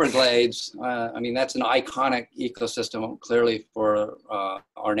of the Everglades, that's an iconic ecosystem clearly for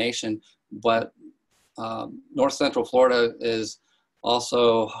our nation, but North Central Florida is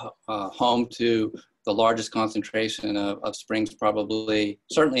also home to the largest concentration of springs, probably,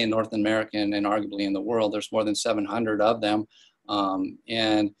 certainly in North America and arguably in the world. There's more than 700 of them.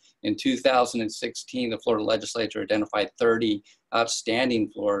 And in 2016, the Florida legislature identified 30 outstanding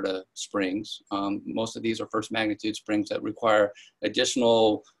Florida springs. Most of these are first magnitude springs that require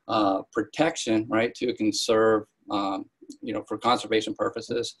additional protection, right, to conserve, for conservation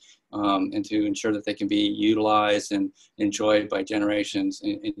purposes, and to ensure that they can be utilized and enjoyed by generations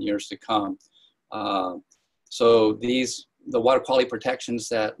in years to come. So the water quality protections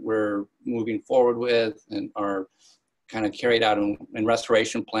that we're moving forward with and are kind of carried out in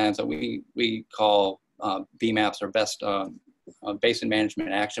restoration plans that we call BMAPs, or best basin management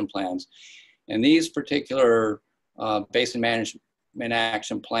action plans. And these particular basin management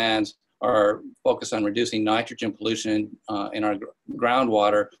action plans are focused on reducing nitrogen pollution in our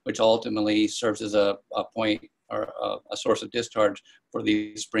groundwater, which ultimately serves as a point or a source of discharge for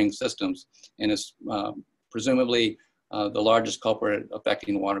these spring systems, and is presumably the largest culprit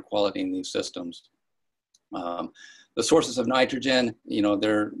affecting water quality in these systems. The sources of nitrogen,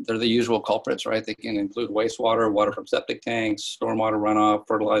 they're the usual culprits, right? They can include wastewater, water from septic tanks, stormwater runoff,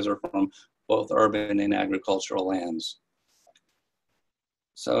 fertilizer from both urban and agricultural lands.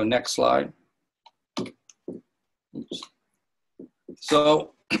 So next slide. Oops.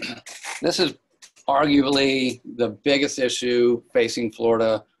 So this is arguably the biggest issue facing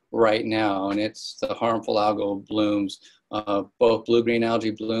Florida right now, and it's the harmful algal blooms, both blue-green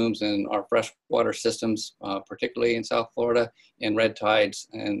algae blooms in our freshwater systems, particularly in South Florida, and red tides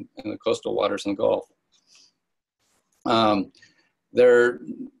and the coastal waters in the Gulf.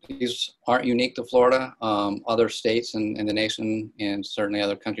 These aren't unique to Florida. Other states in the nation, and certainly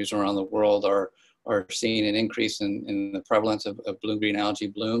other countries around the world, are seeing an increase in the prevalence of blue-green algae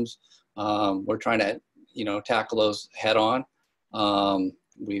blooms. We're trying to, tackle those head on.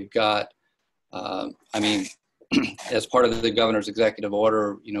 We've got, as part of the governor's executive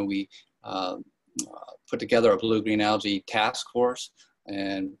order, we put together a blue-green algae task force,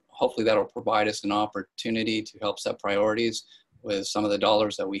 and hopefully that'll provide us an opportunity to help set priorities with some of the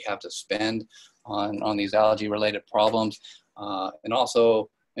dollars that we have to spend on these algae-related problems, and also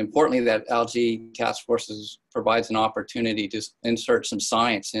importantly, that algae task forces provides an opportunity to insert some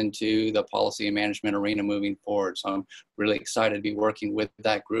science into the policy and management arena moving forward. So I'm really excited to be working with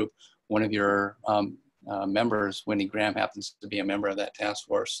that group. One of your members, Winnie Graham, happens to be a member of that task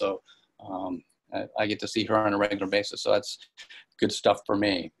force. So I get to see her on a regular basis. So that's good stuff for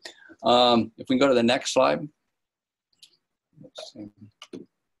me. If we can go to the next slide. Let's see.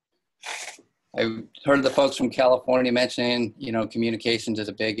 I heard the folks from California mentioning, communications is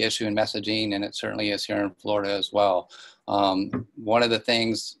a big issue in messaging, and it certainly is here in Florida as well. One of the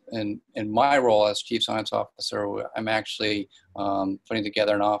things in my role as Chief Science Officer, I'm actually putting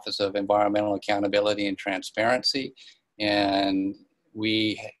together an Office of Environmental Accountability and Transparency, and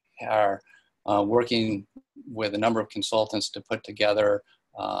we are working with a number of consultants to put together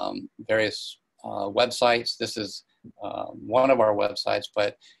various websites. This is one of our websites,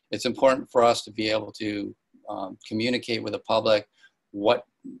 but it's important for us to be able to communicate with the public where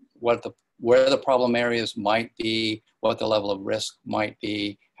the problem areas might be, what the level of risk might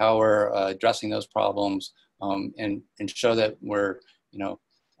be, how we're addressing those problems, and show that we're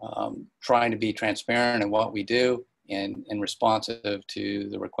trying to be transparent in what we do and responsive to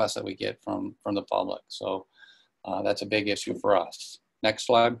the requests that we get from the public. So that's a big issue for us. Next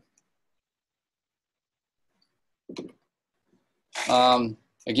slide.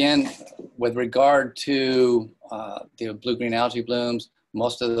 Again, with regard to the blue-green algae blooms,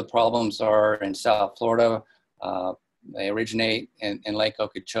 most of the problems are in South Florida. They originate in Lake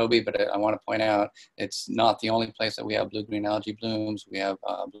Okeechobee, but I want to point out it's not the only place that we have blue-green algae blooms. We have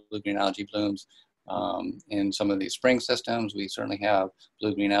blue-green algae blooms in some of these spring systems. We certainly have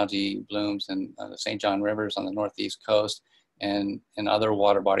blue-green algae blooms in the St. John rivers on the northeast coast and other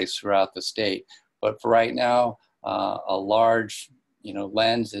water bodies throughout the state. But for right now, a large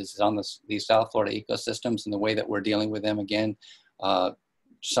lens is on these South Florida ecosystems, and the way that we're dealing with them, again,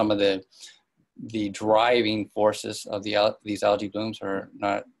 some of the driving forces of these algae blooms are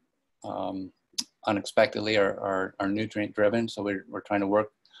not unexpectedly are nutrient driven. So we're trying to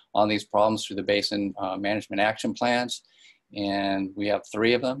work on these problems through the basin management action plans, and we have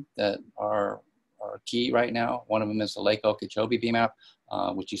 3 of them that are key right now. One of them is the Lake Okeechobee BMAP,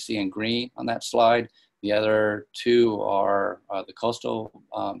 which you see in green on that slide. The other 2 are the coastal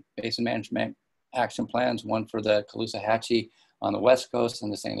basin management action plans, one for the Caloosahatchee on the west coast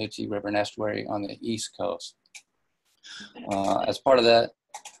and the St. Lucie River and Estuary on the east coast. As part of that,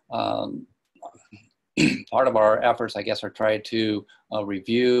 part of our efforts, I guess, are try to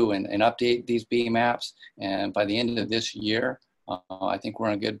review and update these BMAPs. And by the end of this year, I think we're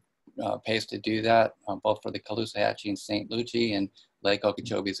on a good pace to do that, both for the Caloosahatchee and St. Lucie, and Lake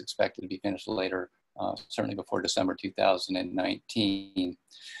Okeechobee is expected to be finished later, certainly before December 2019.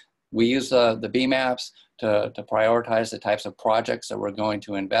 We use the BMAPs to prioritize the types of projects that we're going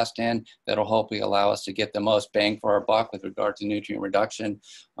to invest in that'll hopefully allow us to get the most bang for our buck with regard to nutrient reduction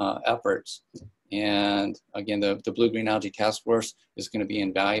efforts. And again, the Blue-Green Algae Task Force is going to be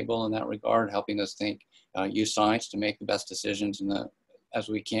invaluable in that regard, helping us use science to make the best decisions as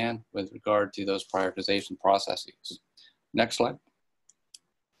we can with regard to those prioritization processes. Next slide.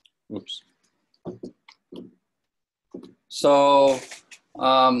 Oops. So,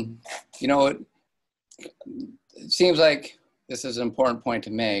 it seems like this is an important point to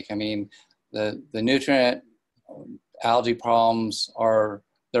make. I mean, the nutrient algae problems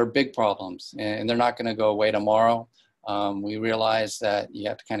they're big problems, and they're not going to go away tomorrow. We realize that you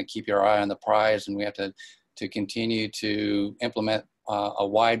have to kind of keep your eye on the prize, and we have to continue to implement a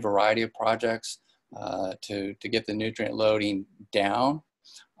wide variety of projects to get the nutrient loading down.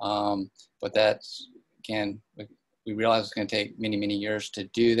 But that's, again, we realize it's going to take many, many years to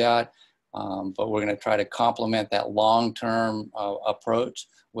do that. But we're going to try to complement that long-term approach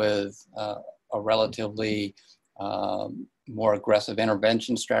with a relatively more aggressive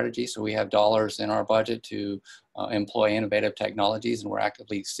intervention strategy. So we have dollars in our budget to employ innovative technologies, and we're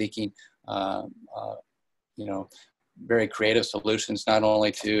actively seeking, very creative solutions, not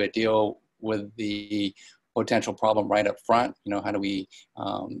only to deal with the potential problem right up front. How do we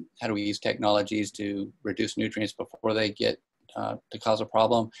use technologies to reduce nutrients before they get to cause a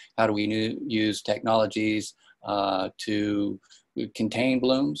problem? How do we use technologies to contain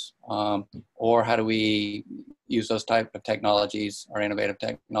blooms? Or how do we use those type of technologies or innovative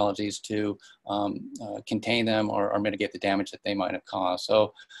technologies to contain them or mitigate the damage that they might have caused?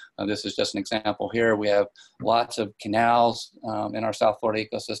 So this is just an example here. We have lots of canals in our South Florida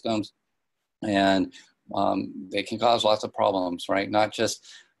ecosystems, and they can cause lots of problems, right? Not just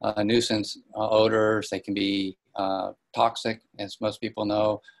nuisance odors. They can be toxic, as most people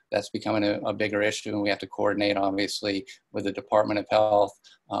know. that's becoming a bigger issue, and we have to coordinate, obviously, with the Department of Health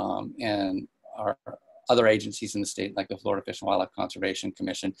and our other agencies in the state, like the Florida Fish and Wildlife Conservation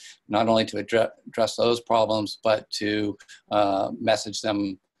Commission, not only to address those problems, but to message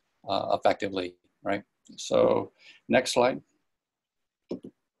them effectively, right? So next slide.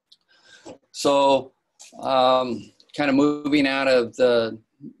 So kind of moving out of the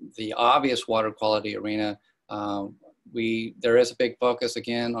obvious water quality arena, there is a big focus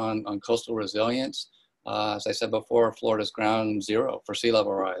again on coastal resilience. As I said before, Florida's ground zero for sea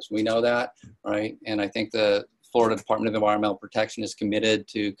level rise. We know that, right? And I think the Florida Department of Environmental Protection is committed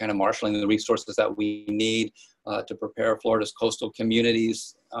to kind of marshaling the resources that we need to prepare Florida's coastal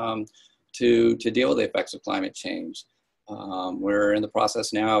communities to deal with the effects of climate change. We're in the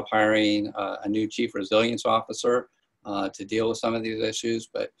process now of hiring a new chief resilience officer to deal with some of these issues,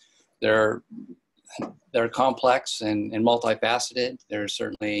 but they're complex and multifaceted. There are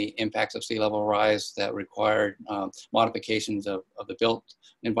certainly impacts of sea level rise that require modifications of the built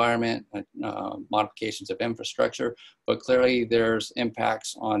environment, modifications of infrastructure, but clearly there's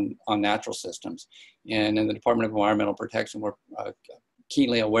impacts on natural systems. And in the Department of Environmental Protection, we're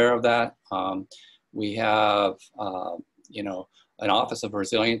keenly aware of that. We have, an Office of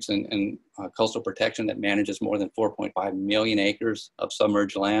Resilience and Coastal Protection that manages more than 4.5 million acres of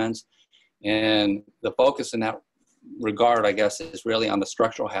submerged lands. And the focus in that regard, I guess, is really on the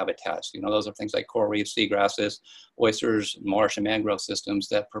structural habitats. Those are things like coral reefs, seagrasses, oysters, marsh and mangrove systems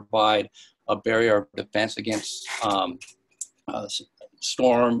that provide a barrier of defense against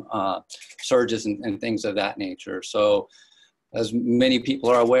storm surges and things of that nature. So as many people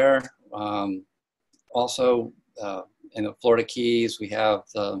are aware, also in the Florida Keys, we have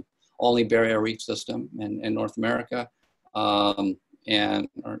the only barrier reef system in North America. And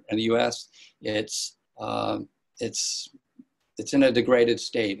in the U.S., it's in a degraded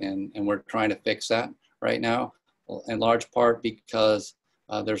state, and we're trying to fix that right now, in large part because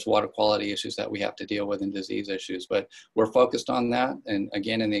there's water quality issues that we have to deal with and disease issues. But we're focused on that, and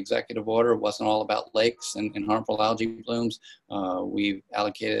again, in the executive order, it wasn't all about lakes and harmful algae blooms. We've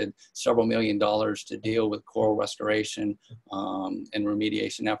allocated several $1 million to deal with coral restoration and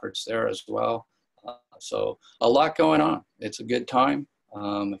remediation efforts there as well. So a lot going on. It's a good time.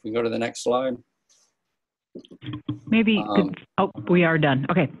 If we go to the next slide. Maybe, we are done.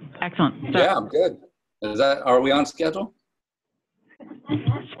 Okay, excellent. So, yeah, I'm good. Are we on schedule?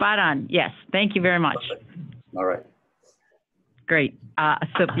 Spot on, yes. Thank you very much. Perfect. All right. Great. Yeah.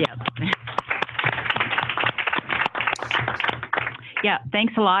 Yeah,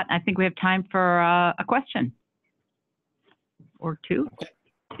 thanks a lot. I think we have time for a question or two.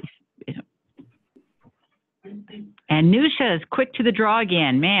 And Nusha is quick to the draw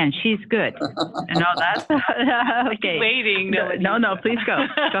again. Man, she's good. No, that's okay. Waiting. No, please go.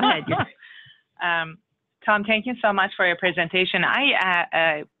 Go ahead. Tom, thank you so much for your presentation.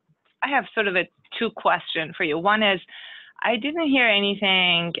 I have sort of a two question for you. One is, I didn't hear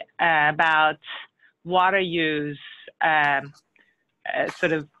anything about water use,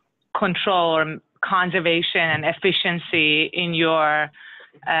 sort of control or conservation and efficiency in your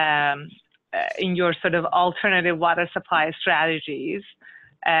sort of alternative water supply strategies,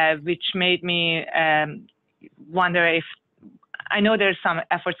 which made me wonder if, I know there's some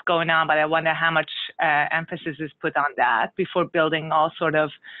efforts going on, but I wonder how much emphasis is put on that before building all sort of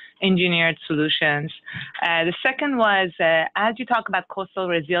engineered solutions. The second was, as you talk about coastal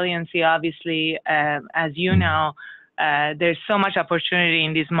resiliency, obviously, as you know, there's so much opportunity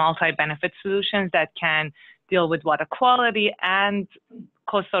in these multi-benefit solutions that can deal with water quality and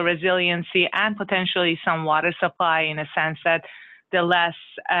coastal resiliency and potentially some water supply, in a sense that the less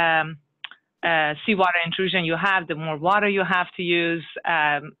seawater intrusion you have, the more water you have to use.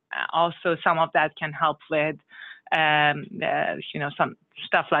 Also, some of that can help with, some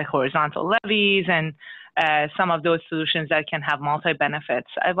stuff like horizontal levees and some of those solutions that can have multi-benefits.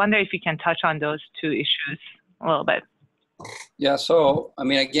 I wonder if you can touch on those two issues a little bit. Yeah, so, I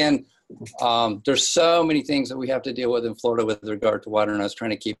mean, again, there's so many things that we have to deal with in Florida with regard to water, and I was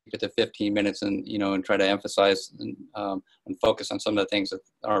trying to keep it to 15 minutes and, and try to emphasize and focus on some of the things that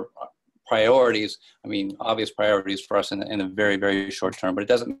are priorities. I mean, obvious priorities for us in a very, very short term, but it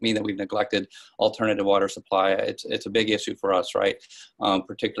doesn't mean that we've neglected alternative water supply. It's a big issue for us, right?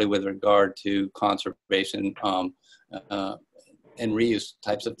 Particularly with regard to conservation and reuse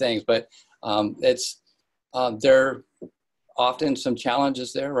types of things, but there are often some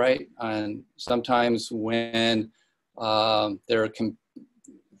challenges there, right? And sometimes when there are,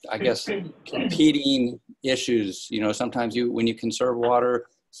 competing issues, sometimes when you conserve water,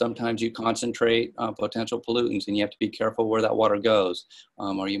 sometimes you concentrate potential pollutants and you have to be careful where that water goes,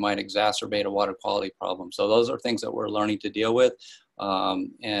 or you might exacerbate a water quality problem. So those are things that we're learning to deal with.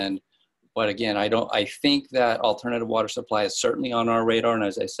 But again, I think that alternative water supply is certainly on our radar. And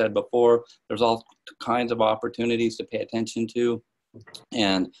as I said before, there's all kinds of opportunities to pay attention to,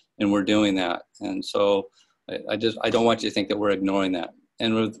 and we're doing that. And so I don't want you to think that we're ignoring that.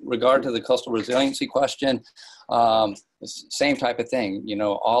 And with regard to the coastal resiliency question, same type of thing. You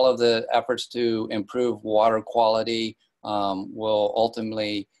know, all of the efforts to improve water quality will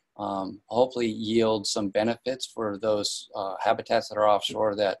ultimately hopefully yield some benefits for those habitats that are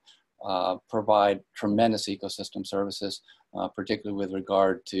offshore that provide tremendous ecosystem services, particularly with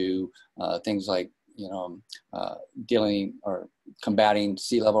regard to things like, you know, dealing or combating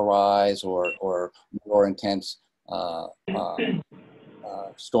sea level rise or more intense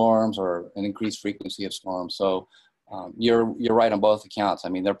storms or an increased frequency of storms. So you're right on both accounts. I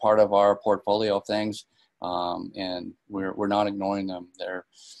mean, they're part of our portfolio of things, and we're not ignoring them.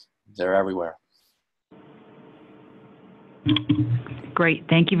 They're everywhere. Great,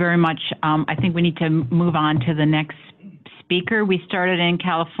 thank you very much. I think we need to move on to the next speaker. We started in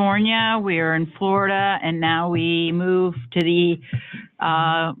California, we are in Florida, and now we move to the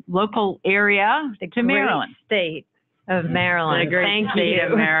local area, to Maryland. State of Maryland. The great Thank state you.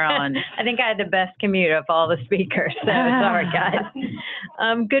 of Maryland. I think I had the best commute of all the speakers, so sorry guys.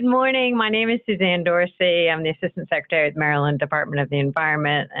 Good morning, my name is Suzanne Dorsey. I'm the Assistant Secretary of the Maryland Department of the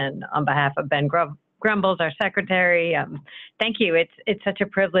Environment, and on behalf of Ben Grumbles, our secretary, thank you. It's such a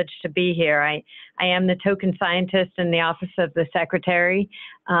privilege to be here. I am the token scientist in the office of the secretary.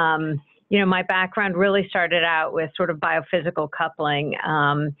 You know, my background really started out with sort of biophysical coupling,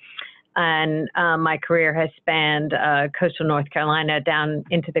 and my career has spanned coastal North Carolina down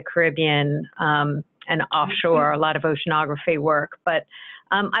into the Caribbean and offshore, a lot of oceanography work. But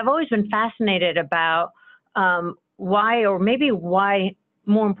I've always been fascinated about why, or maybe why,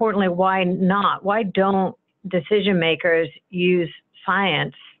 more importantly, why not? Why don't decision makers use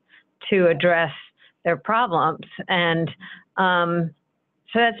science to address their problems? And so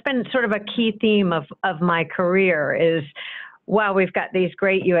that's been sort of a key theme of my career is, while we've got these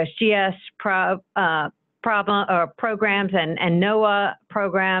great USGS programs and NOAA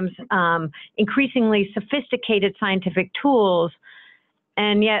programs, increasingly sophisticated scientific tools,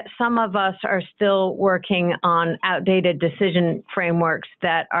 and yet some of us are still working on outdated decision frameworks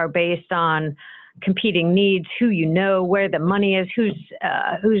that are based on competing needs, who you know, where the money is,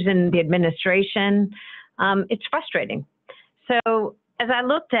 who's in the administration. It's frustrating. So as I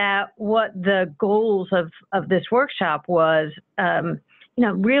looked at what the goals of this workshop was, you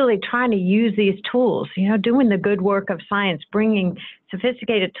know, really trying to use these tools, you know, doing the good work of science, bringing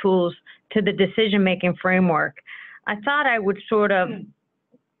sophisticated tools to the decision-making framework, I thought I would sort of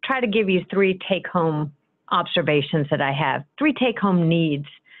try to give you three take-home observations that I have, three take-home needs.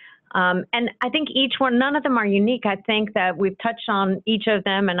 And I think each one, none of them are unique. I think that we've touched on each of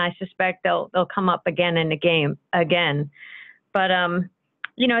them, and I suspect they'll come up again and again. But,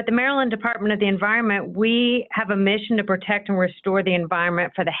 you know, at the Maryland Department of the Environment, we have a mission to protect and restore the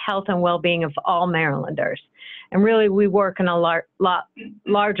environment for the health and well-being of all Marylanders. And really, we work in a lot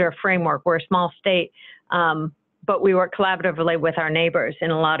larger framework. We're a small state, but we work collaboratively with our neighbors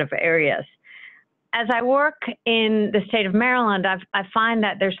in a lot of areas. As I work in the state of Maryland, I find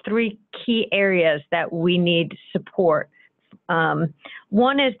that there's three key areas that we need support.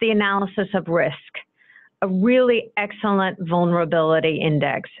 One is the analysis of risk, a really excellent vulnerability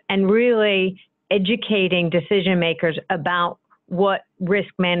index, and really educating decision makers about what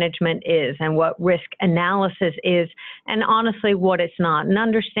risk management is and what risk analysis is, and honestly what it's not, and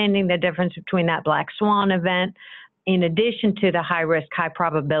understanding the difference between that black swan event in addition to the high risk, high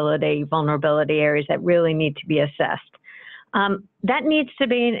probability vulnerability areas that really need to be assessed. That needs to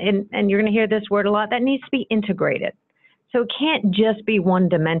be, and you're going to hear this word a lot, that needs to be integrated. So it can't just be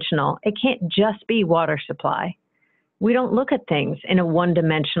one-dimensional. It can't just be water supply. We don't look at things in a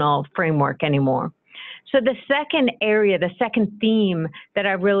one-dimensional framework anymore. So the second area, the second theme that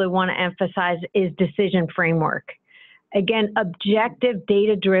I really want to emphasize is decision framework. Again, objective,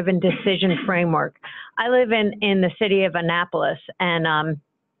 data-driven decision framework. I live in the city of Annapolis, and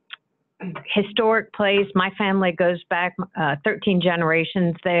historic place. My family goes back 13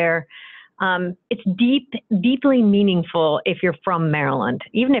 generations there. It's deeply meaningful if you're from Maryland,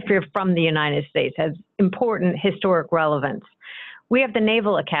 even if you're from the United States, has important historic relevance. We have the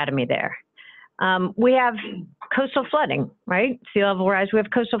Naval Academy there. We have coastal flooding, right? Sea level rise, we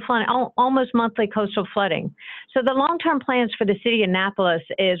have coastal flooding, almost monthly coastal flooding. So the long-term plans for the city of Annapolis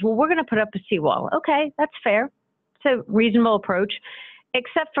is, well, we're going to put up a seawall. Okay, that's fair. It's a reasonable approach.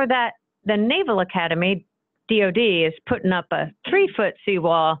 except for that, the Naval Academy, DOD, is putting up a 3-foot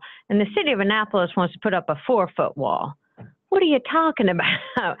seawall, and the city of Annapolis wants to put up a 4-foot wall. What are you talking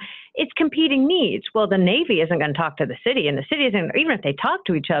about? It's competing needs. Well, the Navy isn't going to talk to the city, and the city isn't, even if they talk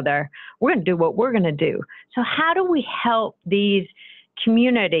to each other, we're going to do what we're going to do. So how do we help these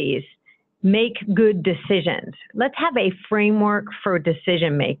communities make good decisions? Let's have a framework for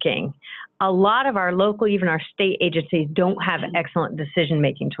decision making. A lot of our local, even our state agencies don't have excellent decision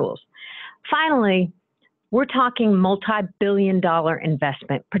making tools. Finally, we're talking multi-billion-dollar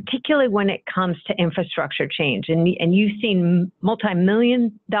investment, particularly when it comes to infrastructure change. And you've seen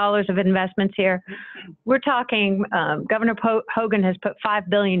multi-million dollars of investments here. We're talking, Governor Hogan has put $5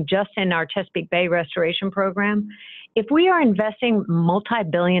 billion just in our Chesapeake Bay restoration program. If we are investing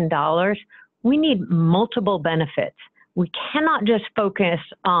multi-billion dollars, we need multiple benefits. We cannot just focus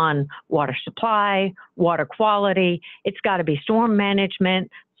on water supply, water quality. It's got to be storm management,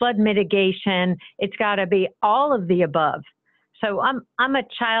 flood mitigation. It's got to be all of the above. So I'm a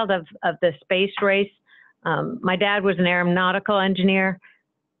child of the space race. My dad was an aeronautical engineer.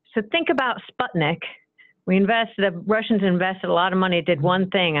 So think about Sputnik. The Russians invested a lot of money, did one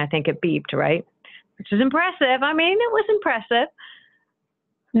thing. I think it beeped, right? Which is impressive. I mean, it was impressive.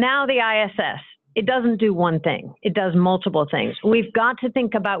 Now the ISS. It doesn't do one thing. It does multiple things. We've got to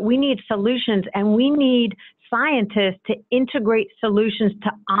think about, we need solutions, and we need scientists to integrate solutions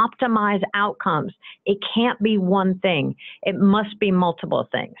to optimize outcomes. It can't be one thing. It must be multiple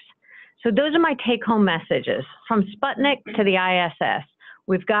things. So those are my take-home messages. From Sputnik to the ISS,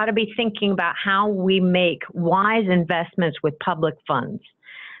 we've got to be thinking about how we make wise investments with public funds.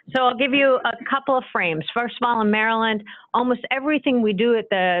 So I'll give you a couple of frames. First of all, in Maryland, almost everything we do at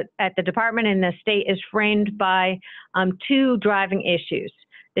the department and the state is framed by 2 driving issues.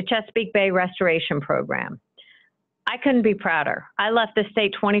 The Chesapeake Bay Restoration Program. I couldn't be prouder. I left the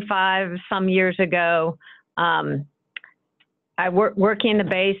state 25 some years ago. I working in the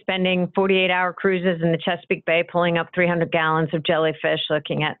Bay, spending 48-hour cruises in the Chesapeake Bay, pulling up 300 gallons of jellyfish,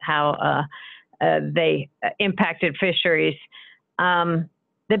 looking at how they impacted fisheries.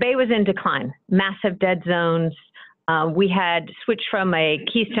 The Bay was in decline, massive dead zones. We had switched from a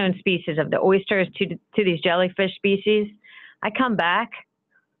keystone species of the oysters to these jellyfish species. I come back,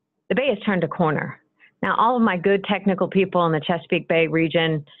 the Bay has turned a corner. Now, all of my good technical people in the Chesapeake Bay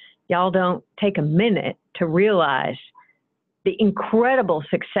region, y'all don't take a minute to realize the incredible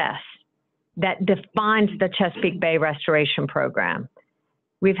success that defines the Chesapeake Bay Restoration Program.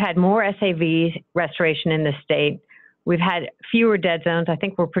 We've had more SAV restoration in the state. We've had fewer dead zones. I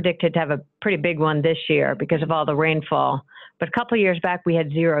think we're predicted to have a pretty big one this year because of all the rainfall. But a couple of years back, we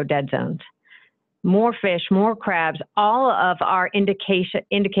had 0 dead zones. More fish, more crabs, all of our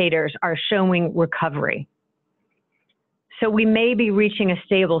indicators are showing recovery. So we may be reaching a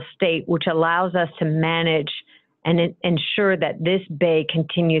stable state, which allows us to manage and ensure that this bay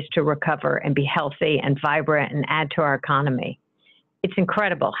continues to recover and be healthy and vibrant and add to our economy. It's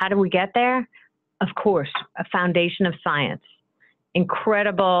incredible. How do we get there? Of course, a foundation of science.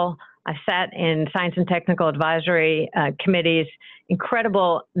 Incredible. I sat in science and technical advisory committees.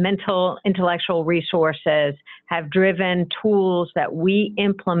 Incredible mental, intellectual resources have driven tools that we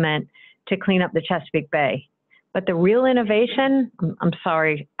implement to clean up the Chesapeake Bay. But the real innovation, I'm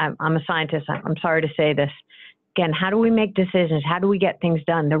sorry, I'm a scientist. I'm sorry to say this. Again, how do we make decisions? How do we get things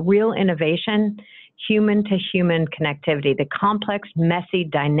done? The real innovation, human to human connectivity, the complex, messy,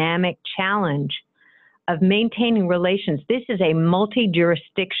 dynamic challenge of maintaining relations. This is a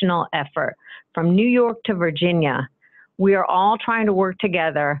multi-jurisdictional effort from New York to Virginia. We are all trying to work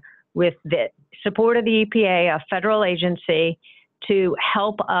together with the support of the EPA, a federal agency, to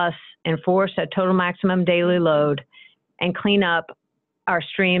help us enforce a total maximum daily load and clean up our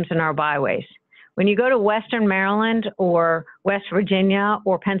streams and our byways. When you go to Western Maryland or West Virginia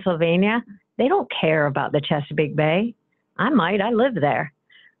or Pennsylvania, they don't care about the Chesapeake Bay. I live there.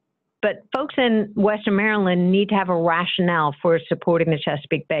 But folks in Western Maryland need to have a rationale for supporting the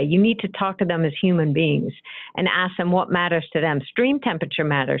Chesapeake Bay. You need to talk to them as human beings and ask them what matters to them. Stream temperature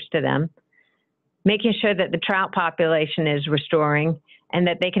matters to them. Making sure that the trout population is restoring and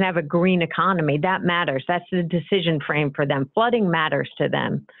that they can have a green economy, that matters. That's the decision frame for them. Flooding matters to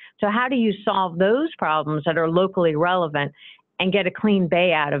them. So how do you solve those problems that are locally relevant and get a clean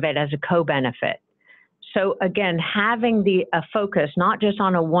bay out of it as a co-benefit? So again, having a focus, not just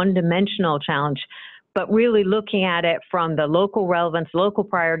on a one-dimensional challenge, but really looking at it from the local relevance, local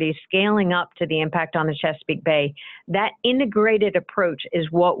priorities, scaling up to the impact on the Chesapeake Bay, that integrated approach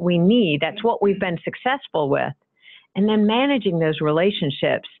is what we need. That's what we've been successful with. And then managing those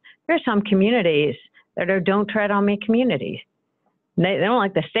relationships. There are some communities that are don't tread on me communities. They don't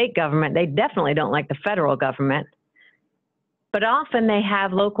like the state government. They definitely don't like the federal government. But often they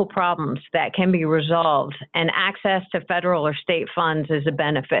have local problems that can be resolved, and access to federal or state funds is a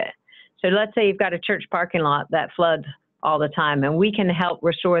benefit. So let's say you've got a church parking lot that floods all the time, and we can help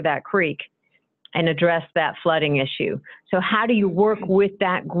restore that creek and address that flooding issue. So how do you work with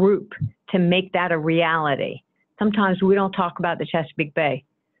that group to make that a reality? Sometimes we don't talk about the Chesapeake Bay.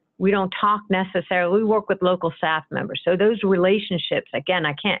 We don't talk necessarily, we work with local staff members. So those relationships, again,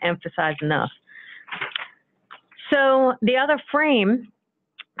 I can't emphasize enough. So the other frame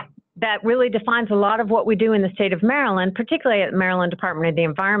that really defines a lot of what we do in the state of Maryland, particularly at the Maryland Department of the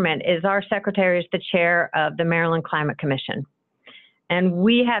Environment, is our secretary is the chair of the Maryland Climate Commission. And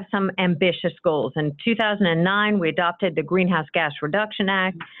we have some ambitious goals. In 2009, we adopted the Greenhouse Gas Reduction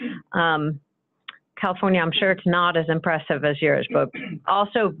Act. California, I'm sure it's not as impressive as yours, but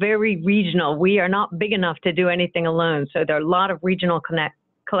also very regional. We are not big enough to do anything alone. So there are a lot of regional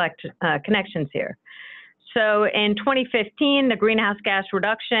connections here. So in 2015, the Greenhouse Gas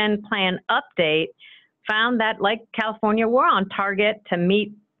Reduction Plan update found that, like California, we're on target to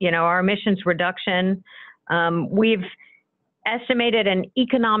meet, our emissions reduction. We've estimated an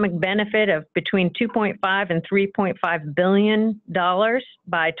economic benefit of between $2.5 and $3.5 billion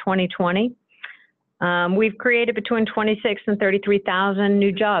by 2020. We've created between 26 and 33,000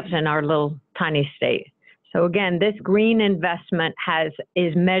 new jobs in our little tiny state. So again, this green investment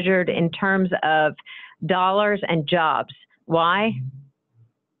is measured in terms of dollars and jobs. Why?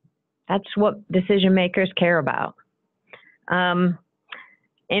 That's what decision makers care about.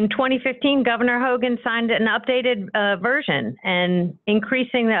 In 2015, Governor Hogan signed an updated version and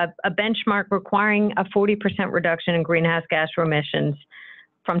increasing a benchmark requiring a 40% reduction in greenhouse gas emissions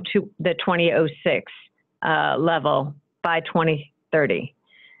from the 2006 level by 2030.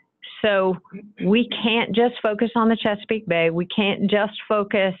 So we can't just focus on the Chesapeake Bay. We can't just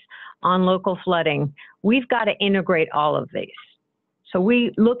focus on local flooding. We've got to integrate all of these. So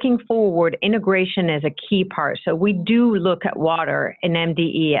looking forward, integration is a key part. So we do look at water and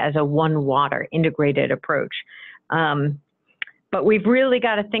MDE as a one water integrated approach. But we've really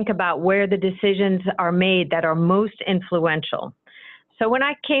got to think about where the decisions are made that are most influential. So when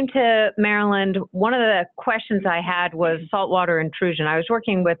I came to Maryland, one of the questions I had was saltwater intrusion. I was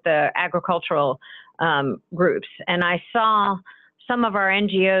working with the agricultural groups, and I saw some of our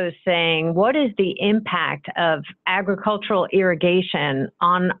NGOs saying, what is the impact of agricultural irrigation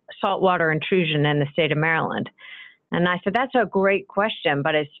on saltwater intrusion in the state of Maryland? And I said, that's a great question,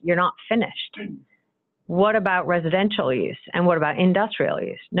 but you're not finished. What about residential use? And what about industrial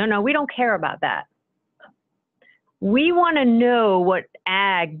use? No, we don't care about that. We want to know what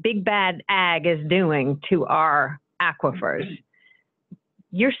big bad ag is doing to our aquifers.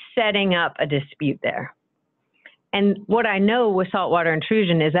 You're setting up a dispute there. And what I know with saltwater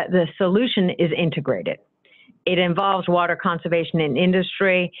intrusion is that the solution is integrated. It involves water conservation in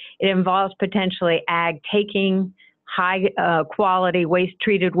industry. It involves potentially ag taking high quality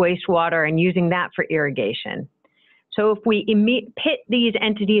treated wastewater and using that for irrigation. So if we pit these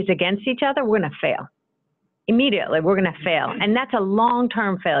entities against each other, we're going to fail. Immediately, we're going to fail. And that's a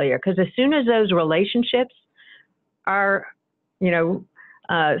long-term failure, because as soon as those relationships are,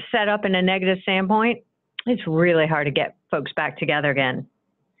 set up in a negative standpoint, it's really hard to get folks back together again.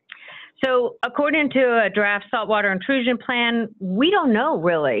 So according to a draft saltwater intrusion plan, we don't know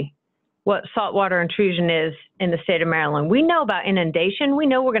really what saltwater intrusion is in the state of Maryland. We know about inundation. We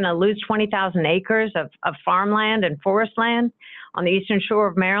know we're going to lose 20,000 acres of farmland and forest land on the eastern shore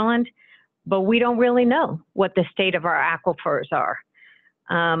of Maryland, but we don't really know what the state of our aquifers are.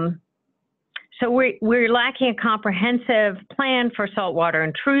 So we're lacking a comprehensive plan for saltwater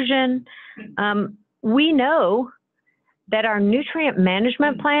intrusion. We know that our nutrient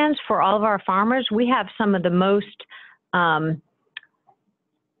management plans for all of our farmers, we have some of the most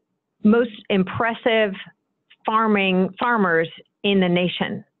impressive farmers in the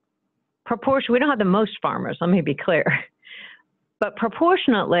nation. We don't have the most farmers, let me be clear. But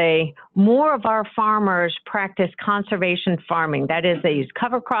proportionately, more of our farmers practice conservation farming. That is, they use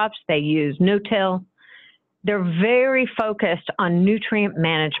cover crops, they use no-till. They're very focused on nutrient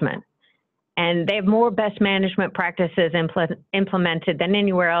management. And they have more best management practices implemented than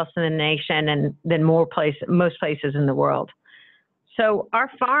anywhere else in the nation and than most places in the world. So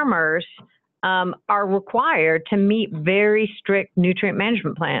our farmers are required to meet very strict nutrient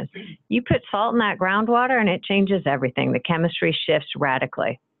management plans. You put salt in that groundwater and it changes everything. The chemistry shifts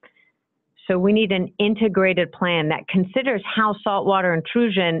radically. So we need an integrated plan that considers how saltwater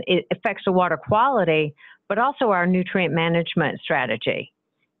intrusion affects the water quality, but also our nutrient management strategy.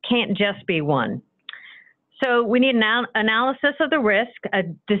 Can't just be one. So we need an analysis of the risk, a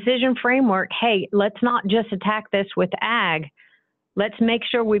decision framework. Hey, let's not just attack this with ag. Let's make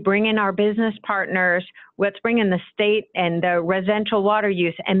sure we bring in our business partners. Let's bring in the state and the residential water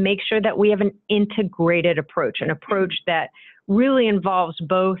use and make sure that we have an integrated approach, an approach that really involves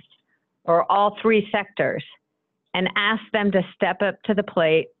both or all three sectors, and ask them to step up to the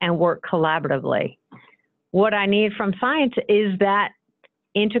plate and work collaboratively. What I need from science is that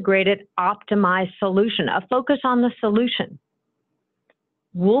integrated, optimized solution, a focus on the solution.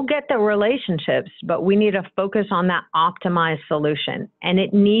 We'll get the relationships, but we need to focus on that optimized solution. And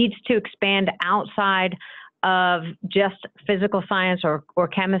it needs to expand outside of just physical science or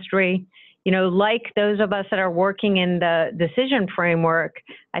chemistry. You know, like those of us that are working in the decision framework,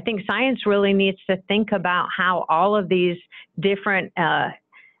 I think science really needs to think about how all of these different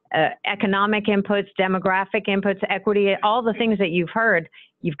economic inputs, demographic inputs, equity, all the things that you've heard,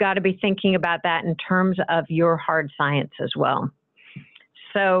 you've got to be thinking about that in terms of your hard science as well.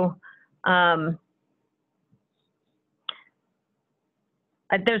 So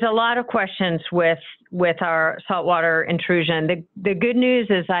there's a lot of questions with our saltwater intrusion. The good news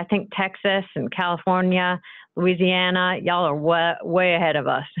is I think Texas and California, Louisiana, y'all are way ahead of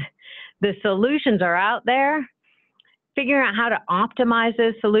us. The solutions are out there. Figuring out how to optimize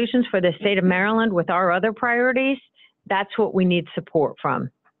those solutions for the state of Maryland with our other priorities, that's what we need support from.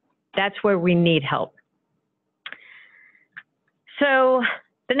 That's where we need help. So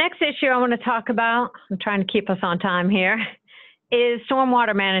the next issue I want to talk about, I'm trying to keep us on time here, is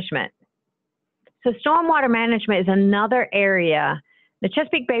stormwater management. So stormwater management is another area. The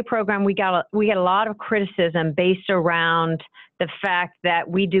Chesapeake Bay program, we get a lot of criticism based around the fact that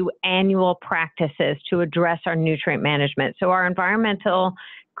we do annual practices to address our nutrient management. So our environmental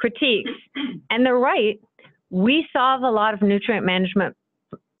critiques, and they're right, we solve a lot of nutrient management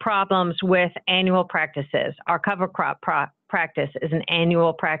problems with annual practices. Our cover crop practice is an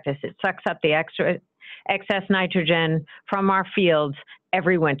annual practice. It sucks up the excess nitrogen from our fields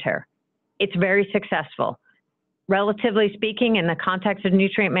every winter. It's very successful. Relatively speaking, in the context of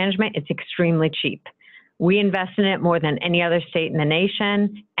nutrient management, it's extremely cheap. We invest in it more than any other state in the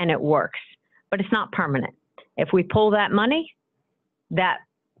nation, and it works. But it's not permanent. If we pull that money, that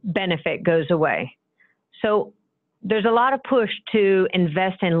benefit goes away. So there's a lot of push to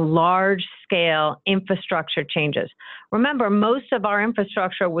invest in large-scale infrastructure changes. Remember, most of our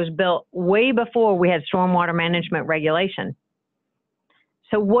infrastructure was built way before we had stormwater management regulation.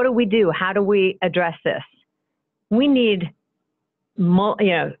 So what do? How do we address this? We need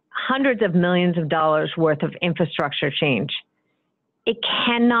hundreds of millions of dollars worth of infrastructure change. It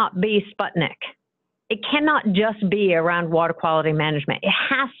cannot be Sputnik. It cannot just be around water quality management. It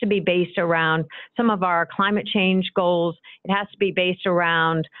has to be based around some of our climate change goals. It has to be based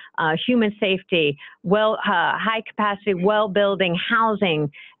around human safety, high capacity well building,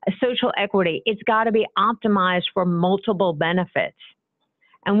 housing, social equity. It's got to be optimized for multiple benefits.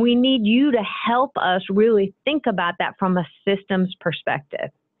 And we need you to help us really think about that from a systems perspective.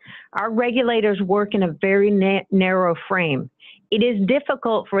 Our regulators work in a very narrow frame. It is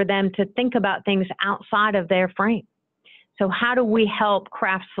difficult for them to think about things outside of their frame. So how do we help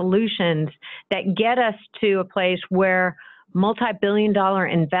craft solutions that get us to a place where multi-billion-dollar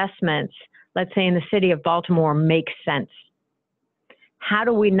investments, let's say in the city of Baltimore, make sense? How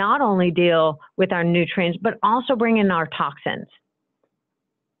do we not only deal with our nutrients, but also bring in our toxins?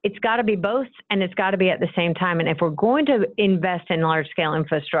 It's got to be both, and it's got to be at the same time. And if we're going to invest in large-scale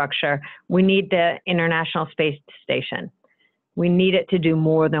infrastructure, we need the International Space Station. We need it to do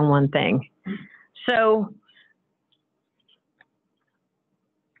more than one thing. So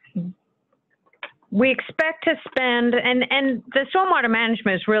we expect to spend, and the stormwater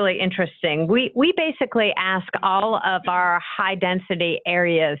management is really interesting. We basically ask all of our high-density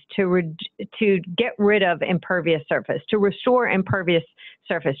areas to get rid of impervious surface, to restore impervious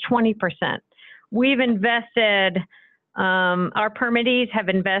surface, 20%. We've invested, our permittees have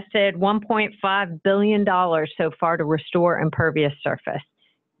invested $1.5 billion so far to restore impervious surface.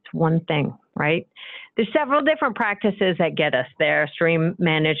 It's one thing, right? There's several different practices that get us there, stream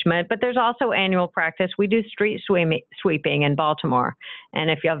management, but there's also annual practice. We do street sweeping in Baltimore. And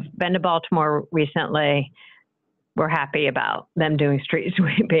if you've been to Baltimore recently, we're happy about them doing street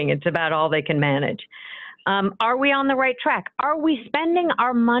sweeping. It's about all they can manage. Are we on the right track? Are we spending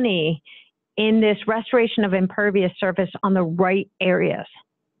our money in this restoration of impervious surface on the right areas?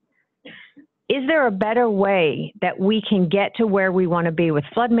 Is there a better way that we can get to where we want to be with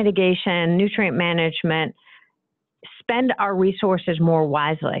flood mitigation, nutrient management, spend our resources more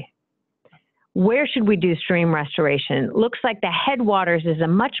wisely? Where should we do stream restoration? Looks like the headwaters is a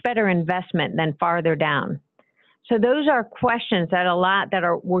much better investment than farther down. So those are questions that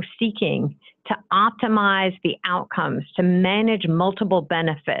we're seeking to optimize the outcomes, to manage multiple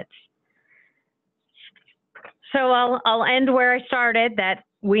benefits. So I'll end where I started, that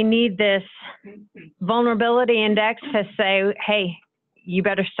we need this vulnerability index to say, hey, you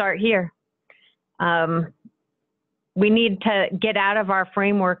better start here. We need to get out of our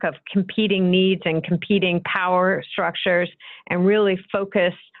framework of competing needs and competing power structures and really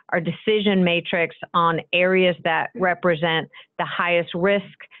focus our decision matrix on areas that represent the highest risk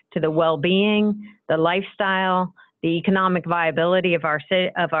to the well-being, the lifestyle, the economic viability of our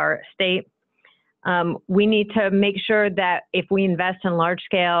state. We need to make sure that if we invest in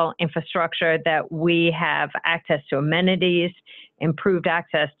large-scale infrastructure, that we have access to amenities, improved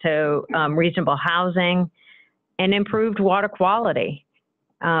access to reasonable housing, and improved water quality,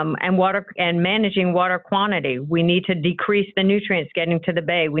 and managing water quantity. We need to decrease the nutrients getting to the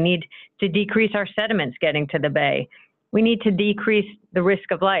bay. We need to decrease our sediments getting to the bay. We need to decrease the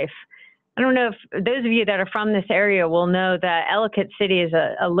risk of life. I don't know if those of you that are from this area will know that Ellicott City is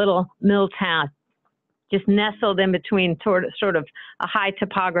a little mill town, just nestled in between sort of a high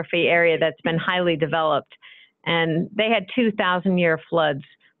topography area that's been highly developed. And they had 2,000-year floods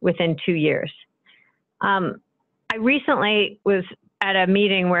within 2 years. I recently was at a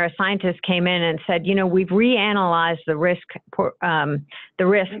meeting where a scientist came in and said, you know, we've reanalyzed the risk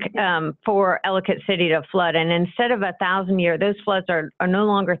for Ellicott City to flood. And instead of 1,000-year, those floods are no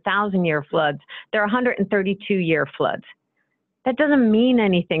longer 1,000-year floods. They're 132-year floods. That doesn't mean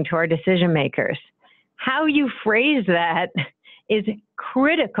anything to our decision makers. How you phrase that is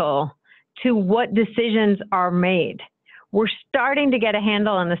critical to what decisions are made. We're starting to get a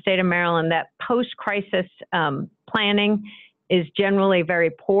handle in the state of Maryland that post-crisis planning is generally very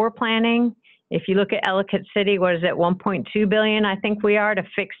poor planning. If you look at Ellicott City, what is it, $1.2 billion, I think we are, to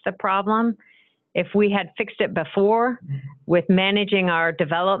fix the problem. If we had fixed it before with managing our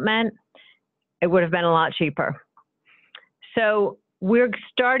development, it would have been a lot cheaper. So we're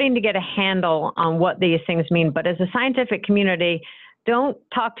starting to get a handle on what these things mean. But as a scientific community, don't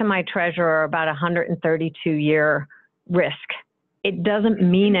talk to my treasurer about 132-year risk. It doesn't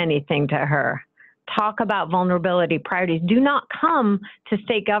mean anything to her. Talk about vulnerability priorities. Do not come to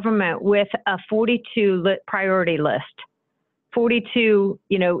state government with a 42 priority list, 42,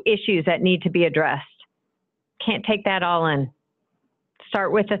 issues that need to be addressed. Can't take that all in.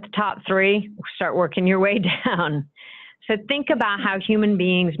 Start with the top 3, start working your way down. So think about how human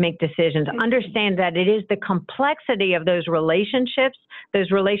beings make decisions. Understand that it is the complexity of those relationships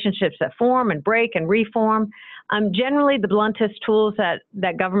that form and break and reform. Generally, the bluntest tools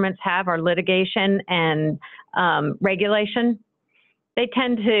that governments have are litigation and regulation. They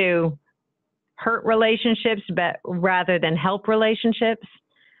tend to hurt relationships rather than help relationships.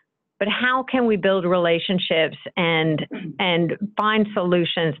 But how can we build relationships and find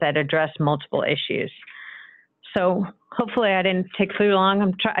solutions that address multiple issues? So hopefully I didn't take too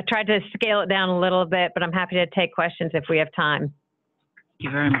long. I tried to scale it down a little bit, but I'm happy to take questions if we have time. Thank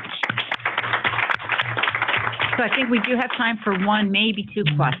you very much. So I think we do have time for 1, maybe 2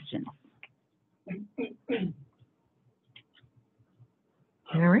 questions.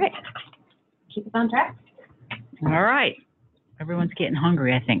 All right. Keep us on track. All right. Everyone's getting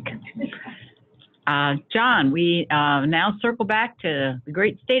hungry, I think. John, we now circle back to the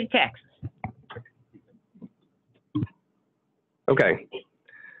great state of Texas. Okay.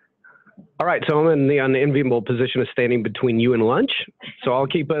 All right, so I'm in the unenviable position of standing between you and lunch, so I'll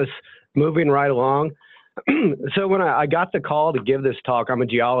keep us moving right along. So when I got the call to give this talk, I'm a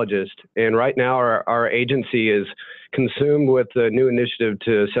geologist, and right now our agency is consumed with the new initiative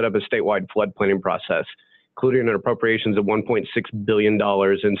to set up a statewide flood planning process, including an appropriations of $1.6 billion.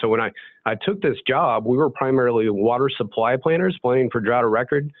 And so when I took this job, we were primarily water supply planners planning for drought of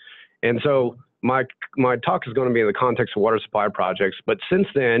record. And so my talk is going to be in the context of water supply projects. But since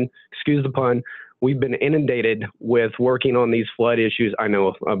then, excuse the pun, we've been inundated with working on these flood issues. I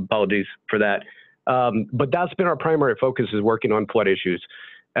know, apologies for that. But that's been our primary focus, is working on flood issues.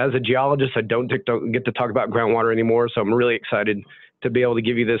 As a geologist, I don't get to talk about groundwater anymore, so I'm really excited to be able to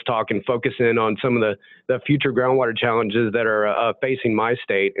give you this talk and focus in on some of the future groundwater challenges that are facing my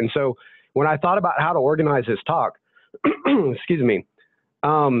state. And so when I thought about how to organize this talk, excuse me,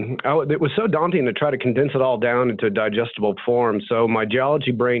 it was so daunting to try to condense it all down into a digestible form. So my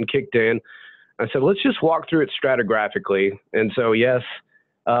geology brain kicked in. I said, let's just walk through it stratigraphically. And so, yes,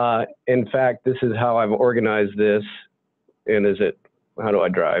 in fact, this is how I've organized this. And how do I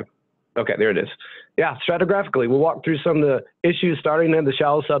drive? Okay, there it is. Yeah, stratigraphically, we'll walk through some of the issues starting in the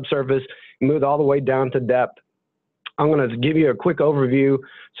shallow subsurface, move all the way down to depth. I'm going to give you a quick overview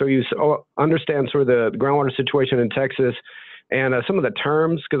so you understand sort of the groundwater situation in Texas and some of the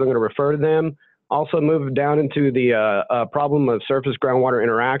terms, because I'm going to refer to them. Also move down into the problem of surface groundwater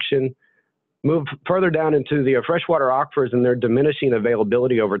interaction. Move further down into the freshwater aquifers and their diminishing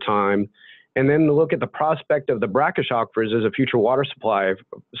availability over time. And then look at the prospect of the brackish aquifers as a future water supply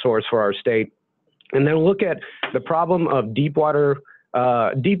source for our state. And then look at the problem of deep well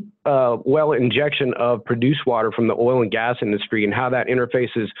injection of produced water from the oil and gas industry and how that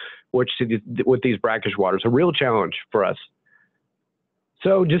interfaces with these brackish waters. A real challenge for us.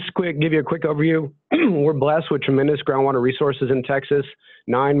 So just give you a quick overview. We're blessed with tremendous groundwater resources in Texas,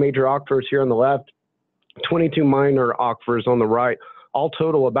 9 major aquifers here on the left, 22 minor aquifers on the right, all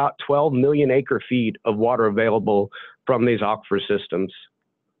total about 12 million acre feet of water available from these aquifer systems.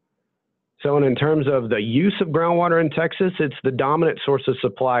 So in terms of the use of groundwater in Texas, it's the dominant source of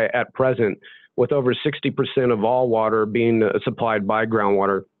supply at present, with over 60% of all water being supplied by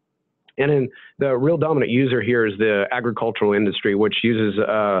groundwater. And then the real dominant user here is the agricultural industry, which uses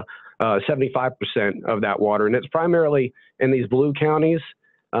 75% of that water. And it's primarily in these blue counties.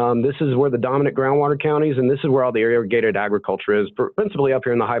 This is where the dominant groundwater counties, and this is where all the irrigated agriculture is, principally up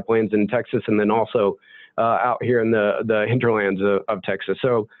here in the high plains in Texas, and then also out here in the hinterlands of Texas.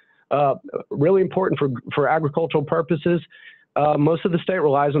 So really important for agricultural purposes. Most of the state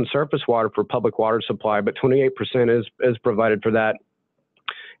relies on surface water for public water supply, but 28% is provided for that.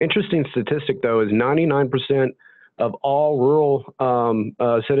 Interesting statistic, though, is 99% of all rural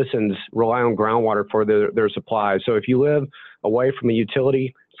citizens rely on groundwater for their supply. So if you live away from a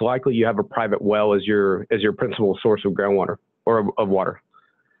utility, it's likely you have a private well as your principal source of groundwater or of water.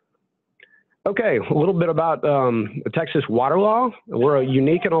 Okay, a little bit about the Texas water law. We're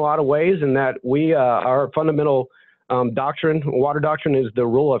unique in a lot of ways in that our fundamental water doctrine is the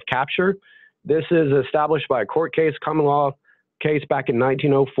rule of capture. This is established by a court case, common law case back in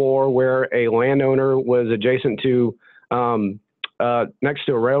 1904, where a landowner was adjacent to next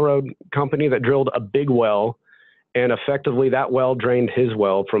to a railroad company that drilled a big well, and effectively that well drained his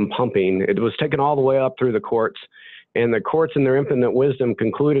well from pumping. It was taken all the way up through the courts, and the courts in their infinite wisdom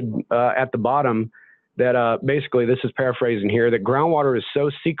concluded at the bottom that basically, this is paraphrasing here, that groundwater is so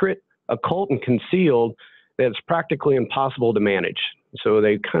secret, occult, and concealed that it's practically impossible to manage. So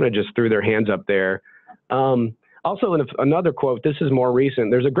they kind of just threw their hands up there. Also, in another quote, this is more recent.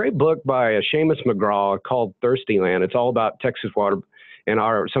 There's a great book by Seamus McGraw called Thirsty Land. It's all about Texas water and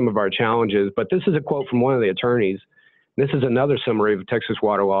some of our challenges. But this is a quote from one of the attorneys. This is another summary of Texas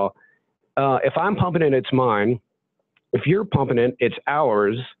water law. If I'm pumping it, it's mine. If you're pumping it, it's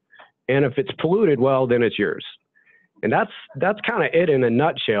ours. And if it's polluted, well, then it's yours. And that's kind of it in a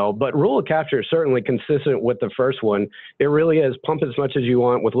nutshell. But rule of capture is certainly consistent with the first one. It really is pump as much as you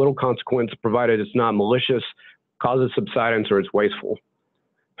want with little consequence, provided it's not malicious, causes subsidence, or it's wasteful.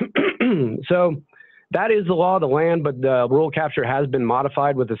 So that is the law of the land, but the rural capture has been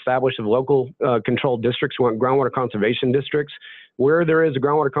modified with establishment of local controlled districts, groundwater conservation districts. Where there is a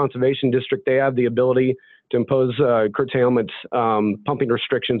groundwater conservation district, they have the ability to impose curtailments, pumping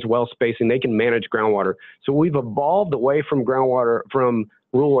restrictions, well spacing. They can manage groundwater. So we've evolved away from groundwater, from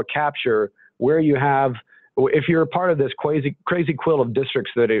rural capture, where you have, if you're a part of this crazy quilt of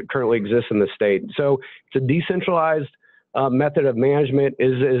districts that it currently exists in the state. So it's a decentralized method of management,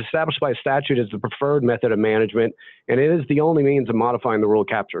 is established by statute as the preferred method of management, and it is the only means of modifying the rural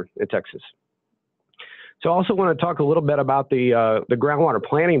capture in Texas. So I also want to talk a little bit about the groundwater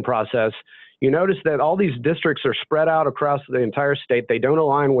planning process. You notice that all these districts are spread out across the entire state. They don't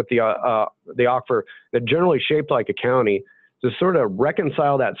align with the aquifer. They're generally shaped like a county. To sort of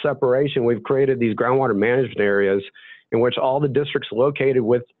reconcile that separation, we've created these groundwater management areas in which all the districts located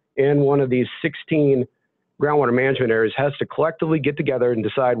within one of these 16 groundwater management areas has to collectively get together and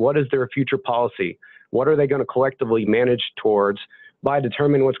decide what is their future policy. What are they going to collectively manage towards by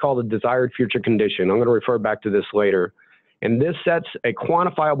determining what's called a desired future condition. I'm going to refer back to this later. And this sets a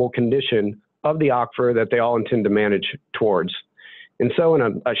quantifiable condition of the aquifer that they all intend to manage towards. And so in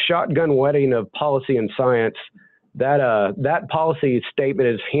a shotgun wedding of policy and science, that policy statement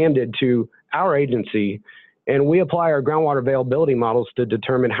is handed to our agency, and we apply our groundwater availability models to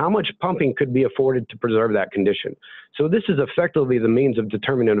determine how much pumping could be afforded to preserve that condition. So this is effectively the means of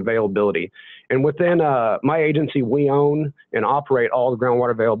determining availability. And within my agency, we own and operate all the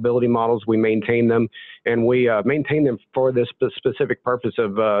groundwater availability models. We maintain them, and we maintain them for this specific purpose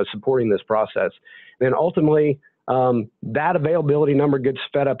of supporting this process. And ultimately, that availability number gets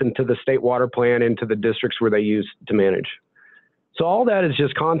fed up into the state water plan, into the districts where they use to manage. So all that is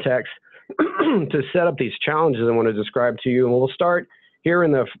just context to set up these challenges I want to describe to you. And we'll start here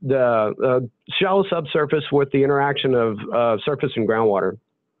in the shallow subsurface with the interaction of surface and groundwater.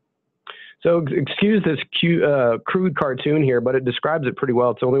 So excuse this crude cartoon here, but it describes it pretty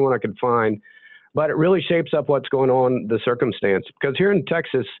well. It's the only one I could find. But it really shapes up what's going on, the circumstance. Because here in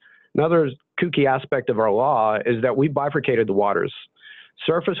Texas, another kooky aspect of our law is that we bifurcated the waters.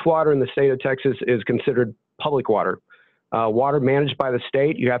 Surface water in the state of Texas is considered public water. Water managed by the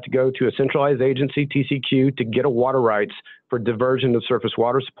state, you have to go to a centralized agency, TCQ, to get a water rights for diversion of surface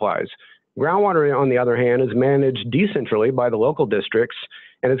water supplies. Groundwater, on the other hand, is managed decentrally by the local districts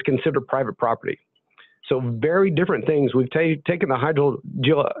and is considered private property. So very different things. We've taken the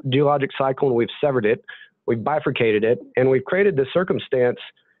hydrogeologic cycle and we've severed it, we've bifurcated it, and we've created this circumstance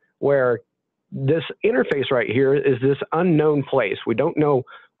where this interface right here is this unknown place. We don't know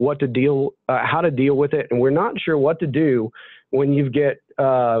what to how to deal with it, and we're not sure what to do when you get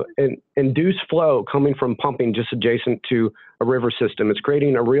an induced flow coming from pumping just adjacent to a river system. It's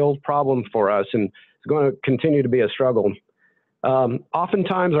creating a real problem for us, and it's going to continue to be a struggle.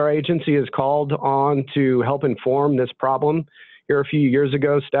 Oftentimes, our agency is called on to help inform this problem. Here a few years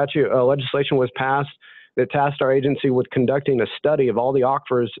ago, legislation was passed that tasked our agency with conducting a study of all the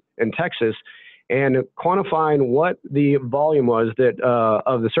aquifers in Texas and quantifying what the volume was that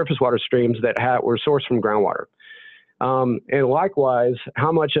of the surface water streams that were sourced from groundwater. And likewise,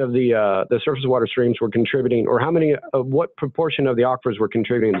 how much of the surface water streams were contributing, or what proportion of the aquifers were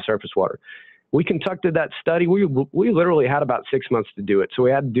contributing to surface water. We conducted that study. We literally had about 6 months to do it. So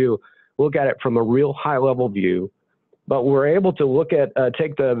we had to look at it from a real high level view, but we're able to look at,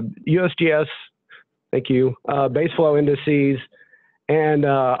 take the USGS, thank you, base flow indices, and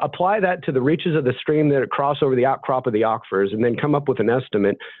apply that to the reaches of the stream that cross over the outcrop of the aquifers, and then come up with an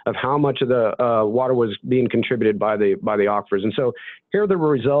estimate of how much of the water was being contributed by the aquifers. And so here are the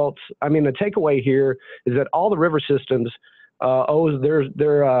results. I mean, the takeaway here is that all the river systems owe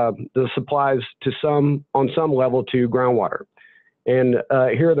the supplies to on some level to groundwater. And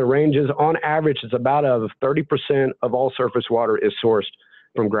here are the ranges. On average, it's about 30% of all surface water is sourced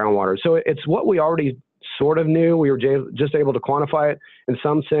from groundwater. So it's what we already sort of knew. We were just able to quantify it in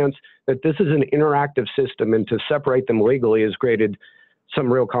some sense, that this is an interactive system, and to separate them legally has created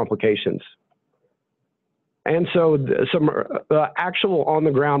some real complications. And so some actual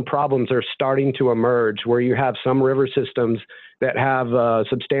on-the-ground problems are starting to emerge, where you have some river systems that have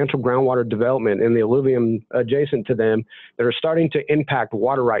substantial groundwater development in the alluvium adjacent to them that are starting to impact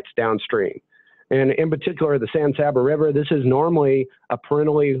water rights downstream. And in particular, the San Saba River, this is normally a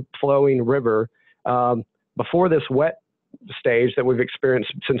perennially flowing river. Before this wet stage that we've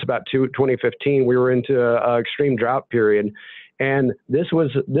experienced since about 2015, we were into an extreme drought period. And this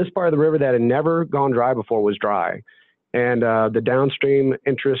part of the river that had never gone dry before was dry. And the downstream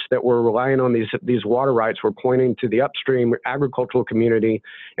interests that were relying on these water rights were pointing to the upstream agricultural community.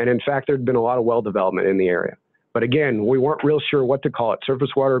 And in fact, there'd been a lot of well development in the area. But again, we weren't real sure what to call it,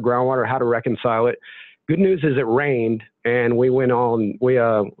 surface water, groundwater, how to reconcile it. Good news is it rained, and we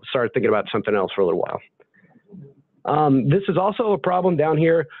started thinking about something else for a little while. This is also a problem down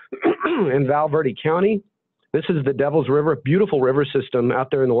here in Val Verde County. This is the Devil's River, beautiful river system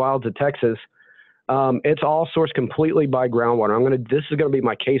out there in the wilds of Texas. It's all sourced completely by groundwater. This is going to be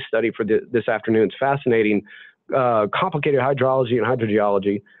my case study for this afternoon. It's fascinating, complicated hydrology and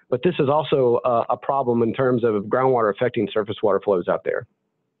hydrogeology, but this is also a problem in terms of groundwater affecting surface water flows out there.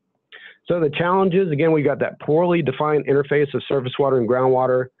 So the challenges, again, we got that poorly defined interface of surface water and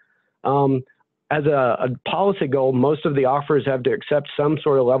groundwater. As a policy goal, most of the aquifers have to accept some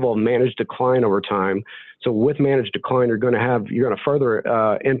sort of level of managed decline over time. So with managed decline, you're going to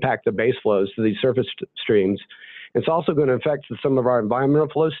further impact the base flows to these surface streams. It's also going to affect some of our environmental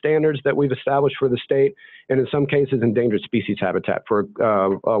flow standards that we've established for the state, and in some cases, endangered species habitat for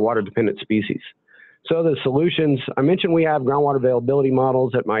water-dependent species. So the solutions, I mentioned we have groundwater availability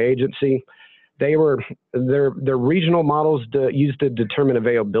models at my agency. They're regional models used to determine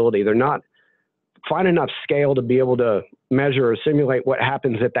availability. They're not fine enough scale to be able to measure or simulate what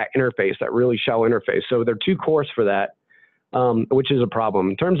happens at that interface, that really shallow interface. So they're too coarse for that, which is a problem.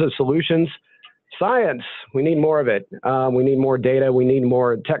 In terms of solutions, science, we need more of it. We need more data. We need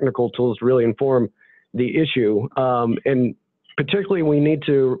more technical tools to really inform the issue. And particularly, we need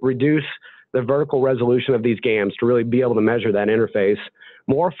to reduce the vertical resolution of these GAMs to really be able to measure that interface.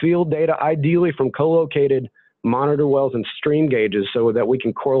 More field data, ideally from co-located monitor wells and stream gauges, so that we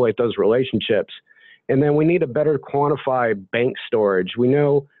can correlate those relationships. And then we need to better quantify bank storage. We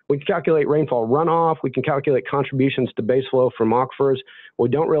know we can calculate rainfall runoff, we can calculate contributions to base flow from aquifers. We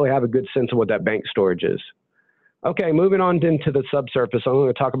don't really have a good sense of what that bank storage is. Okay, moving on into the subsurface, I'm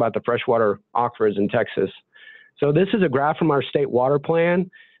going to talk about the freshwater aquifers in Texas. So this is a graph from our state water plan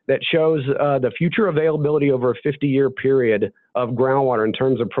that shows the future availability over a 50-year period of groundwater in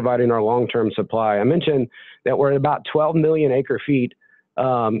terms of providing our long-term supply. I mentioned that we're at about 12 million acre feet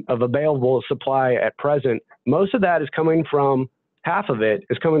of available supply at present. Most of that is coming from, half of it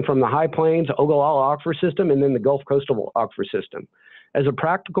is coming from the High Plains Ogallala Aquifer System and then the Gulf Coastal Aquifer System. As a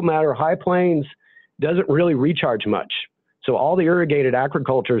practical matter, High Plains doesn't really recharge much. So all the irrigated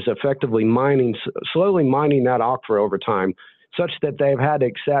agriculture is effectively slowly mining that aquifer over time, such that they've had to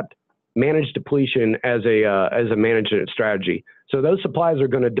accept managed depletion as a management strategy. So those supplies are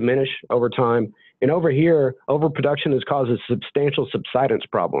going to diminish over time. And over here, overproduction has caused a substantial subsidence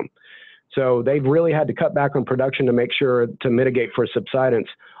problem. So they've really had to cut back on production to make sure to mitigate for subsidence.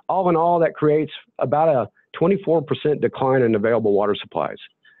 All in all, that creates about a 24% decline in available water supplies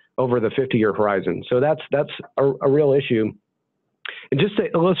over the 50-year horizon. So that's a real issue. And just to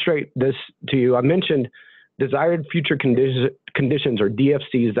illustrate this to you, I mentioned desired future conditions, or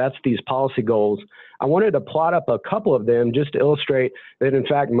DFCs. That's these policy goals. I wanted to plot up a couple of them just to illustrate that, in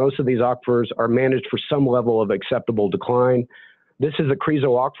fact, most of these aquifers are managed for some level of acceptable decline. This is a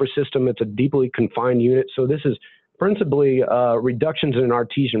Crezo aquifer system. It's a deeply confined unit. So this is principally reductions in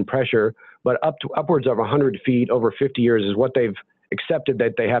artesian pressure, but upwards of 100 feet over 50 years is what they've accepted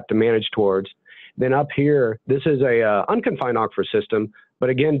that they have to manage towards. Then up here, this is a unconfined aquifer system, but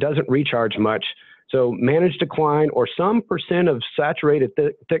again, doesn't recharge much. So managed decline or some percent of saturated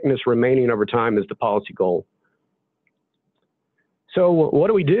thickness remaining over time is the policy goal. So what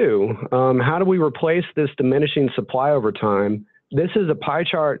do we do? How do we replace this diminishing supply over time? This is a pie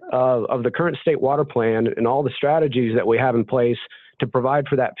chart of the current state water plan and all the strategies that we have in place to provide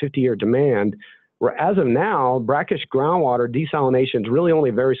for that 50-year demand. Where as of now, brackish groundwater desalination is really only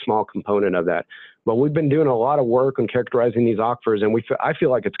a very small component of that. But we've been doing a lot of work on characterizing these aquifers, and I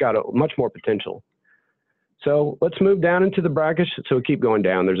feel like it's got much more potential. So let's move down into the brackish. So we keep going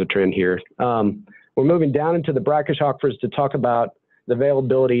down. There's a trend here. We're moving down into the brackish aquifers to talk about the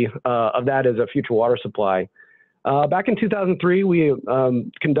availability of that as a future water supply. Back in 2003, we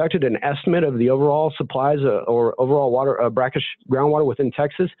conducted an estimate of the overall supplies or overall water, brackish groundwater within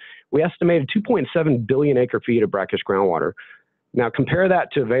Texas. We estimated 2.7 billion acre feet of brackish groundwater. Now compare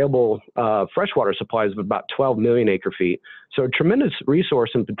that to available freshwater supplies of about 12 million acre feet. So a tremendous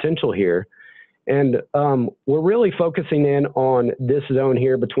resource and potential here. And we're really focusing in on this zone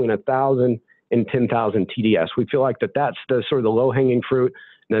here between 1,000 and 10,000 TDS. We feel like that's the sort of the low-hanging fruit,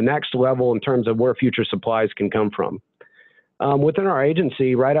 the next level in terms of where future supplies can come from. Within our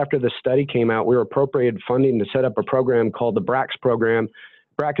agency, right after the study came out, we were appropriated funding to set up a program called the BRACS program,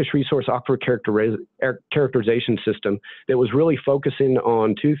 Brackish Resource Aquifer Characterization System, that was really focusing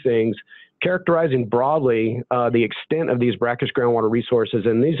on two things: characterizing broadly the extent of these brackish groundwater resources,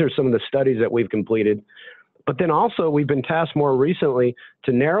 and these are some of the studies that we've completed. But then also we've been tasked more recently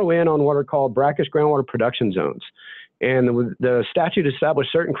to narrow in on what are called brackish groundwater production zones. And the statute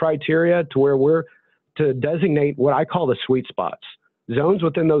established certain criteria to where we're to designate what I call the sweet spots, zones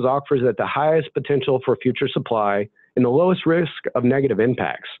within those aquifers at the highest potential for future supply and the lowest risk of negative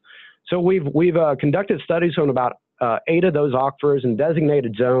impacts. So we've conducted studies on about 8 of those aquifers and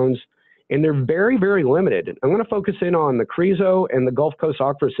designated zones, and they're very, very limited. I'm going to focus in on the Crezo and the Gulf Coast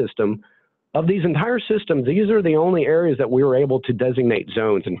Aquifer System. Of these entire systems, these are the only areas that we were able to designate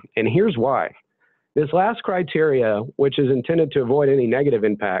zones, and here's why. This last criteria, which is intended to avoid any negative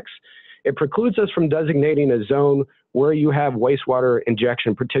impacts, it precludes us from designating a zone where you have wastewater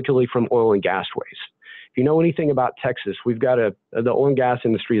injection, particularly from oil and gas waste. If you know anything about Texas, we've got the oil and gas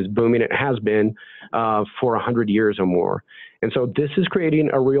industry is booming. It has been for 100 years or more. And so this is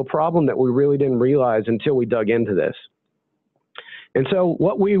creating a real problem that we really didn't realize until we dug into this. And so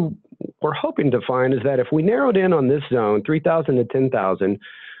what we were hoping to find is that if we narrowed in on this zone, 3,000 to 10,000,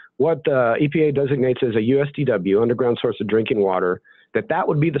 what the EPA designates as a USDW, underground source of drinking water, that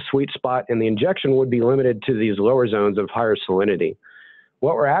would be the sweet spot, and the injection would be limited to these lower zones of higher salinity.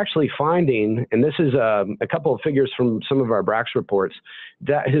 What we're actually finding, and this is a couple of figures from some of our BRACS reports,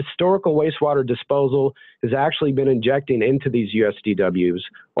 that historical wastewater disposal has actually been injecting into these USDWs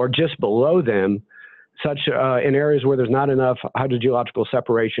or just below them, such in areas where there's not enough hydrogeological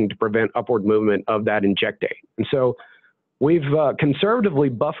separation to prevent upward movement of that injectate. And so we've conservatively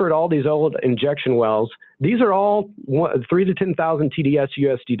buffered all these old injection wells. These are all 3 to 10,000 TDS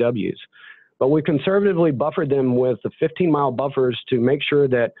USDWs. But we conservatively buffered them with the 15-mile buffers to make sure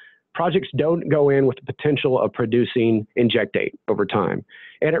that projects don't go in with the potential of producing injectate over time.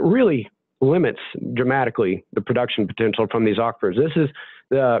 And it really limits dramatically the production potential from these aquifers. This is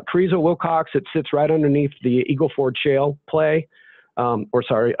the Crezo Wilcox. It sits right underneath the Eagle Ford Shale play.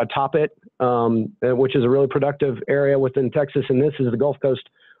 atop it, which is a really productive area within Texas. And this is the Gulf Coast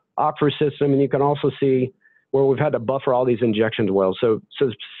aquifer system. And you can also see where we've had to buffer all these injection wells. So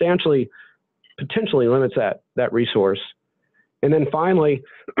substantially, potentially limits that resource. And then finally,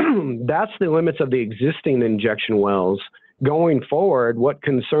 that's the limits of the existing injection wells. Going forward, what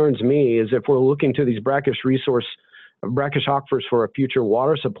concerns me is if we're looking to these brackish aquifers for a future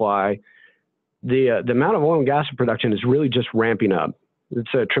water supply, the amount of oil and gas production is really just ramping up.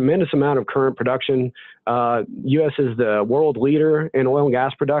 It's a tremendous amount of current production. U.S. is the world leader in oil and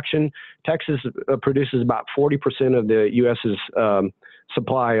gas production. Texas produces about 40% of the U.S.'s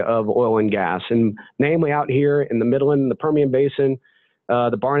supply of oil and gas, and namely out here in the Midland, the Permian Basin,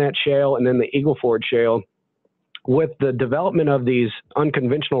 the Barnett Shale, and then the Eagle Ford Shale. With the development of these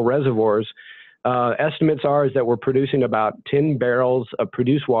unconventional reservoirs, estimates are that we're producing about 10 barrels of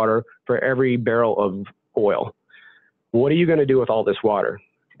produced water for every barrel of oil. What are you going to do with all this water?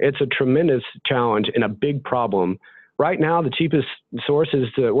 It's a tremendous challenge and a big problem. Right now, the cheapest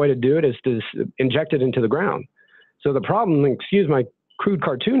way to do it is to inject it into the ground. So the problem, excuse my crude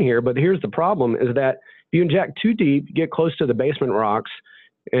cartoon here, but here's the problem, is that if you inject too deep, you get close to the basement rocks,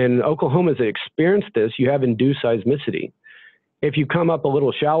 and Oklahoma's experienced this, you have induced seismicity. If you come up a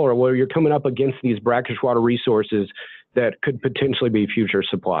little shallower, where you're coming up against these brackish water resources that could potentially be future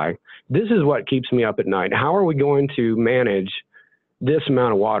supply. This is what keeps me up at night. How are we going to manage this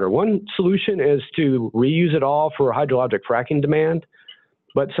amount of water? One solution is to reuse it all for hydrologic fracking demand,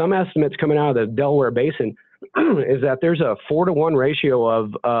 but some estimates coming out of the Delaware Basin is that there's a 4-to-1 ratio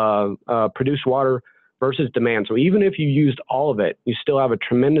of produced water versus demand. So even if you used all of it, you still have a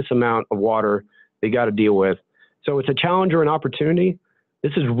tremendous amount of water that you got to deal with. So it's a challenge or an opportunity.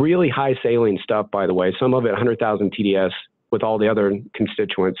 This is really high saline stuff, by the way, some of it 100,000 TDS with all the other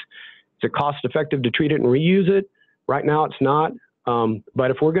constituents. Is it cost effective to treat it and reuse it? Right now it's not. But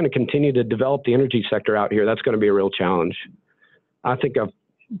if we're going to continue to develop the energy sector out here, that's going to be a real challenge. I think I've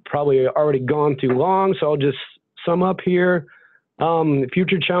probably already gone too long, so I'll just sum up here.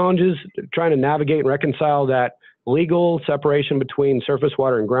 Future challenges, trying to navigate and reconcile that legal separation between surface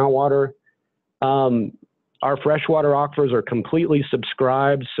water and groundwater. Our freshwater aquifers are completely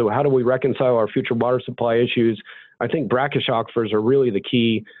subscribed, so how do we reconcile our future water supply issues? I think brackish aquifers are really the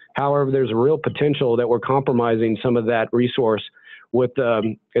key. However, there's a real potential that we're compromising some of that resource with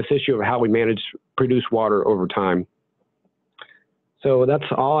this issue of how we manage produced water over time. So that's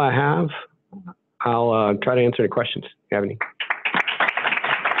all I have. I'll try to answer any questions if you have any.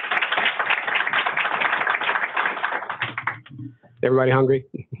 Everybody hungry?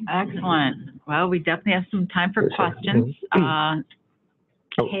 Excellent. Well, we definitely have some time for questions.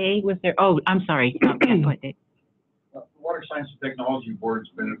 Kay, was there? Oh, I'm sorry. Go ahead, Dave. The Water Science and Technology Board's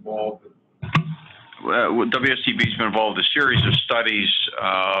been involved. WSTB's been involved in a series of studies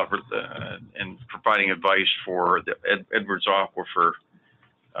in providing advice for the Eberts Aquifer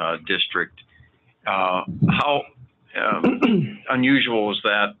District. How unusual is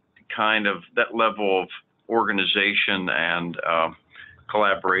that level of organization and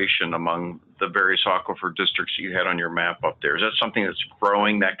collaboration among the various aquifer districts you had on your map up there? Is that something that's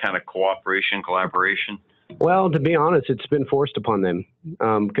growing, that kind of cooperation, collaboration? Well, to be honest, it's been forced upon them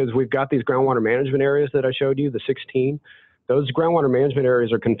because we've got these groundwater management areas that I showed you, the 16. Those groundwater management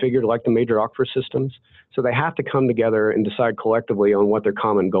areas are configured like the major aquifer systems. So they have to come together and decide collectively on what their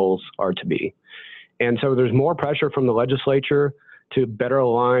common goals are to be. And so there's more pressure from the legislature to better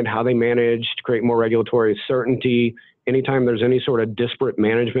align how they manage, to create more regulatory certainty. Anytime there's any sort of disparate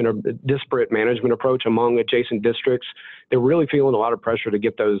management approach among adjacent districts, they're really feeling a lot of pressure to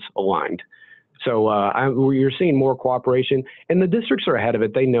get those aligned. So you're seeing more cooperation, and the districts are ahead of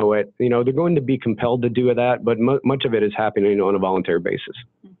it. They know it. You know, they're going to be compelled to do that, but much of it is happening on a voluntary basis.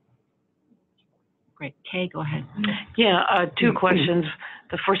 Great. Kay, go ahead. Yeah, two questions.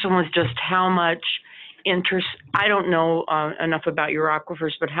 The first one was just how much I don't know enough about your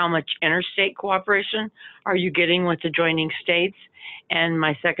aquifers, but how much interstate cooperation are you getting with adjoining states? And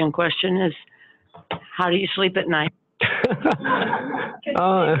my second question is, how do you sleep at night?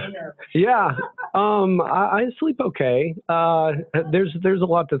 I sleep okay. There's a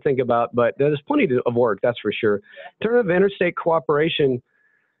lot to think about, but there's plenty of work, that's for sure. In terms of interstate cooperation,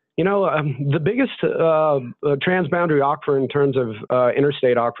 you know, the biggest transboundary aquifer in terms of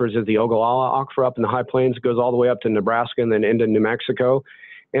interstate aquifers is the Ogallala aquifer up in the High Plains. It goes all the way up to Nebraska and then into New Mexico.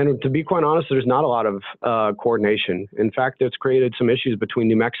 And to be quite honest, there's not a lot of coordination. In fact, it's created some issues between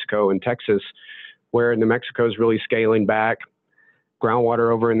New Mexico and Texas, where New Mexico is really scaling back.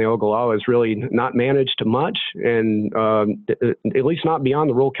 Groundwater over in the Ogallala is really not managed much, and at least not beyond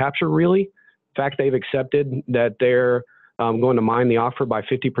the rural capture, really. In fact, they've accepted that their going to mine the aquifer by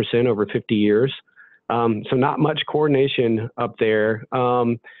 50% over 50 years. So not much coordination up there.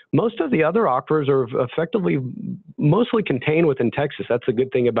 Most of the other aquifers are effectively mostly contained within Texas. That's the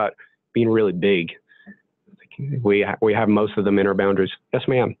good thing about being really big. We have most of them in our boundaries. Yes,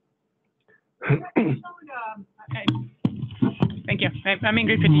 ma'am. Thank you. I'm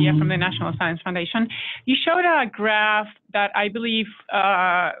Ingrid Padilla from the National Science Foundation. You showed a graph that I believe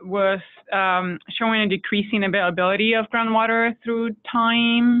was showing a decreasing availability of groundwater through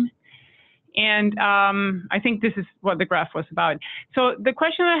time. And I think this is what the graph was about. So the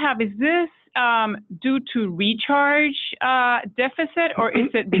question I have is this due to recharge deficit, or is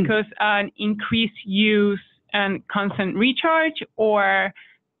it because an increased use and constant recharge, or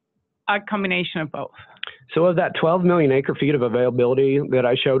a combination of both? So of that 12 million acre feet of availability that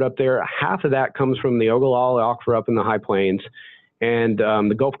I showed up there, half of that comes from the Ogallala Aquifer up in the High Plains and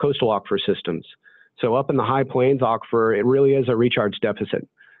the Gulf Coastal Aquifer systems. So up in the High Plains Aquifer, it really is a recharge deficit.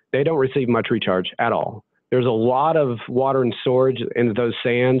 They don't receive much recharge at all. There's a lot of water and storage in those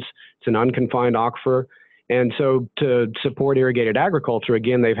sands. It's an unconfined aquifer. And so to support irrigated agriculture,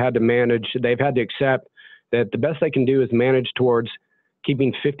 again, they've had to accept that the best they can do is manage towards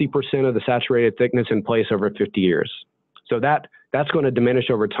keeping 50% of the saturated thickness in place over 50 years. So that's going to diminish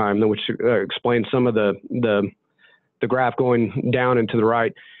over time, which explains some of the graph going down and to the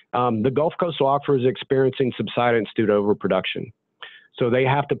right. The Gulf Coastal Aquifer is experiencing subsidence due to overproduction. So they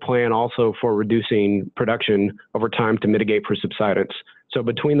have to plan also for reducing production over time to mitigate for subsidence. So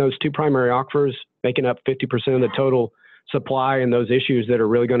between those two primary aquifers, making up 50% of the total supply, and those issues that are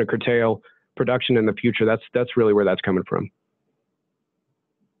really going to curtail production in the future, that's really where that's coming from.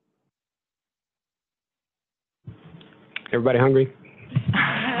 Everybody hungry?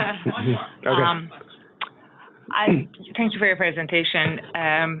 Okay. Thank you for your presentation.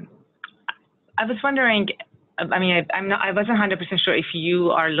 I was wondering, I mean, I wasn't 100% sure if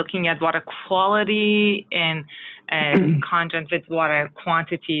you are looking at water quality in conjunct with water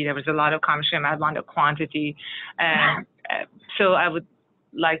quantity. There was a lot of conversation about water quantity. So I would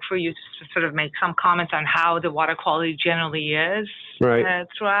like for you to sort of make some comments on how the water quality generally is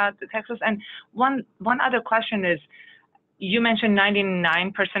throughout Texas. And one other question is, you mentioned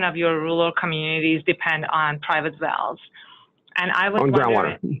 99% of your rural communities depend on private wells. And I was on wondering,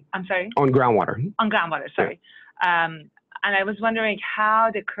 groundwater. I'm sorry? On groundwater. On groundwater, sorry. Yeah. And I was wondering how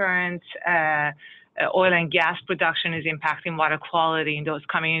the current oil and gas production is impacting water quality in those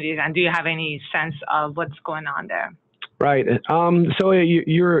communities. And do you have any sense of what's going on there? Right. So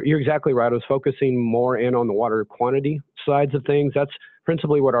you're exactly right. I was focusing more in on the water quantity sides of things. That's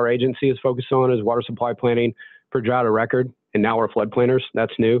principally what our agency is focused on, is water supply planning for drought of record, and now we're flood planners.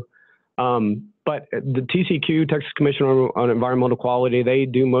 That's new. But the TCQ, Texas Commission on Environmental Quality, they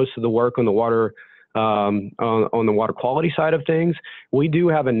do most of the work on the water on the water quality side of things. We do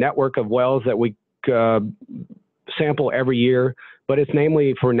have a network of wells that we sample every year, but it's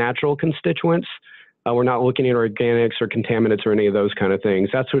namely for natural constituents. We're not looking at organics or contaminants or any of those kind of things.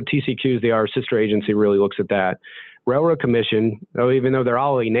 That's what TCQ, our sister agency, really looks at that. Railroad Commission, even though they're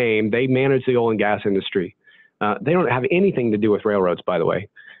all named, they manage the oil and gas industry. They don't have anything to do with railroads, by the way.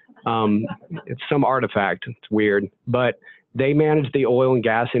 It's some artifact. It's weird, but they manage the oil and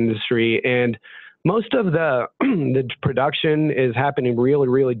gas industry, and most of the production is happening really,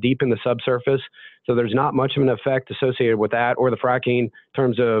 really deep in the subsurface. So there's not much of an effect associated with that or the fracking in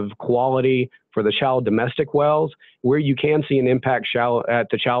terms of quality for the shallow domestic wells. Where you can see an impact at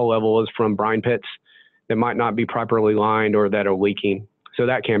the shallow level is from brine pits that might not be properly lined or that are leaking. So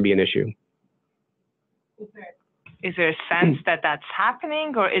that can be an issue. Is there a sense that that's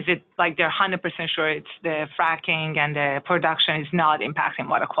happening, or is it like they're 100% sure it's the fracking and the production is not impacting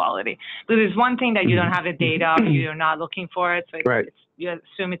water quality? Because there's one thing that you don't have the data, you're not looking for it, so you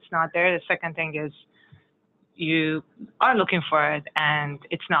assume it's not there. The second thing is you are looking for it and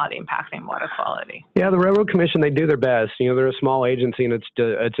it's not impacting water quality. Yeah, the Railroad Commission, they do their best. You know, they're a small agency and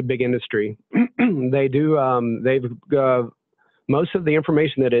it's a big industry. They do, most of the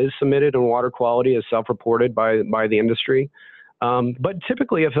information that is submitted on water quality is self-reported by the industry. But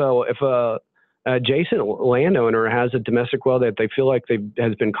typically, if a adjacent landowner has a domestic well that they feel like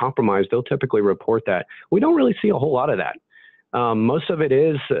has been compromised, they'll typically report that. We don't really see a whole lot of that. Most of it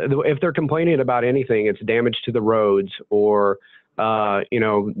is, if they're complaining about anything, it's damage to the roads or the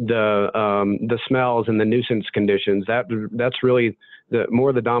smells and the nuisance conditions. That's really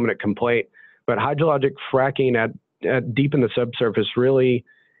more the dominant complaint. But hydrologic fracking at deep in the subsurface really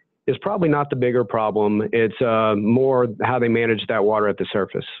is probably not the bigger problem. It's more how they manage that water at the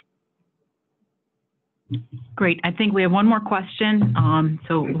surface. Great. I think we have one more question.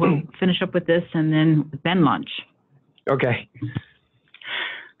 So we'll finish up with this and then lunch. Okay.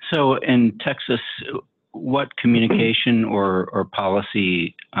 So in Texas, what communication or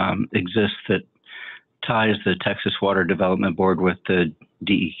policy exists that ties the Texas Water Development Board with the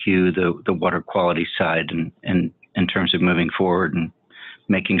DEQ, the water quality side, and in terms of moving forward and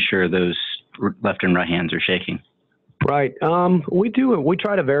making sure those left and right hands are shaking? Right. We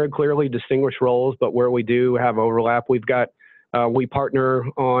try to very clearly distinguish roles, but where we do have overlap, we partner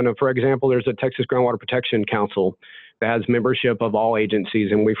on, for example, there's a Texas Groundwater Protection Council that has membership of all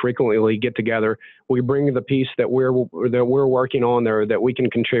agencies, and we frequently get together. We bring the piece that we're working on there that we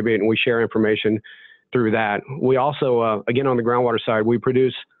can contribute, and we share information through that. We also, again, on the groundwater side, we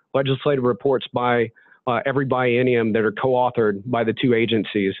produce legislative reports by every biennium that are co-authored by the two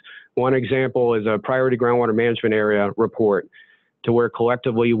agencies. One example is a priority groundwater management area report, to where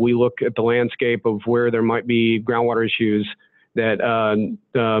collectively we look at the landscape of where there might be groundwater issues that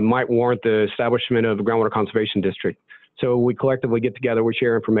might warrant the establishment of a groundwater conservation district. So we collectively get together, we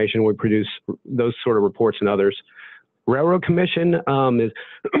share information, we produce those sort of reports and others. Railroad Commission is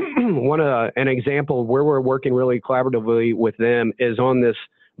an example where we're working really collaboratively with them is on this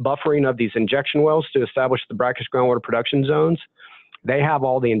buffering of these injection wells to establish the brackish groundwater production zones. They have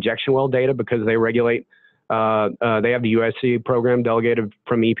all the injection well data because they regulate, they have the USC program delegated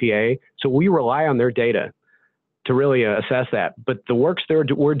from EPA. So we rely on their data to really assess that. But the works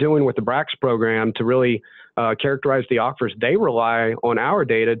we're doing with the BRACS program to really characterize the aquifers, they rely on our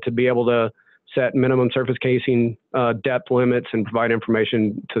data to be able to set minimum surface casing depth limits and provide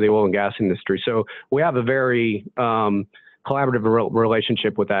information to the oil and gas industry. So we have a very collaborative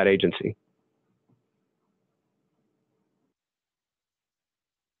relationship with that agency.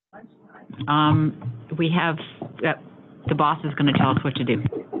 We have, the boss is going to tell us what to do.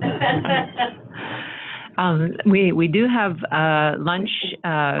 We do have lunch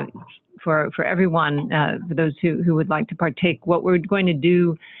for everyone, for those who would like to partake. What we're going to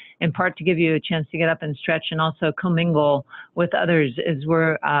do, in part to give you a chance to get up and stretch and also commingle with others, is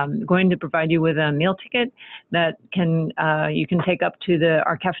we're going to provide you with a meal ticket that you can take up to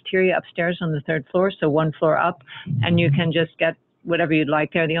our cafeteria upstairs on the 3rd floor, so 1 floor up, and you can just get whatever you'd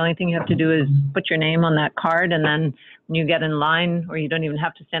like there. The only thing you have to do is put your name on that card, and then when you get in line, or you don't even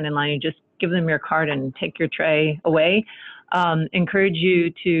have to stand in line, you just give them your card and take your tray away. Encourage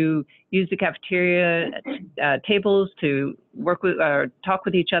you to use the cafeteria tables to work with or talk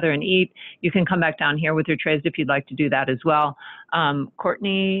with each other and eat. You can come back down here with your trays if you'd like to do that as well.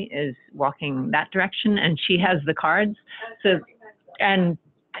 Courtney is walking that direction, and she has the cards. So, and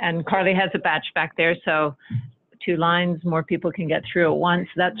Carly has a batch back there. So 2 lines, more people can get through at once,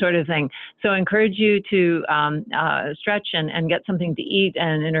 that sort of thing. So encourage you to stretch and get something to eat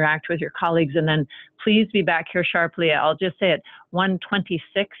and interact with your colleagues. And then please be back here sharply. I'll just say at 1:26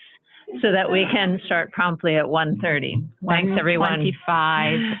 so that we can start promptly at 1:30. Thanks, everyone.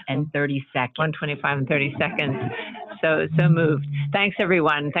 1:25 and 30 seconds. 1:25 and 30 seconds. So moved. Thanks,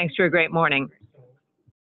 everyone. Thanks for a great morning.